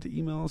replying to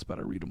emails, but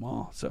I read them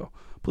all. So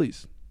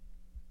please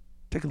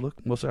take a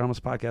look,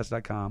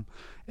 mostlyharmlesspodcast.com.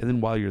 And then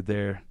while you're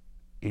there,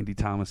 Andy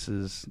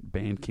Thomas's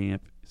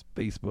Bandcamp, his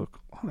Facebook,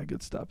 all that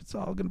good stuff. It's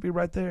all going to be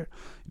right there.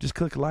 You just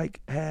click like,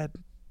 add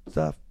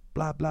stuff,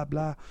 blah, blah,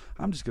 blah.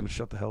 I'm just going to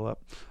shut the hell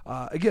up.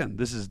 Again,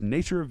 this is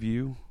Nature of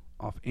You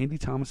off Andy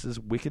Thomas's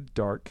Wicked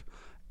Dark.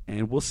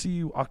 And we'll see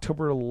you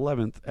October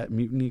 11th at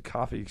Mutiny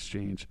Coffee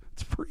Exchange.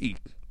 It's free.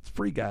 It's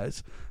free,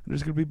 guys. And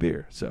there's going to be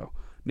beer. So,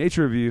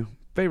 Nature of You,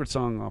 favorite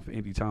song off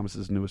Andy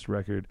Thomas's newest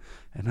record.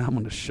 And I'm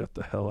going to shut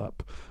the hell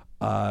up.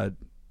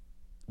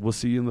 We'll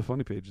see you in the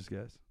funny pages,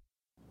 guys.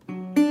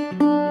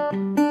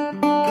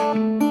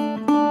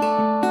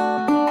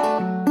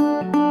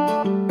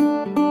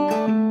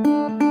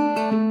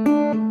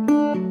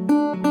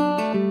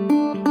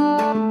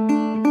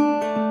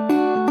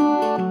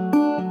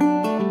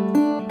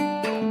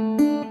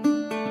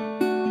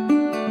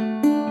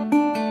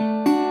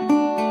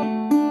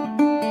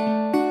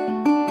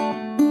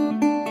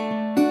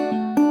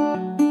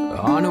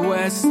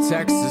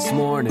 Texas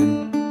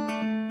morning,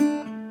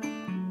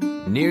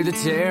 near the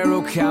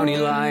Terrell County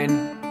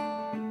line,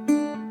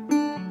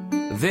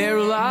 there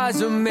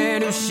lies a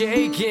man who's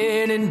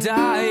shaking and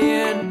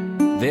dying.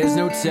 There's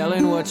no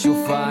telling what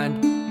you'll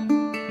find.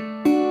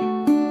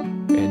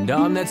 And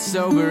on that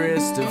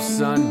soberest of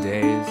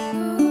Sundays,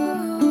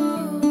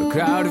 a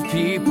crowd of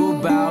people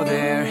bow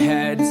their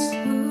heads,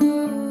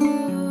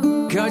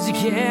 'cause you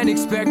can't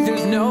expect,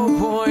 there's no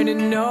point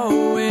in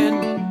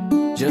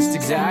knowing just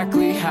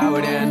exactly how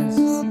it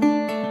ends.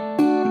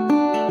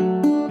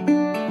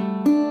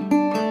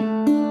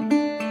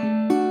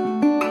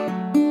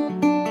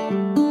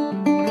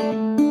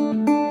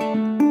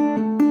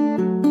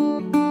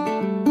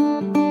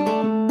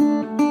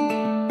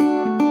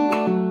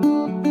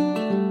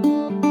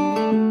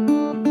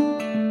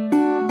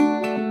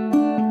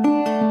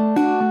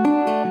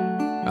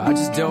 I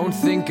just don't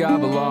think I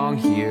belong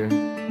here.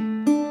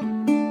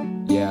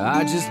 Yeah,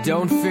 I just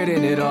don't fit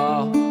in at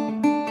all.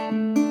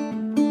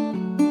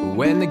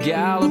 When the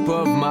gallop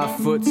of my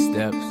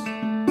footsteps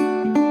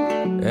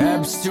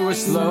ebbs to a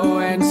slow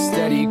and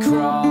steady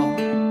crawl,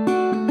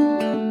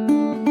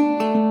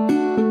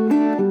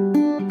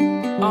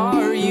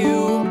 are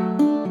you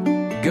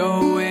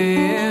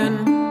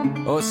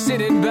going, or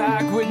sitting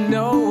back with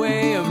no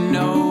way of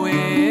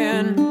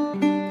knowing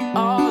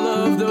all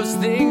of those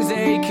things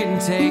they can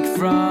take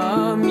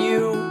from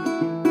you?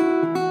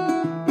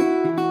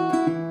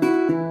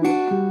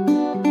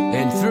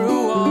 And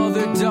through all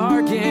the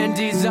dark and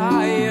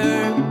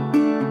desire,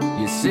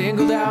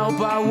 singled out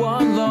by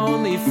one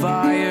lonely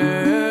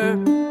fire.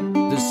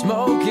 The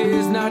smoke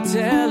is not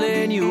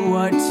telling you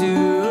what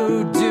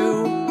to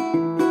do.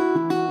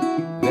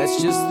 That's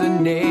just the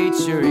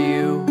nature of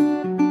you.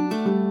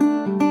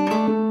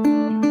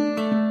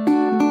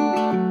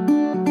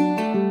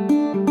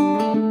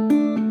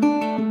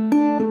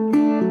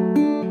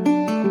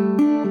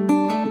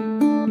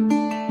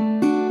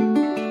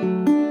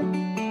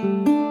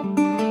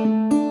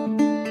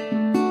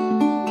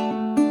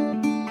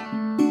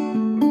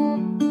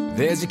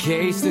 There's a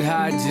case that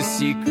hides your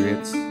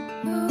secrets.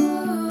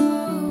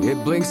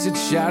 It blinks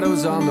its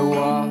shadows on the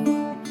wall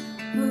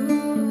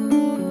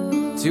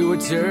to a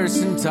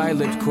terse and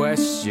tight-lipped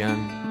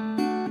question: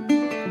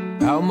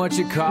 how much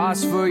it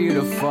costs for you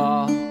to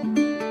fall?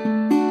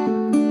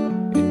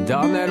 And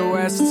on that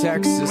West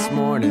Texas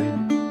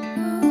morning,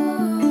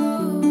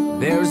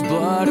 there's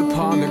blood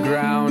upon the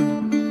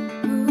ground.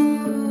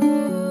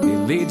 It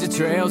leads a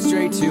trail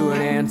straight to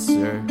an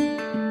answer,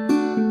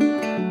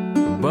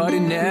 but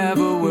it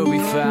never will be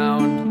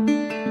found.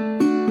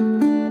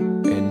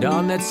 And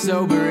on that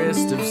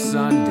soberest of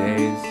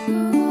Sundays,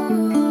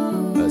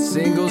 a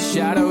single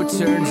shadow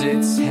turns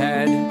its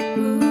head.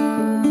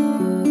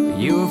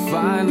 You have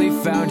finally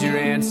found your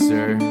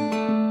answer.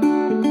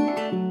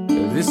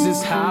 This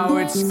is how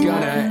it's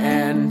gonna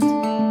end.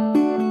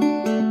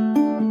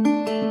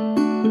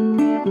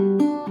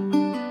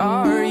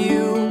 Are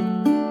you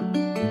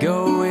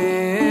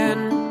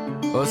going,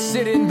 or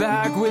sitting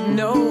back with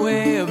no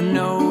way of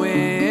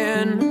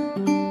knowing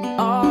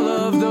all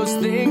of those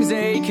things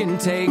they can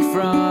take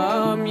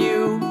from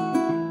you?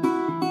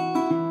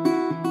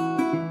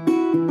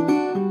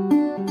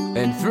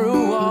 And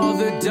through all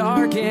the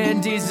dark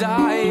and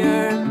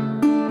desire,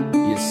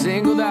 you're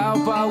singled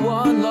out by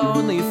one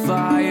lonely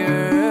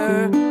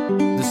fire.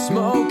 The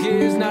smoke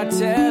is not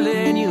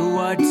telling you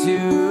what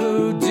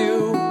to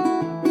do.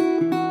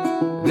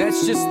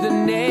 That's just the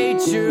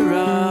nature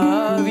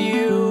of